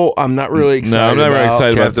Marvel, I'm not really excited. No, I'm not very about.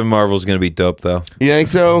 excited about. Captain Marvel's gonna be dope though. You think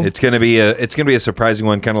so? It's gonna be a surprising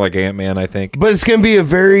one, kind of like Ant-Man, I think. But it's going to be a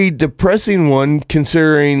very depressing one,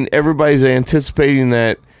 considering everybody's anticipating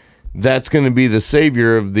that's going to be the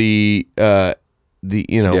savior of the the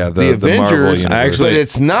Marvel Avengers. universe. Actually- But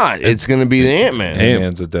it's not. It's going to be the Ant-Man.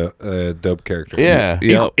 Ant-Man's a dope character. Yeah.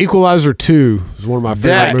 Yeah. Equalizer 2 is one of my favorite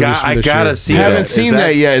That movies. guy- from I this gotta year. see I that. haven't Is seen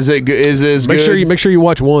that yet. Is it? Is it as Make good? sure you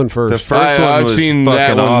watch one The first. first one I've was seen that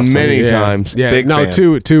fucking one awesome. many yeah. times. Yeah, Big no, fan.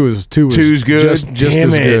 two is Two's good. just Damn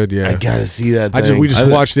as it. good. Yeah, I gotta see that. we just I-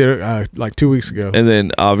 watched it like 2 weeks ago. And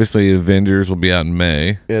then obviously Avengers will be out in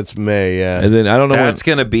May. It's May. Yeah. And then I don't know That's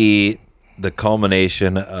gonna be the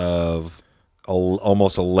culmination of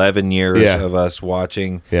almost 11 years Yeah. of us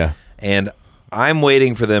watching. Yeah. And I'm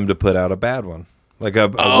waiting for them to put out a bad one, like a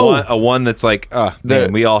one that's like,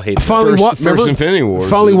 man, we all hate. I finally that. wa- First remember? Infinity War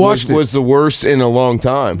Finally watched it. was the worst in a long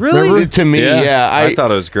time. Really? Remember? To me, Yeah. yeah. I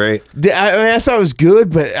thought it was great. I thought it was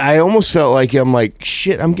good, but I almost felt like I'm like,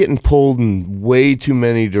 shit, I'm getting pulled in way too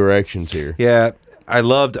many directions here. Yeah,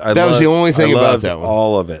 loved. That was the only thing I about loved that one.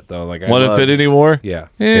 all of it though. Like I Want to loved, fit anymore? Yeah.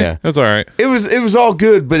 Yeah. That's all right. It was all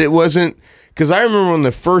good, but it wasn't, because I remember when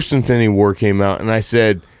the first Infinity War came out, and I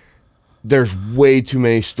said, "There's way too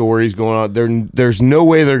many stories going on. There's no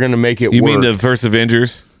way they're going to make it You work." mean the first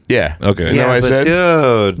Avengers? Yeah. Okay. You know what I but said?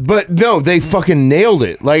 dude. But no, they fucking nailed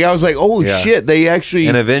it. Like, I was like, "Oh Yeah. shit!" They actually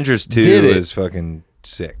And Avengers 2 did it. is fucking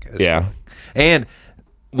sick. as Yeah. fuck. And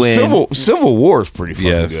when Civil War is pretty fucking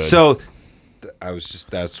Yes. good. so I was just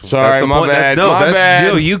that's Sorry, that's the my point. bad, No, my that's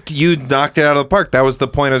bad. you knocked it out of the park. That was the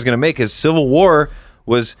point I was going to make. Is Civil War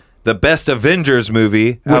was the best Avengers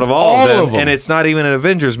movie out of all of them, and it's not even an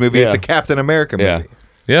Avengers movie; it's Yeah. a Captain America movie. Yeah.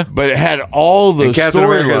 Yeah. but it had all the And Captain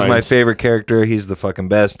America is my storylines. favorite character. He's the fucking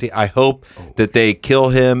best. I hope that they kill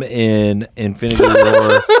him in Infinity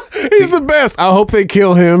War. He's the best. I hope they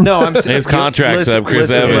kill him. No, I'm saying His contract's up, Chris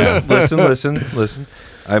Evans. Listen.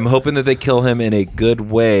 I'm hoping that they kill him in a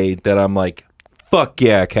good way. That I'm like, fuck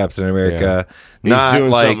yeah, Captain America. He's Not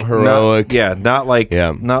doing like something heroic. not like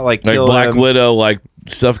Like kill Black him. Widow, like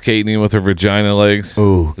suffocating him with her vagina legs.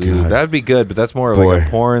 Oh Ooh, that'd be good, but that's more of Boy. like a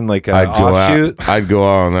porn, like a I'd go offshoot. out. I'd go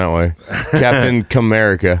out on that way. Captain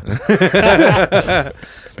America.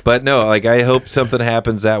 But no, like I hope something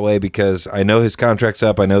happens that way because I know his contract's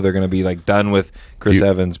up. I know they're going to be like done with Chris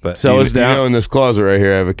Evans, but So is You know, Down. in this closet right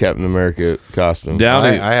here, I have a Captain America costume.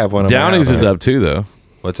 Downey. I have one of my Downey's out is there. up too, though.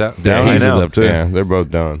 what's that? Downey's I is know. up too. Yeah, they're both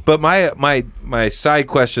done. But my side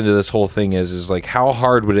question to this whole thing is like how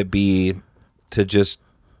hard would it be to just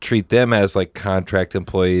treat them as like contract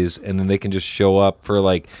employees and then they can just show up for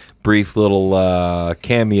like brief little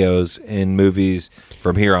cameos in movies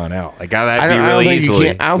from here on out? Like that'd be really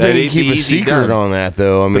easily. I don't think you That'd be keep a easy secret done. on that,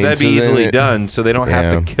 though. I mean, But that'd be so then easily it- done, so they don't have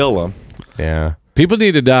Yeah. to kill them. Yeah. People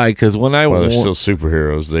need to die because when I Well, they're still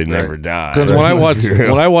superheroes. They never die. because when I Let's watched be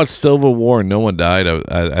real. when I watched Civil War and no one died,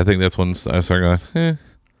 I think that's when I started going,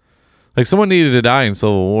 like someone needed to die in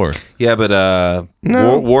Civil War. Yeah, but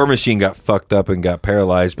No. War Machine got fucked up and got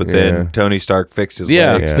paralyzed, but Yeah. then Tony Stark fixed his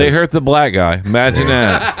Yeah, legs. they hurt the black guy. Imagine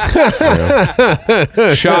that.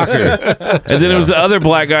 Shocker. And then it was the other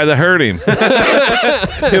black guy that hurt him.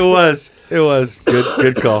 It was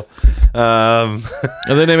good call. And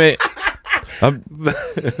then they made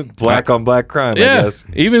Black on black crime, I yeah, guess.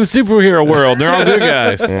 even superhero world, they're all good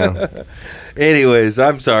guys. Yeah. Anyways,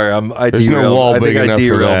 I'm sorry. I There's no derailed. wall I big think I enough for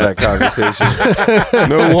derailed that. that conversation.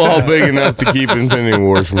 No wall big enough to keep Infinity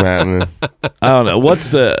Wars from happening. I don't know. What's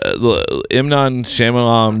the Imnan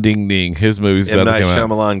Shyamalan Ding Ding? His movie's M. about Night to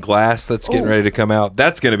come out. Shyamalan Glass that's getting ready to come out.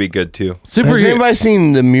 That's going to be good too. Has Superhero. anybody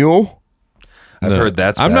seen The Mule? I've heard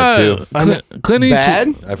that's I'm bad not too. Clint Eastwood.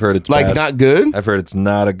 Bad? I've heard it's Like, bad. not good? I've heard it's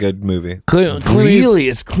not a good movie. Clint Really?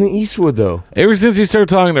 It's Clint Eastwood, though. Ever since he started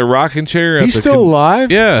talking to Rocking Chair, at He's the still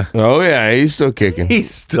alive? Yeah, Oh, yeah. He's still kicking. He's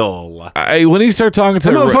still alive. when he started talking to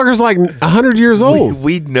That motherfucker's like 100 years old.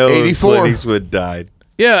 We know 84. Clint Eastwood died.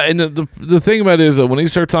 yeah, and the thing about it is that when he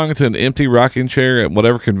started talking to an empty rocking chair at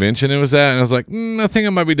whatever convention it was at, and I was like, I think I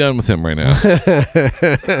might be done with him right now.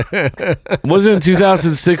 Was it in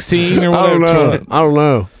 2016 or I whatever? don't know. I don't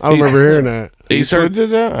know. I don't remember hearing that. He started,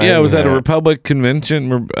 did that? yeah, it was at a Republic. Republic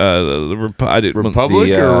convention. I didn't. Republic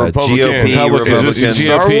The, or Republican? GOP Republican. Is this GOP,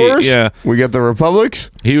 Star Wars? yeah. We got the Republics?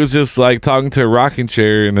 He was just like talking to a rocking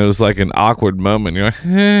chair, and it was like an awkward moment. You're like,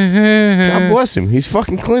 God bless him. He's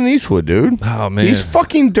fucking Clint Eastwood, dude. oh man, He's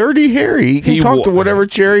fucking Dirty Harry. He can He talk wa- to whatever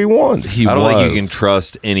chair he wants. he I don't think you can was.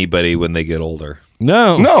 trust anybody when they get older.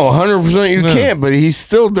 No, No, 100% you No. can't, but he's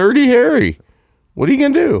still Dirty Harry. What are you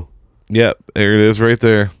going to do? Yep, there it is, right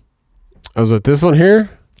there. I was at this one here.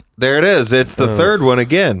 There it is. It's the third one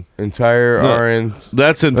again. Entire No. RN.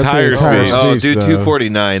 That's entire entire speech. Oh, Speech, dude, though.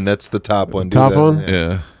 249. That's the top one. Do Top that. one?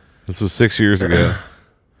 Yeah, this was 6 years ago.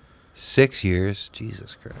 6 years.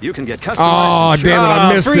 Jesus Christ. You can get customized. Oh, damn it.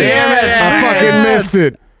 I missed free it. ads, I free fucking ads. missed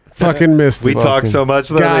it. Fucking missed We it. talked so much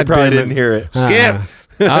that they God probably damn it. didn't hear it. Skip.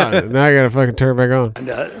 Now I got to fucking turn it back on. And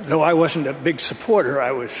though I wasn't a big supporter,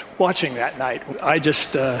 I was watching that night. I just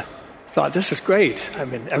thought, this is great. I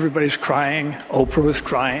mean, everybody's crying. Oprah was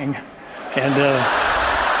crying. And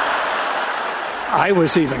I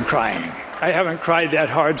was even crying. I haven't cried that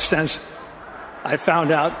hard since I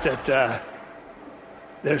found out that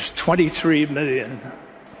there's 23 million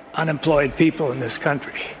unemployed people in this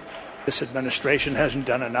country. This administration hasn't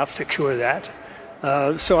done enough to cure that.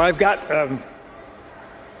 So I've got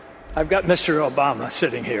Mr. Obama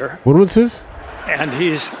sitting here, When was this? and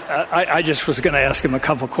he's. I just was going to ask him a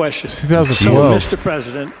couple questions. 2012. So, Mr.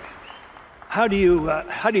 President, how do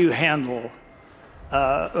you handle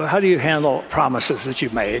promises that you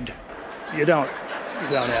made? You don't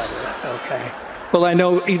have it, okay? Well, I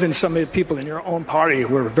know even some of the people in your own party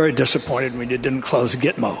were very disappointed when you didn't close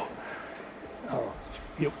Gitmo. Oh,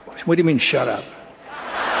 what do you mean, shut up?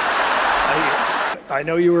 I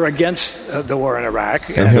know you were against the war in Iraq.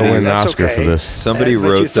 He'll win an Oscar for this. Somebody But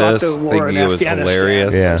you wrote thought this the war thinking in it was Afghanistan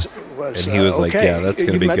hilarious. Yeah. was, And he was like, okay. yeah, that's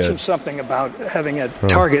gonna be You mentioned good. something about having a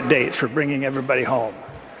target date for bringing everybody home.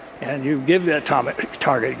 And you give that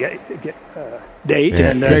target date. Yeah.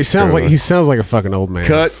 And Yeah, he sounds like a fucking old man.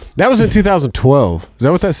 Cut. That was in 2012. Is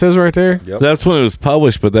that what that says right there? Yep. That's when it was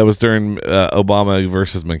published, but that was during Obama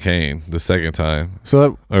versus McCain the second time,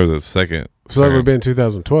 So or the second. that would have been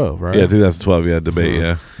 2012, right? Yeah, 2012. Yeah, debate.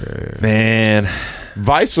 Yeah, Man.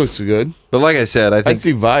 Vice looks good. But like I said, I I'd think,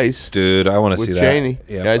 see Vice. dude, I want to With see Cheney. that.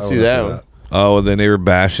 Yeah, I'd I see wanna that one. Oh, and then they were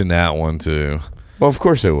bashing that one too. Well, of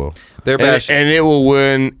course they will. They're And, bashing. and it will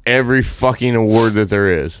win every fucking award that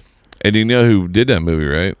there is. And you know who did that movie,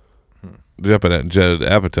 right? Judd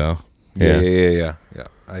Apatow. Yeah.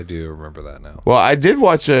 I do remember that now. Well, I did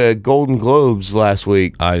watch Golden Globes last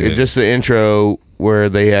week. I did. Just the intro where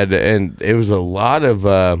they had, and it was a lot of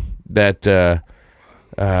that.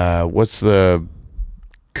 What's the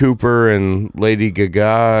Cooper and Lady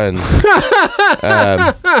Gaga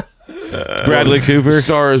and Bradley Cooper.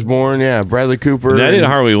 Star is Born. Yeah, Bradley Cooper. That and- didn't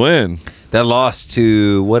hardly win. That lost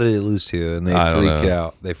to, what did it lose to? And they I don't freaked know.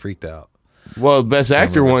 out. They freaked out. Well, Best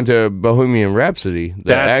Actor went to Bohemian Rhapsody. The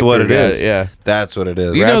That's actor what it got is. Yeah. That's what it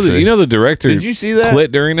is. You know the director. Did you see that?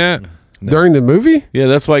 Quit during that. During the movie? Yeah,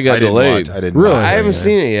 that's why he got I didn't delayed. watch. I didn't Really? watch I it, haven't yeah.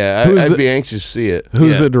 seen it yet. Who's I'd the- be anxious to see it.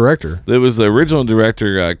 Who's Yeah. the director? It was the original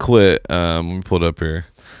director quit. Let me pull it up here.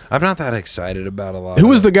 I'm not that excited about a lot. Who of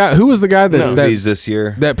was the guy? Who was the guy that movies this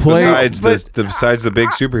year that played- besides the big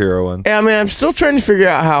superhero one? I mean, I'm still trying to figure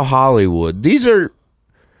out how Hollywood.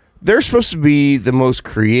 They're supposed to be the most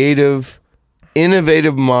creative,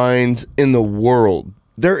 innovative minds in the world.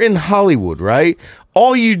 They're in Hollywood, right?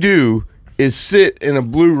 All you do is sit in a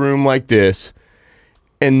blue room like this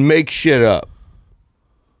and make shit up.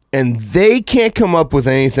 And they can't come up with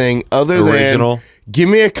anything other Original. than give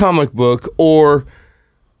me a comic book or,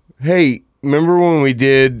 hey, remember when we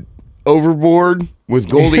did Overboard with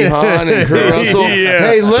Goldie Hawn and Kurt Russell? Yeah.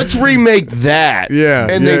 Hey, let's remake that. Yeah,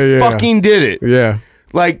 And yeah, they yeah. fucking did it. Yeah.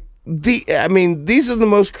 Like, these are the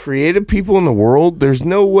most creative people in the world. There's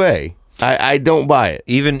no way. I don't buy it.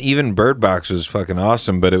 Even Bird Box was fucking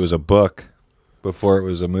awesome, but it was a book before it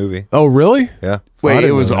was a movie. Oh, really? Yeah, Wait, didn't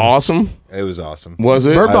it was know that. awesome? it was awesome. Was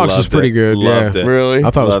it? Bird I Box was loved pretty it. good. Loved Yeah. it. Really? I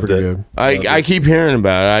thought it was Loved pretty it. good. I keep hearing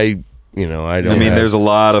about it. I don't I mean, have- there's a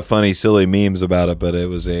lot of funny, silly memes about it, but I thought it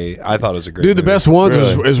was a great Dude, the movie. best ones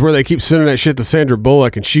Really? is where they keep sending that shit to Sandra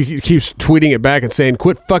Bullock, and she keeps tweeting it back and saying,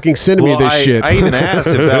 "Quit fucking sending Well, me this shit." I even asked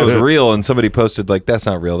if that was real, and somebody posted like, "That's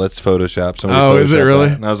not real. That's Photoshop." Somebody Oh, is it Photoshopped really?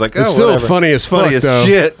 that. And I was like, "Oh, It's still whatever. funny as fuck, though.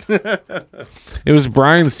 shit." It was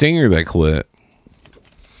Bryan Singer that quit.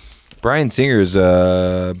 Bryan Singer's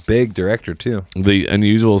a big director too. The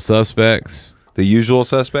Unusual Suspects. The Usual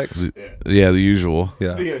Suspects. Yeah, The Usual.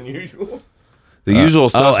 Yeah, unusual. The Usual Oh,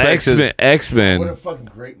 Suspects is X-Men. Fucking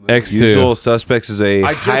great movie. X2. Usual Suspects is a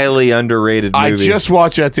I just- highly underrated I movie. just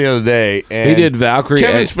watched that the other day. And He did Valkyrie.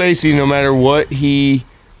 Kevin Spacey, no matter what he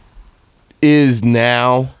is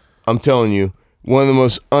now, I'm telling you, one of the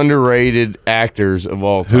most underrated actors of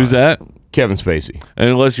all time. Who's that? Kevin Spacey.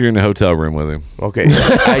 Unless you're in a hotel room with him. Okay.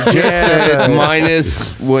 I just said it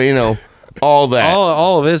minus, all that.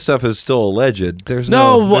 all of his stuff is still alleged. There's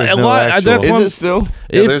No, no, there's a no lot- actual. that's is one- it still?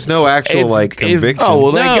 Yeah, there's no actual It's- like it's- conviction. Oh,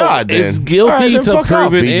 well, thank God, then. It's All guilty right, then to fuck off,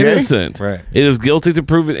 prove it BJ. innocent. Right. It is guilty to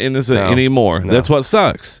prove it innocent No. anymore. No. That's what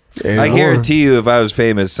sucks. I guarantee you, if I was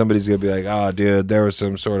famous, somebody's gonna be like, "Oh, dude, there was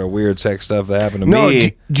some sort of weird sex stuff that happened to No,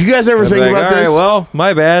 me." do you guys ever I'd be think like, about "All right, this? well,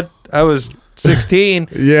 my bad. I was 16,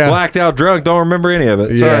 Yeah. blacked out, drunk, don't remember any of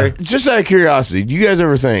it. Yeah. Sorry." Just out of curiosity, do you guys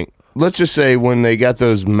ever think, let's just say when they got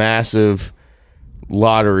those massive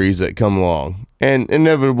lotteries that come along, and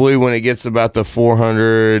inevitably when it gets about the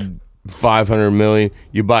 400, 500 million,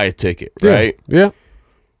 you buy a ticket, Yeah. right? Yeah.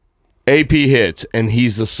 AP hits, and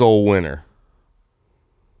he's the sole winner.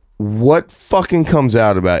 What fucking comes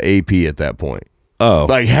out about AP at that point? Oh.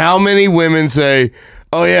 Like, how many women say,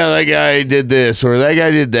 oh, yeah, that guy did this, or that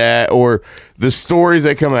guy did that, or the stories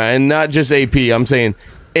that come out, and not just AP, I'm saying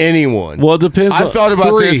anyone. Well, it depends. I've thought about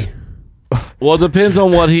Three. this. Well, it depends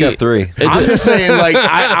on what He's got 3. I'm just saying, like,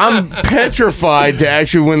 I'm petrified to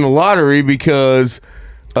actually win the lottery because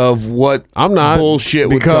of what I'm not bullshit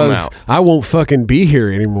would come because out. I won't fucking be here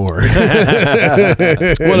anymore.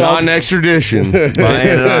 Non-extradition. Buying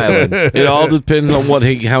an island. It all depends on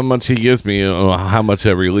how much he gives me, or how much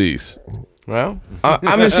I release. Well,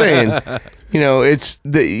 I'm just saying, it's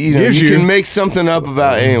you can make something up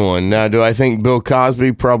about anyone. Now, do I think Bill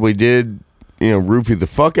Cosby probably did, roofie the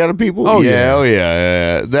fuck out of people? Oh, yeah. Oh,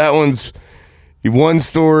 yeah. That one's one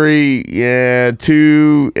story. Yeah.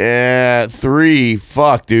 2, 3.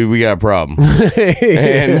 Fuck, dude, we got a problem.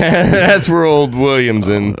 And that's where old Williams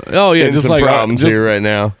and just some like problems here right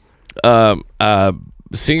now.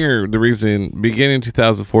 Singer, the reason beginning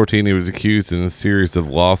 2014, he was accused in a series of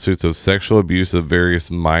lawsuits of sexual abuse of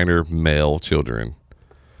various minor male children.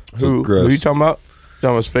 Who are you talking about?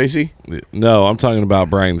 Talking about Spacey? No, I'm talking about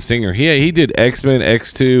Bryan Singer. He did X-Men,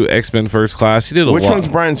 X2, X-Men First Class. He did a lot. Which one's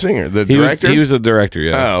Bryan Singer? The He director? he was a director,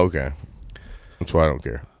 yeah. Oh, okay. That's why I don't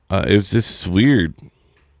care. It was just weird.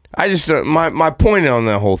 I just my point on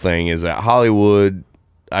that whole thing is that Hollywood,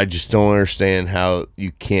 I just don't understand how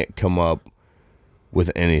you can't come up with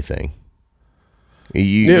anything.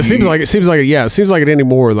 It seems like it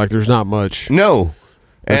anymore. Like there's not much. No,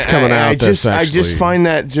 that's coming out. I just find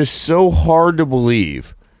that just so hard to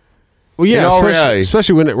believe. Well, yeah,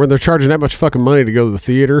 especially when they're charging that much fucking money to go to the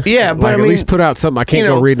theater. Yeah, but like, I at mean, least put out something I can't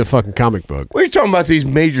go read in a fucking comic book. We're talking about these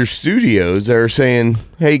major studios that are saying,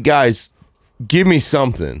 "Hey guys, give me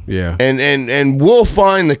something." Yeah, and we'll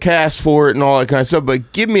find the cast for it and all that kind of stuff.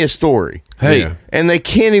 But give me a story. Hey, and they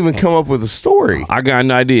can't even come up with a story. I got an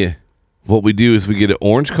idea. What we do is we get an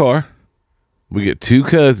orange car. We get 2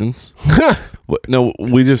 cousins. No,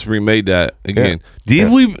 we just remade that again.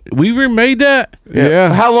 We remade that?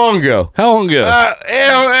 Yeah. How long ago? How long ago?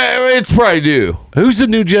 It's probably due. Who's the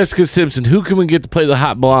new Jessica Simpson? Who can we get to play the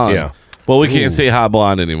hot blonde? Yeah. Well, we can't say hot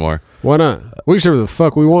blonde anymore. Why not? We can say whatever the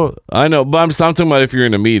fuck we want. I know, but I'm talking about if you're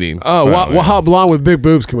in a meeting. Oh, what hot blonde with big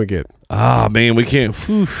boobs can we get? Ah, man, we can't.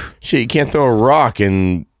 Whew. Shit, you can't throw a rock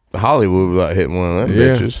in Hollywood without hitting one of them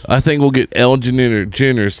bitches. I think we'll get Ellen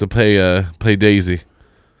DeGeneres to play Daisy.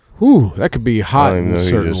 Ooh, that could be hot in a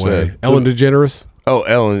certain way. Ellen DeGeneres. Oh,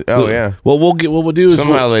 Ellen. Oh, yeah. Well, what we'll do is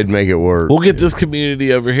somehow they'd make it work. We'll get this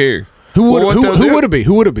community over here. Who would it be?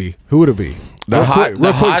 Who would it be? The real quick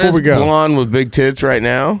hottest before we go. blonde with big tits right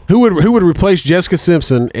now. Who would replace Jessica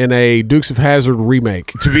Simpson in a Dukes of Hazzard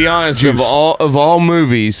remake? To be honest, of all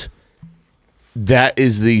movies, that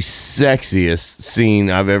is the sexiest scene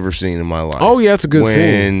I've ever seen in my life. Oh yeah, it's a good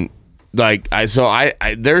scene. Like I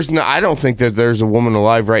don't think that there's a woman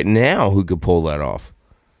alive right now who could pull that off.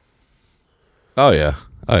 Oh yeah.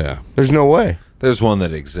 There's no way. There's one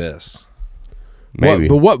that exists. Maybe.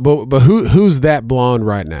 But who's that blonde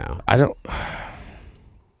right now? I don't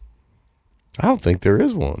think there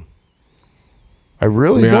is one. I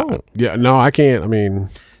really don't. No, I can't. I mean,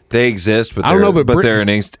 they exist, but I don't know, but they're an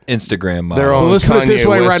Instagram model. They're on let's put it this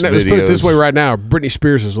way right now. Let's put it this way right now. Britney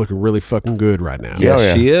Spears is looking really fucking good right now.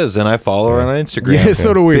 Yes, she is, and I follow her on Instagram. Yeah,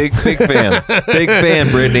 so do we. Big fan,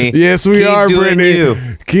 Britney. Yes, we are,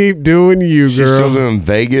 Britney. Keep doing you, girl. She's still doing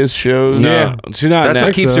Vegas shows. No, she's not. That's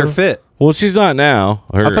what keeps her fit. Well, she's not now.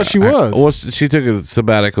 I thought she was. Well, she took a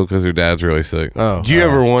sabbatical because her dad's really sick. Oh, do you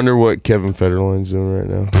ever wonder what Kevin Federline's doing right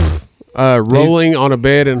now? Rolling on a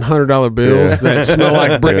bed in $100 bills that smell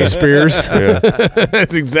like Britney Spears.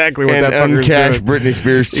 That's exactly what that fucker's uncashed doing. Britney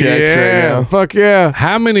Spears checks right now. Fuck yeah.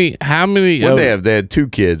 How many? What they have? They had 2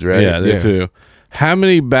 kids, right? Yeah, they too. How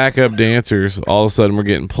many backup dancers all of a sudden were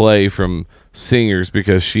getting play from singers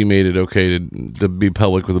because she made it okay to be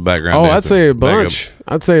public with a background? Oh, dancer?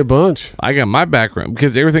 I'd say a bunch. I got my background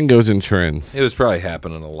because everything goes in trends. It was probably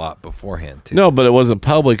happening a lot beforehand too. No, but it wasn't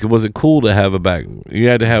public. It wasn't cool to have a back. You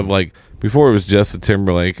had to have like before it was Justin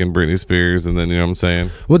Timberlake and Britney Spears, and then you know what I'm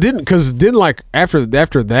saying. Well, didn't after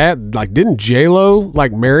that like didn't J-Lo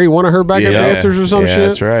like marry one of her backup dancers or some shit?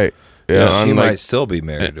 That's right. Yeah, she might still be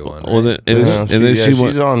married to one. Well, right?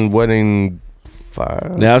 she's on Wedding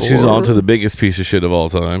 5. Now she's on to the biggest piece of shit of all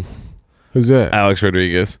time. Who's that? Alex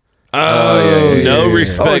Rodriguez. Oh, yeah. No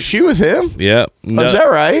respect. Oh, is she with him? Yep. No, is that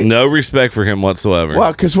right? No respect for him whatsoever.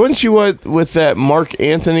 Wow, because when she was with that Mark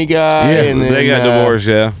Anthony guy, and then, they got divorced.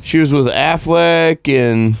 Yeah, she was with Affleck,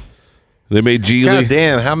 and they made Geely. God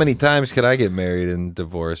damn, how many times could I get married and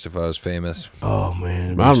divorced if I was famous? Oh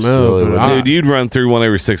man, I don't know, but dude, you'd run through one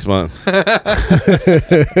every 6 months.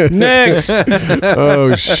 Next.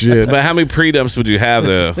 Oh shit! But how many prenups would you have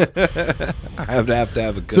though? I have to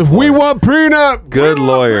have a good. So lawyer. we want prenup. Good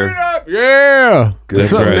lawyer. Yeah, Good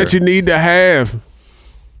something lawyer. that you need to have.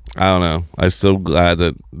 I don't know. I'm so glad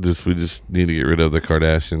that we just need to get rid of the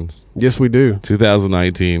Kardashians. Yes, we do.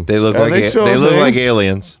 2019. They look Are like they still a look thing? like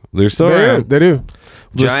aliens. They're still They around. do.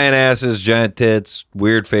 Giant asses, giant tits,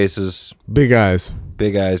 weird faces, Big eyes.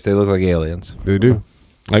 big eyes. They look like aliens. They do.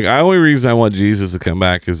 Like, the only reason I want Jesus to come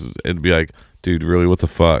back is it'd be like, dude, really, what the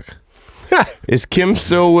fuck? Is Kim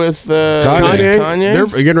still with Kanye. Kanye? They're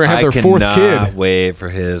going to have their fourth kid. Wait for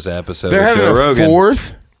his episode. Oh, They're with having Joe a Rogan.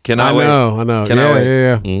 fourth. Cannot wait. I know. Can I wait?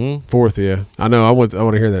 Yeah. Mm-hmm. Fourth, yeah. I know. I want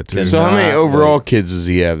to hear that too. So how many Not overall wait. kids does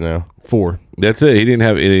he have now? 4. That's it. He didn't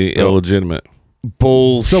have any illegitimate.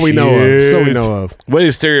 Bullshit. So we know of. Way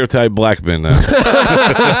to stereotype black men now.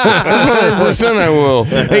 100% I will.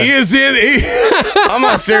 He is in. I'm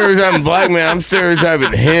not stereotyping black man. I'm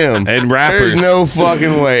stereotyping him. And rappers. There's no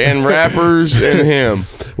fucking way. And rappers and him.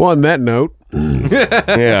 Well, on that note,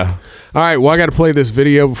 Yeah. all right. Well, I got to play this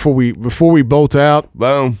video before we bolt out.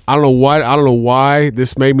 Boom. I don't know why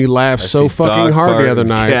this made me laugh so See fucking dog hard fart the other and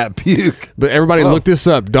night. Cat puke. But everybody look this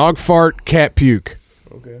up. Dog fart, cat puke.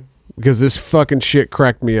 Okay. Because this fucking shit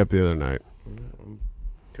cracked me up the other night.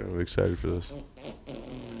 Kind of excited for this.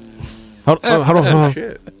 Hold on.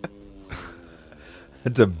 Shit.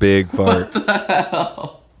 It's a big fart.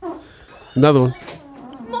 Another one.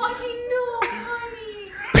 Mommy, no,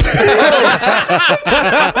 honey.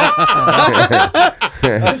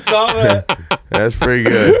 I saw that. That's pretty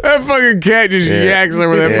good. That fucking cat just yaks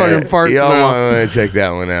over that fucking fart Y'all smell. want to check that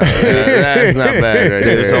one out. That's not bad right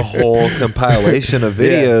There's there. a whole compilation of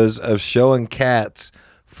videos of showing cats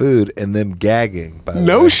food and them gagging. By the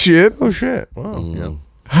No way. shit. Oh, shit. Wow.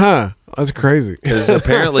 Huh. That's crazy. Because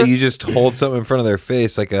apparently you just hold something in front of their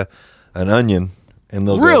face like an onion, and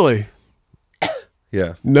they'll go, Really?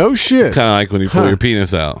 yeah, No shit. Kind of like when you pull your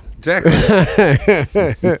penis out. exactly.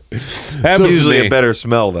 Happens It's to usually me. a better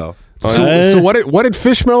smell though. So what did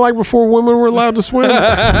fish smell like before women were allowed to swim?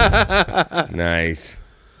 Nice.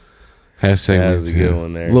 Hashtag That was a me good too.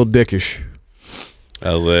 one there. A little dickish.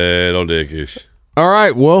 A little dickish. All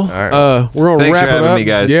right. Well, right. we're gonna Thanks wrap for it having up. me,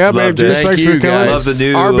 guys. Yeah, man. Loved it. Juice, Thank thanks you, for coming. guys. Love the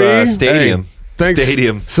new RB, stadium. thanks,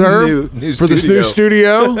 Stadium, sir, New for this new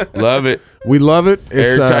studio. Love it. We love it.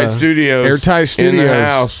 It's Airtight Studios. Airtight In Studios. the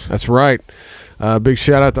house. That's right. Big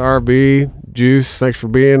shout out to RB Juice. Thanks for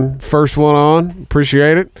being first one on.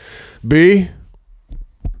 Appreciate it. B.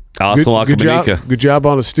 Also, Good job. Good job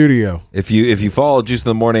on the studio. If you follow Juice in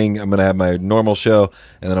the Morning, I'm gonna have my normal show,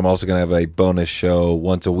 and then I'm also gonna have a bonus show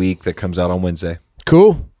once a week that comes out on Wednesday.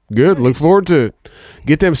 Cool. Good. Look forward to it.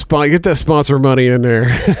 Get that sponsor money in there.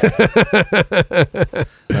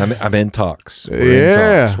 I'm in talks. We're in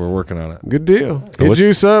talks. We're working on it. Good deal. Hit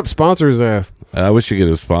Juice up. Sponsor his ass. I wish you could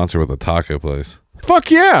get a sponsor with a taco place.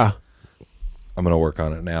 Fuck yeah. I'm gonna work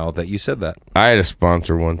on it now that you said that. I had a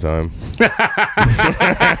sponsor one time.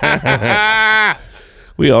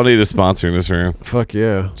 We all need a sponsor in this room. Fuck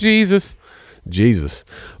yeah. Jesus.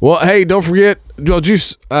 Well, hey, don't forget. Well,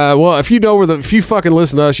 Juice. If you fucking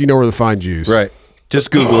listen to us, you know where to find Juice. Right.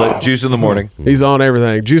 Just Google it. Juice in the Morning. He's on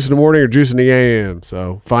everything. Juice in the morning or Juice in the AM.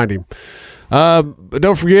 So find him. But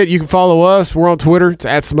don't forget, you can follow us. We're on Twitter. It's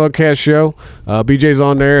at Smugcast Show. BJ's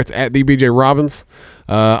on there. It's at the BJ Robbins.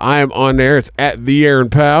 I am on there. It's at the Aaron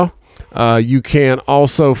Powell. You can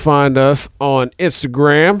also find us on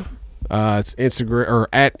Instagram. It's Instagram or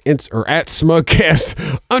at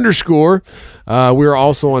Smugcast _. We are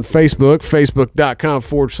also on Facebook,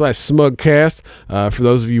 facebook.com/Smugcast. For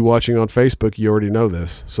those of you watching on Facebook, you already know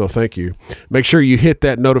this, so thank you. Make sure you hit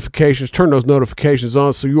that notifications, turn those notifications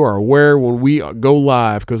on so you are aware when we go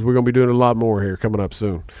live, because we're going to be doing a lot more here coming up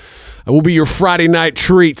soon. We'll be your Friday night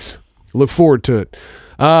treats. Look forward to it.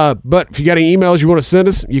 But if you got any emails you want to send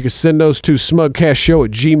us, you can send those to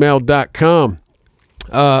smugcastshow@gmail.com.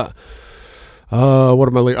 What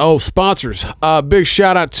am I leaving? Oh, sponsors. Big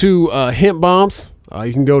shout out to Hemp Bombs.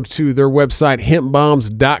 You can go to their website,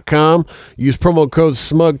 hempbombs.com. Use promo code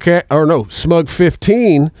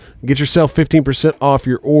SMUG15. Get yourself 15% off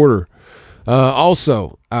your order.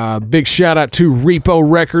 Also, big shout out to Repo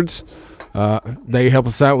Records. They help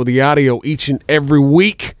us out with the audio each and every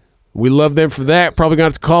week. We love them for that. Probably going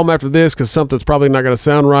to have to call them after this because something's probably not going to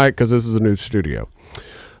sound right because this is a new studio.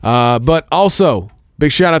 But also,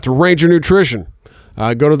 big shout out to Ranger Nutrition.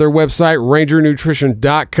 Go to their website,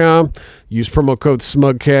 rangernutrition.com. Use promo code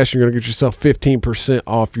SMUGCAST. You're going to get yourself 15%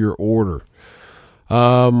 off your order.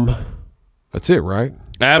 That's it, right?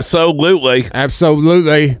 Absolutely.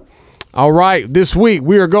 Absolutely. All right. This week,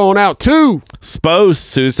 we are going out to Spose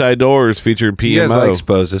Suicide Doors featured PMO. You guys like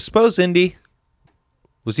Spose. Is Spose Indy?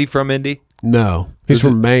 Was he from Indy? No. He's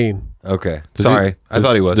from Maine. Okay. Sorry. I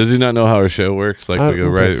thought he was. Does he not know how our show works? Like I we go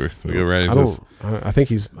don't right, think we go right I into this. don't. I think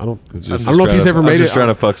he's. I don't. I just don't know if he's ever made I'm it. just trying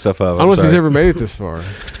to fuck stuff up. I don't know if he's ever made it this far.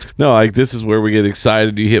 No, like this is where we get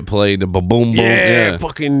excited. You hit play, the boom boom. Yeah,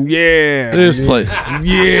 fucking yeah. Just play. Yeah.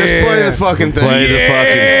 Just play the fucking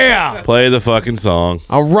thing. Play the fucking song.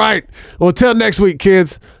 All right. Well, until next week,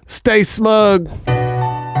 kids. Stay smug.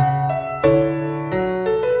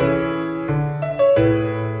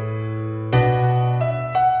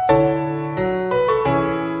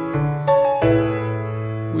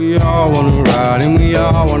 We all wanna ride and we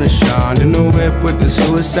all wanna shine in the whip with the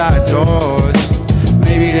suicide doors.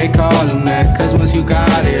 Maybe they call them that, cause once you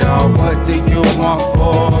got it all, what do you want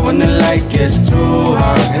for? When the light gets too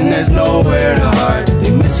hot and there's nowhere to hide,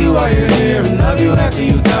 they miss you while you're here and love you after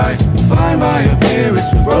you die. Fine by your parents,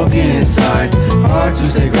 but broken inside. Hard to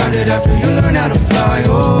stay grounded after you learn how to fly.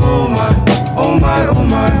 Oh my, oh my, oh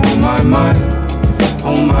my, oh my, my.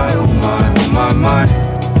 Oh my, oh my, oh my, my.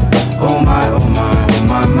 Oh my, oh my, oh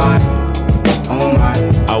my, my. Oh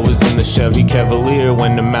my. I was in the Chevy Cavalier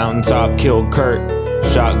when the mountaintop killed Kurt.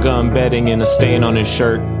 Shotgun bedding and a stain on his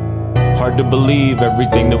shirt. Hard to believe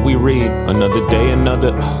everything that we read. Another day,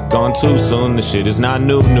 another, gone too soon. The shit is not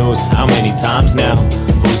new news. How many times now?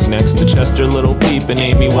 Who's next to Chester Little Peep and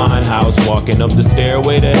Amy Winehouse? Walking up the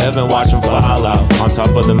stairway to heaven, watching fall out. On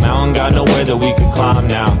top of the mountain, got nowhere that we could climb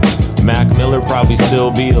now. Mac Miller probably still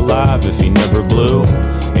be alive if he never blew.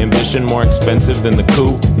 Ambition more expensive than the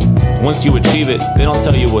coup. Once you achieve it, they don't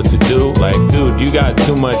tell you what to do. Like, dude, you got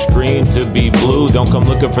too much green to be blue. Don't come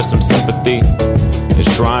looking for some sympathy.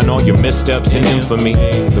 Enshrine all your missteps in infamy.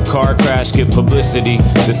 The car crash, get publicity.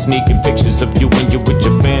 The sneaking pictures of you when you're with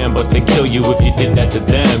your fam, but they kill you if you did that to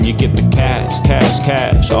them. You get the cash, cash,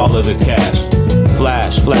 cash, all of this cash.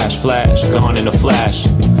 Flash, flash, flash, gone in a flash.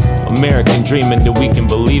 American dreaming that we can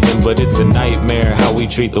believe in, but it's a nightmare how we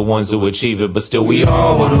treat the ones who achieve it. But still we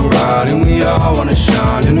all wanna ride and we all wanna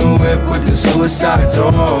shine in the whip with the suicide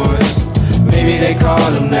doors. Maybe they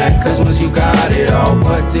call them that, cause once you got it all,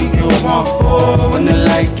 what do you want for? When the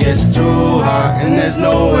light gets too hot and there's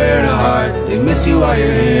nowhere to hide, they miss you while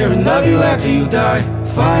you're here and love you after you die.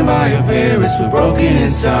 Fine by your parents, but broken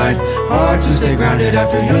inside. Hard to stay grounded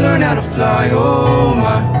after you learn how to fly. Oh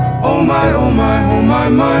my, oh my, oh my, oh my,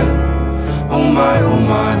 my. Oh my, oh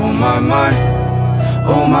my, oh my, my.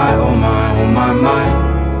 Oh my, oh my, oh my,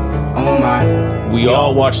 my. Oh my. We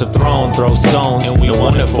all watch the throne throw stones, and we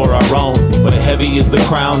want it for our own. But heavy is the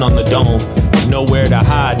crown on the dome. Nowhere to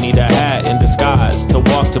hide, need a hat in disguise. To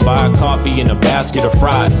walk to buy a coffee and a basket of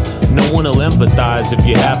fries. No one will empathize if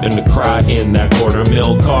you happen to cry in that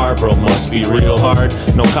 $250,000 car. Bro, must be real hard.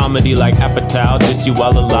 No comedy like Apatow, diss you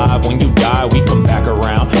while alive. When you die, we come back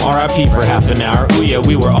around. R.I.P. for half an hour. Ooh yeah,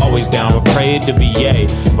 we were always down. We prayed to be Ye,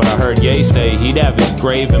 but I heard Ye say he'd have his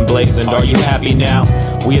grave emblazoned. Are you happy now?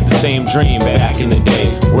 We had the same dream back in the day.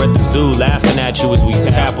 We're at the zoo laughing at you as we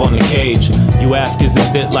tap on the cage. You ask, is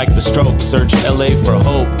this it like the stroke? Search LA for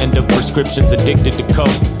hope. End up prescriptions addicted to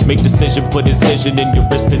coke. Make decision, put incision in your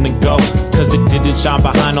wrist and then go. Cause it didn't shine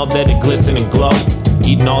behind all that it glisten and glow.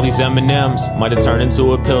 Eating all these M&Ms might have turned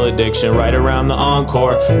into a pill addiction right around the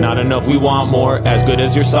encore. Not enough, we want more. As good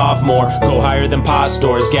as your sophomore. Go higher than pot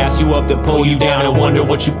stores. Gas you up, then pull you down and wonder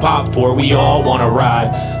what you pop for. We all wanna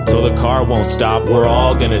ride till the car won't stop. We're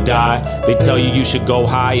all gonna die. They tell you should go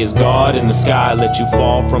high as God in the sky. Let you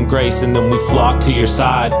fall from grace and then we flock to your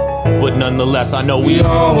side. But nonetheless, I know we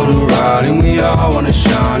all wanna ride and we all wanna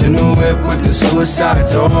shine in the whip with the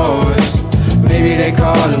suicide doors. Maybe they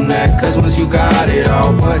call them that, cause once you got it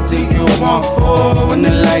all, what do you want for? When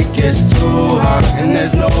the light gets too hot and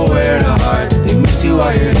there's nowhere to hide, they miss you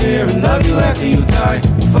while you're here and love you after you die.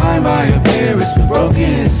 Fine by your parents, but broken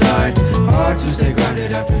inside. Hard to stay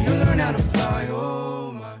grounded after you learn how to fly.